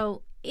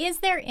 so is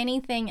there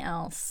anything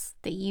else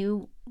that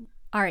you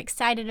are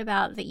excited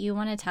about that you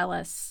want to tell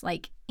us,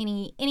 like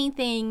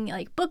anything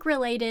like book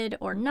related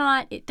or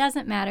not, it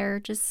doesn't matter.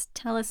 Just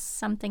tell us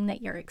something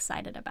that you're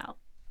excited about.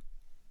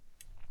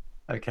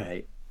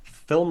 Okay,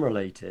 film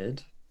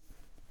related.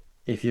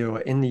 If you're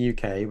in the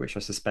UK, which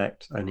I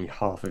suspect only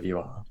half of you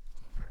are,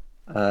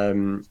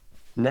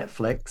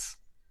 Netflix,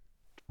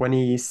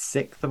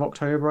 26th of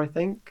October, I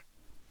think,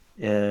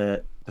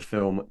 the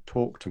film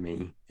Talk to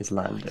Me is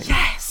landing.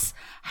 Yes,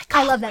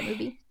 I love that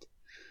movie.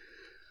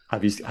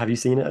 Have you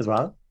seen it as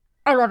well?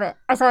 I love it.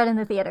 I saw it in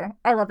the theater.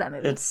 I love that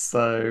movie. It's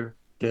so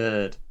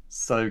good,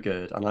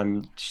 and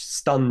I'm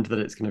stunned that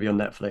it's going to be on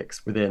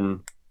Netflix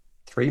within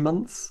 3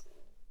 months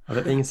of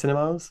it being in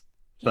cinemas.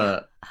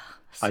 But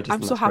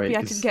I'm so happy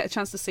I can get a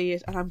chance to see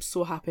it, and I'm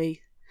so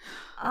happy.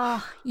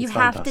 Oh, you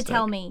have to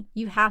tell me.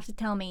 You have to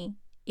tell me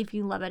if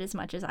you love it as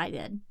much as I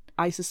did.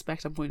 I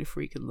suspect I'm going to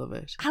freaking love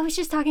it. I was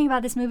just talking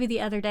about this movie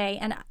the other day,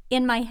 and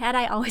in my head,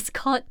 I always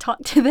call it Talk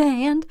to the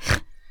Hand,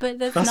 but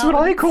that's what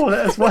I call it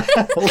as well.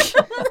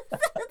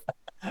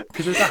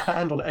 Because there's a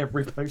hand on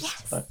every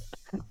poster.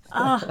 Yes.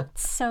 Oh,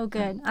 it's so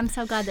good. I'm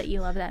so glad that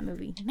you love that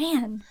movie.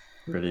 Man.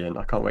 Brilliant.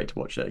 I can't wait to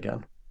watch it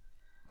again.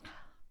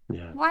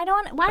 Yeah. Why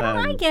don't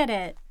I get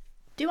it?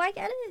 Do I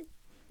get it?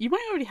 You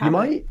might already have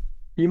it.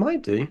 You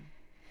might do.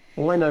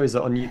 All I know is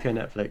that on UK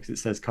Netflix it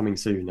says coming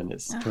soon and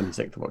it's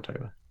 26th of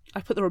October. I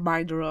put the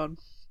reminder on.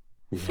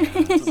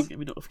 Yeah. Doesn't give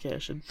me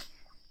notification.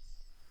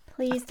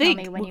 Please tell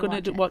me when we're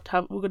going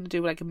to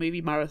do like a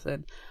movie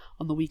marathon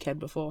on the weekend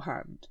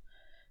beforehand.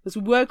 Because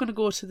we were going to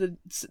go to the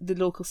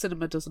local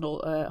cinema does an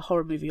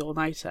horror movie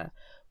all-nighter,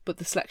 but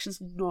the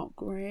selection's not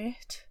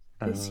great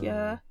this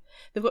year.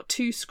 They've got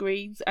 2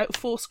 screens. Out of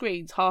 4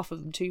 screens, half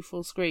of them, 2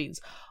 full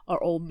screens,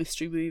 are all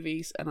mystery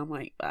movies. And I'm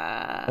like,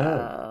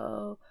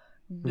 no.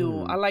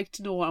 I like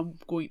to know I'm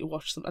going to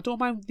watch them. I don't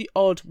mind the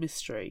odd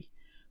mystery,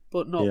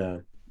 but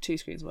not 2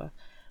 screens worth.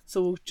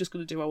 So we're just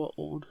going to do our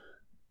own.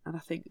 And I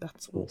think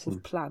that's what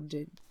we've planned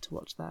in to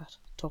watch that.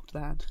 Talk to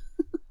the Hand.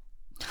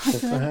 Talk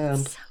to the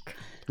Hand. So good.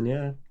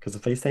 Yeah, because the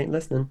face ain't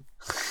listening.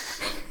 The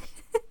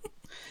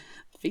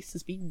face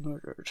has been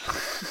murdered.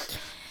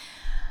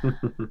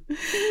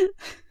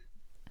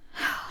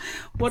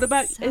 What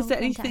about, is there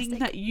anything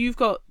that you've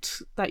got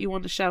that you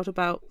want to shout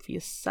about for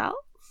yourself?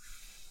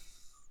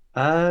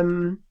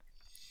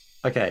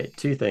 Okay,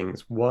 2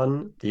 things.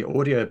 One, the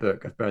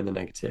audiobook of Burn the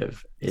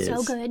Negative is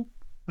so good.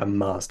 A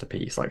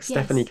masterpiece. Like,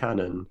 Stephanie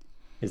Cannon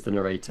is the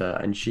narrator,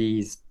 and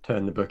she's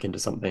turned the book into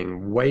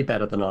something way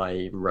better than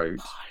I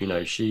wrote. You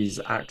know, she's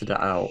acted it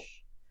out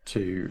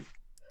to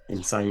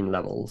insane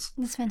levels.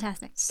 It's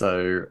fantastic.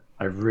 So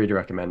I really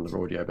recommend the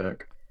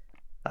audiobook.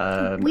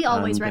 We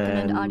always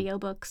recommend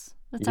audiobooks.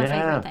 That's our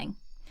favorite thing.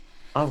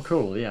 Oh,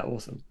 cool. Yeah,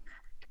 awesome.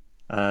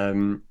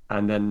 And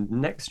then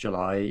next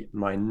July,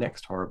 my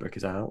next horror book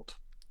is out.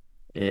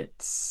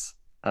 It's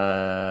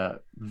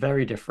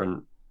very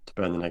different to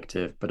Burn the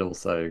Negative, but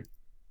also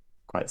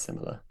quite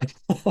similar.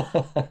 It's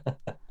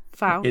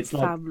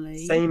like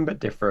family. Same but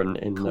different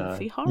in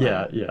comfy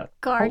horror. Yeah.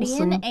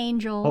 Guardian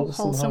angel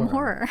wholesome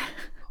horror.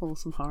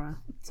 Wholesome horror.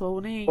 That's all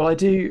we need. Well, I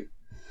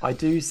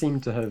do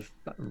seem to have,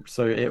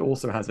 so it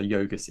also has a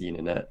yoga scene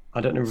in it. I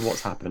don't know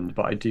what's happened,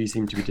 but I do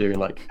seem to be doing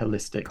like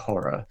holistic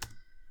horror,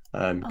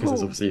 because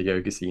there's obviously a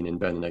yoga scene in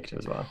Burn the Negative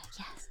as well.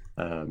 Yes.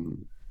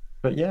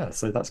 But yeah,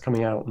 so that's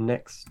coming out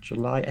next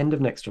July, end of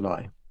next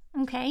July.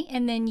 Okay,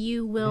 and then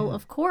you will,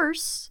 of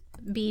course,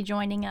 be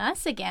joining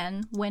us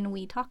again when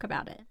we talk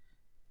about it.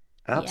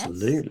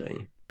 Absolutely.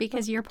 Yes,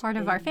 because you're part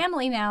of our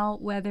family now,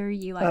 whether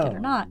you like it or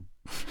not.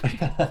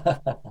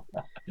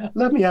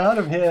 Let me out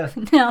of here.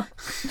 No,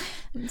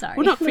 I'm sorry.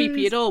 We're not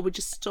creepy at all. We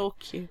just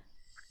stalk you.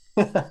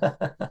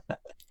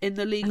 In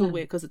the legal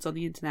way, because it's on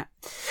the internet.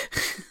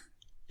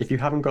 If you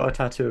haven't got a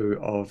tattoo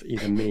of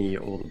either me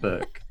or the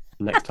book,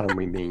 next time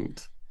we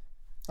meet,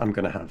 I'm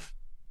going to have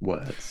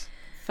words.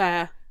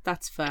 Fair.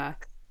 That's fair.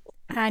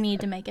 I need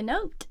to make a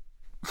note.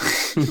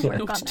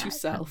 Note to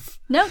self.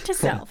 Note to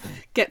self.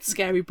 Get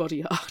scary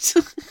body art.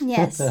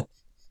 Yes.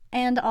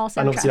 And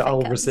also, and obviously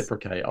I'll codes.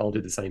 reciprocate. I'll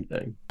do the same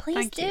thing.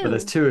 Please do. But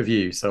there's 2 of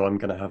you, so I'm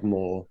going to have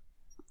more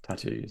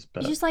tattoos.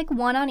 But just like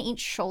one on each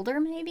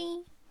shoulder,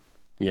 maybe.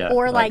 Yeah.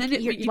 Or like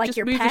you like just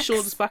your move pecs. your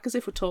shoulders back as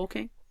if we're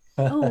talking.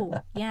 Oh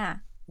yeah.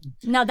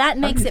 Now that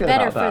makes it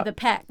better for the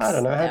pecs. I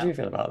don't know. How do you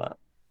feel about that?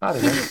 I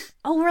don't know.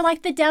 Oh, we're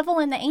like the devil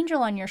and the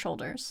angel on your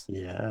shoulders.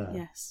 Yeah.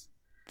 Yes.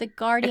 The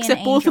guardian Except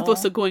angel. both of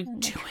us are going,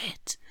 do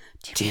it.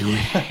 Do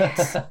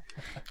it.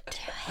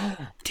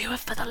 Do it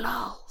for the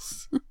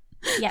lols.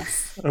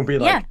 Yes. It'll be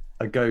like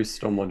a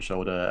ghost on one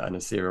shoulder and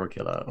a serial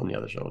killer on the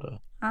other shoulder.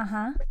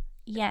 Uh-huh.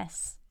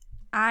 Yes.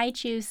 I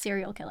choose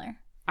serial killer.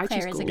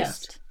 Claire is a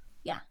ghost.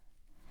 Yeah.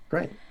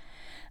 Great.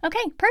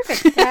 Okay,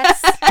 perfect.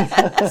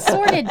 That's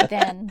sorted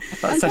then.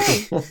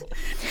 Okay.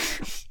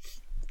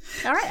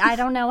 All right. I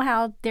don't know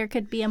how there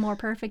could be a more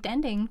perfect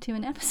ending to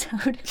an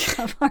episode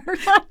of our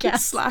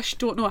podcast. /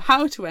 don't know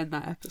how to end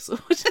that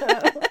episode.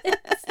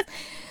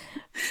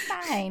 It's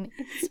fine.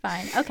 It's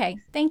fine. Okay.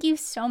 Thank you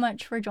so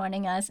much for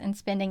joining us and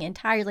spending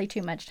entirely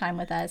too much time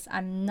with us.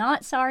 I'm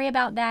not sorry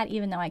about that,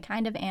 even though I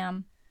kind of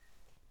am.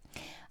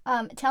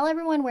 Tell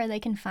everyone where they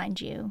can find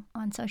you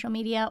on social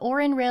media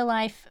or in real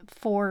life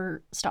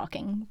for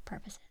stalking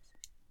purposes.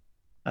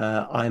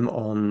 I'm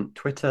on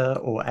Twitter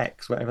or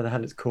X, whatever the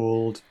hell it's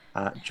called,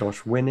 at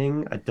Josh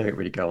Winning. I don't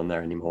really go on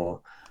there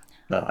anymore,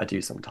 but I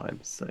do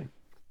sometimes. So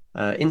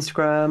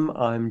Instagram,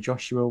 I'm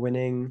Joshua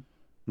Winning.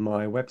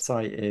 My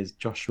website is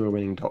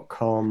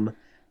joshuawinning.com.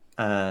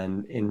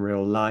 And in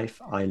real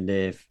life, I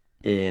live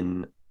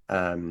in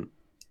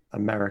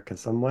America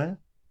somewhere.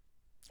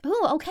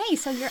 Ooh, okay,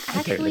 so you're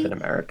I don't live in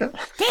America.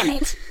 Damn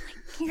it!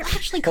 You're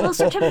actually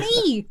closer to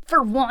me,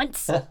 for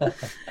once.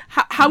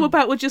 How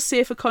about we'll just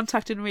say for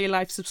contact in real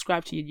life,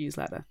 subscribe to your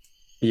newsletter?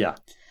 Yeah,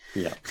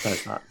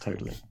 there's that,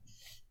 totally.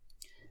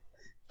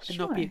 And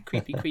not be a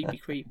creepy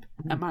creep.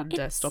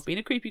 Amanda, stop being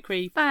a creepy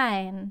creep.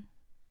 Fine.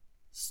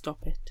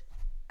 Stop it.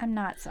 I'm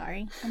not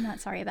sorry. I'm not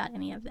sorry about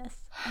any of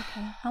this.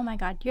 Okay. Oh my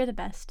god, you're the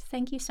best.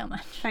 Thank you so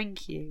much.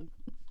 Thank you.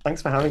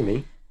 Thanks for having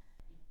me.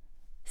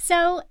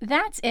 So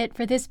that's it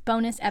for this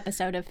bonus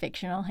episode of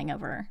Fictional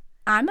Hangover.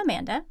 I'm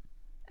Amanda.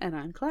 And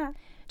I'm Claire.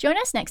 Join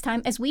us next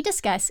time as we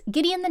discuss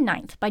Gideon the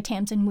Ninth by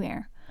Tamsin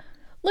Weir.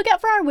 Look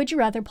out for our Would You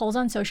Rather polls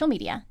on social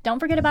media. Don't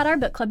forget about our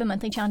book club and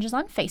monthly challenges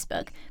on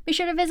Facebook. Be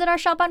sure to visit our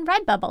shop on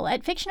Redbubble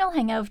at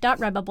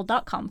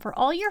fictionalhangover.redbubble.com for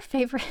all your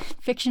favorite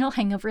Fictional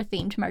Hangover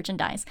themed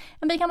merchandise.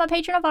 And become a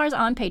patron of ours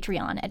on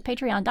Patreon at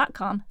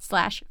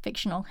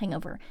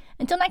patreon.com/fictionalhangover.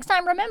 Until next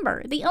time,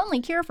 remember, the only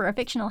cure for a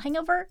fictional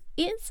hangover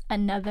is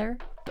another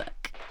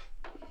book.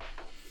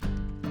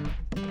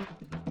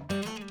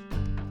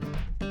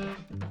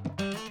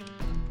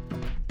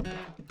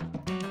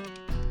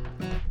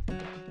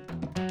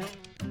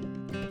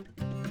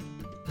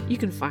 You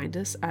can find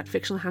us at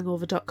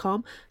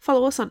fictionalhangover.com.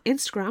 Follow us on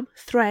Instagram,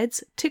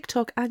 Threads,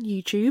 TikTok and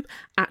YouTube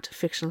at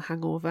Fictional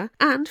Hangover.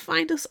 And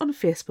find us on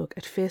Facebook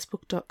at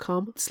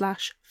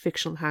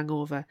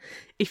facebook.com/fictionalhangover.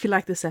 If you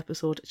like this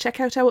episode,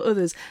 check out our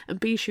others and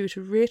be sure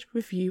to rate,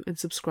 review and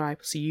subscribe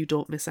so you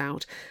don't miss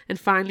out. And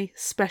finally,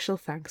 special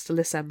thanks to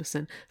Liz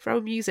Emerson for our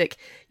music.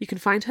 You can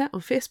find her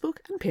on Facebook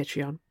and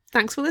Patreon.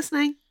 Thanks for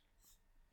listening.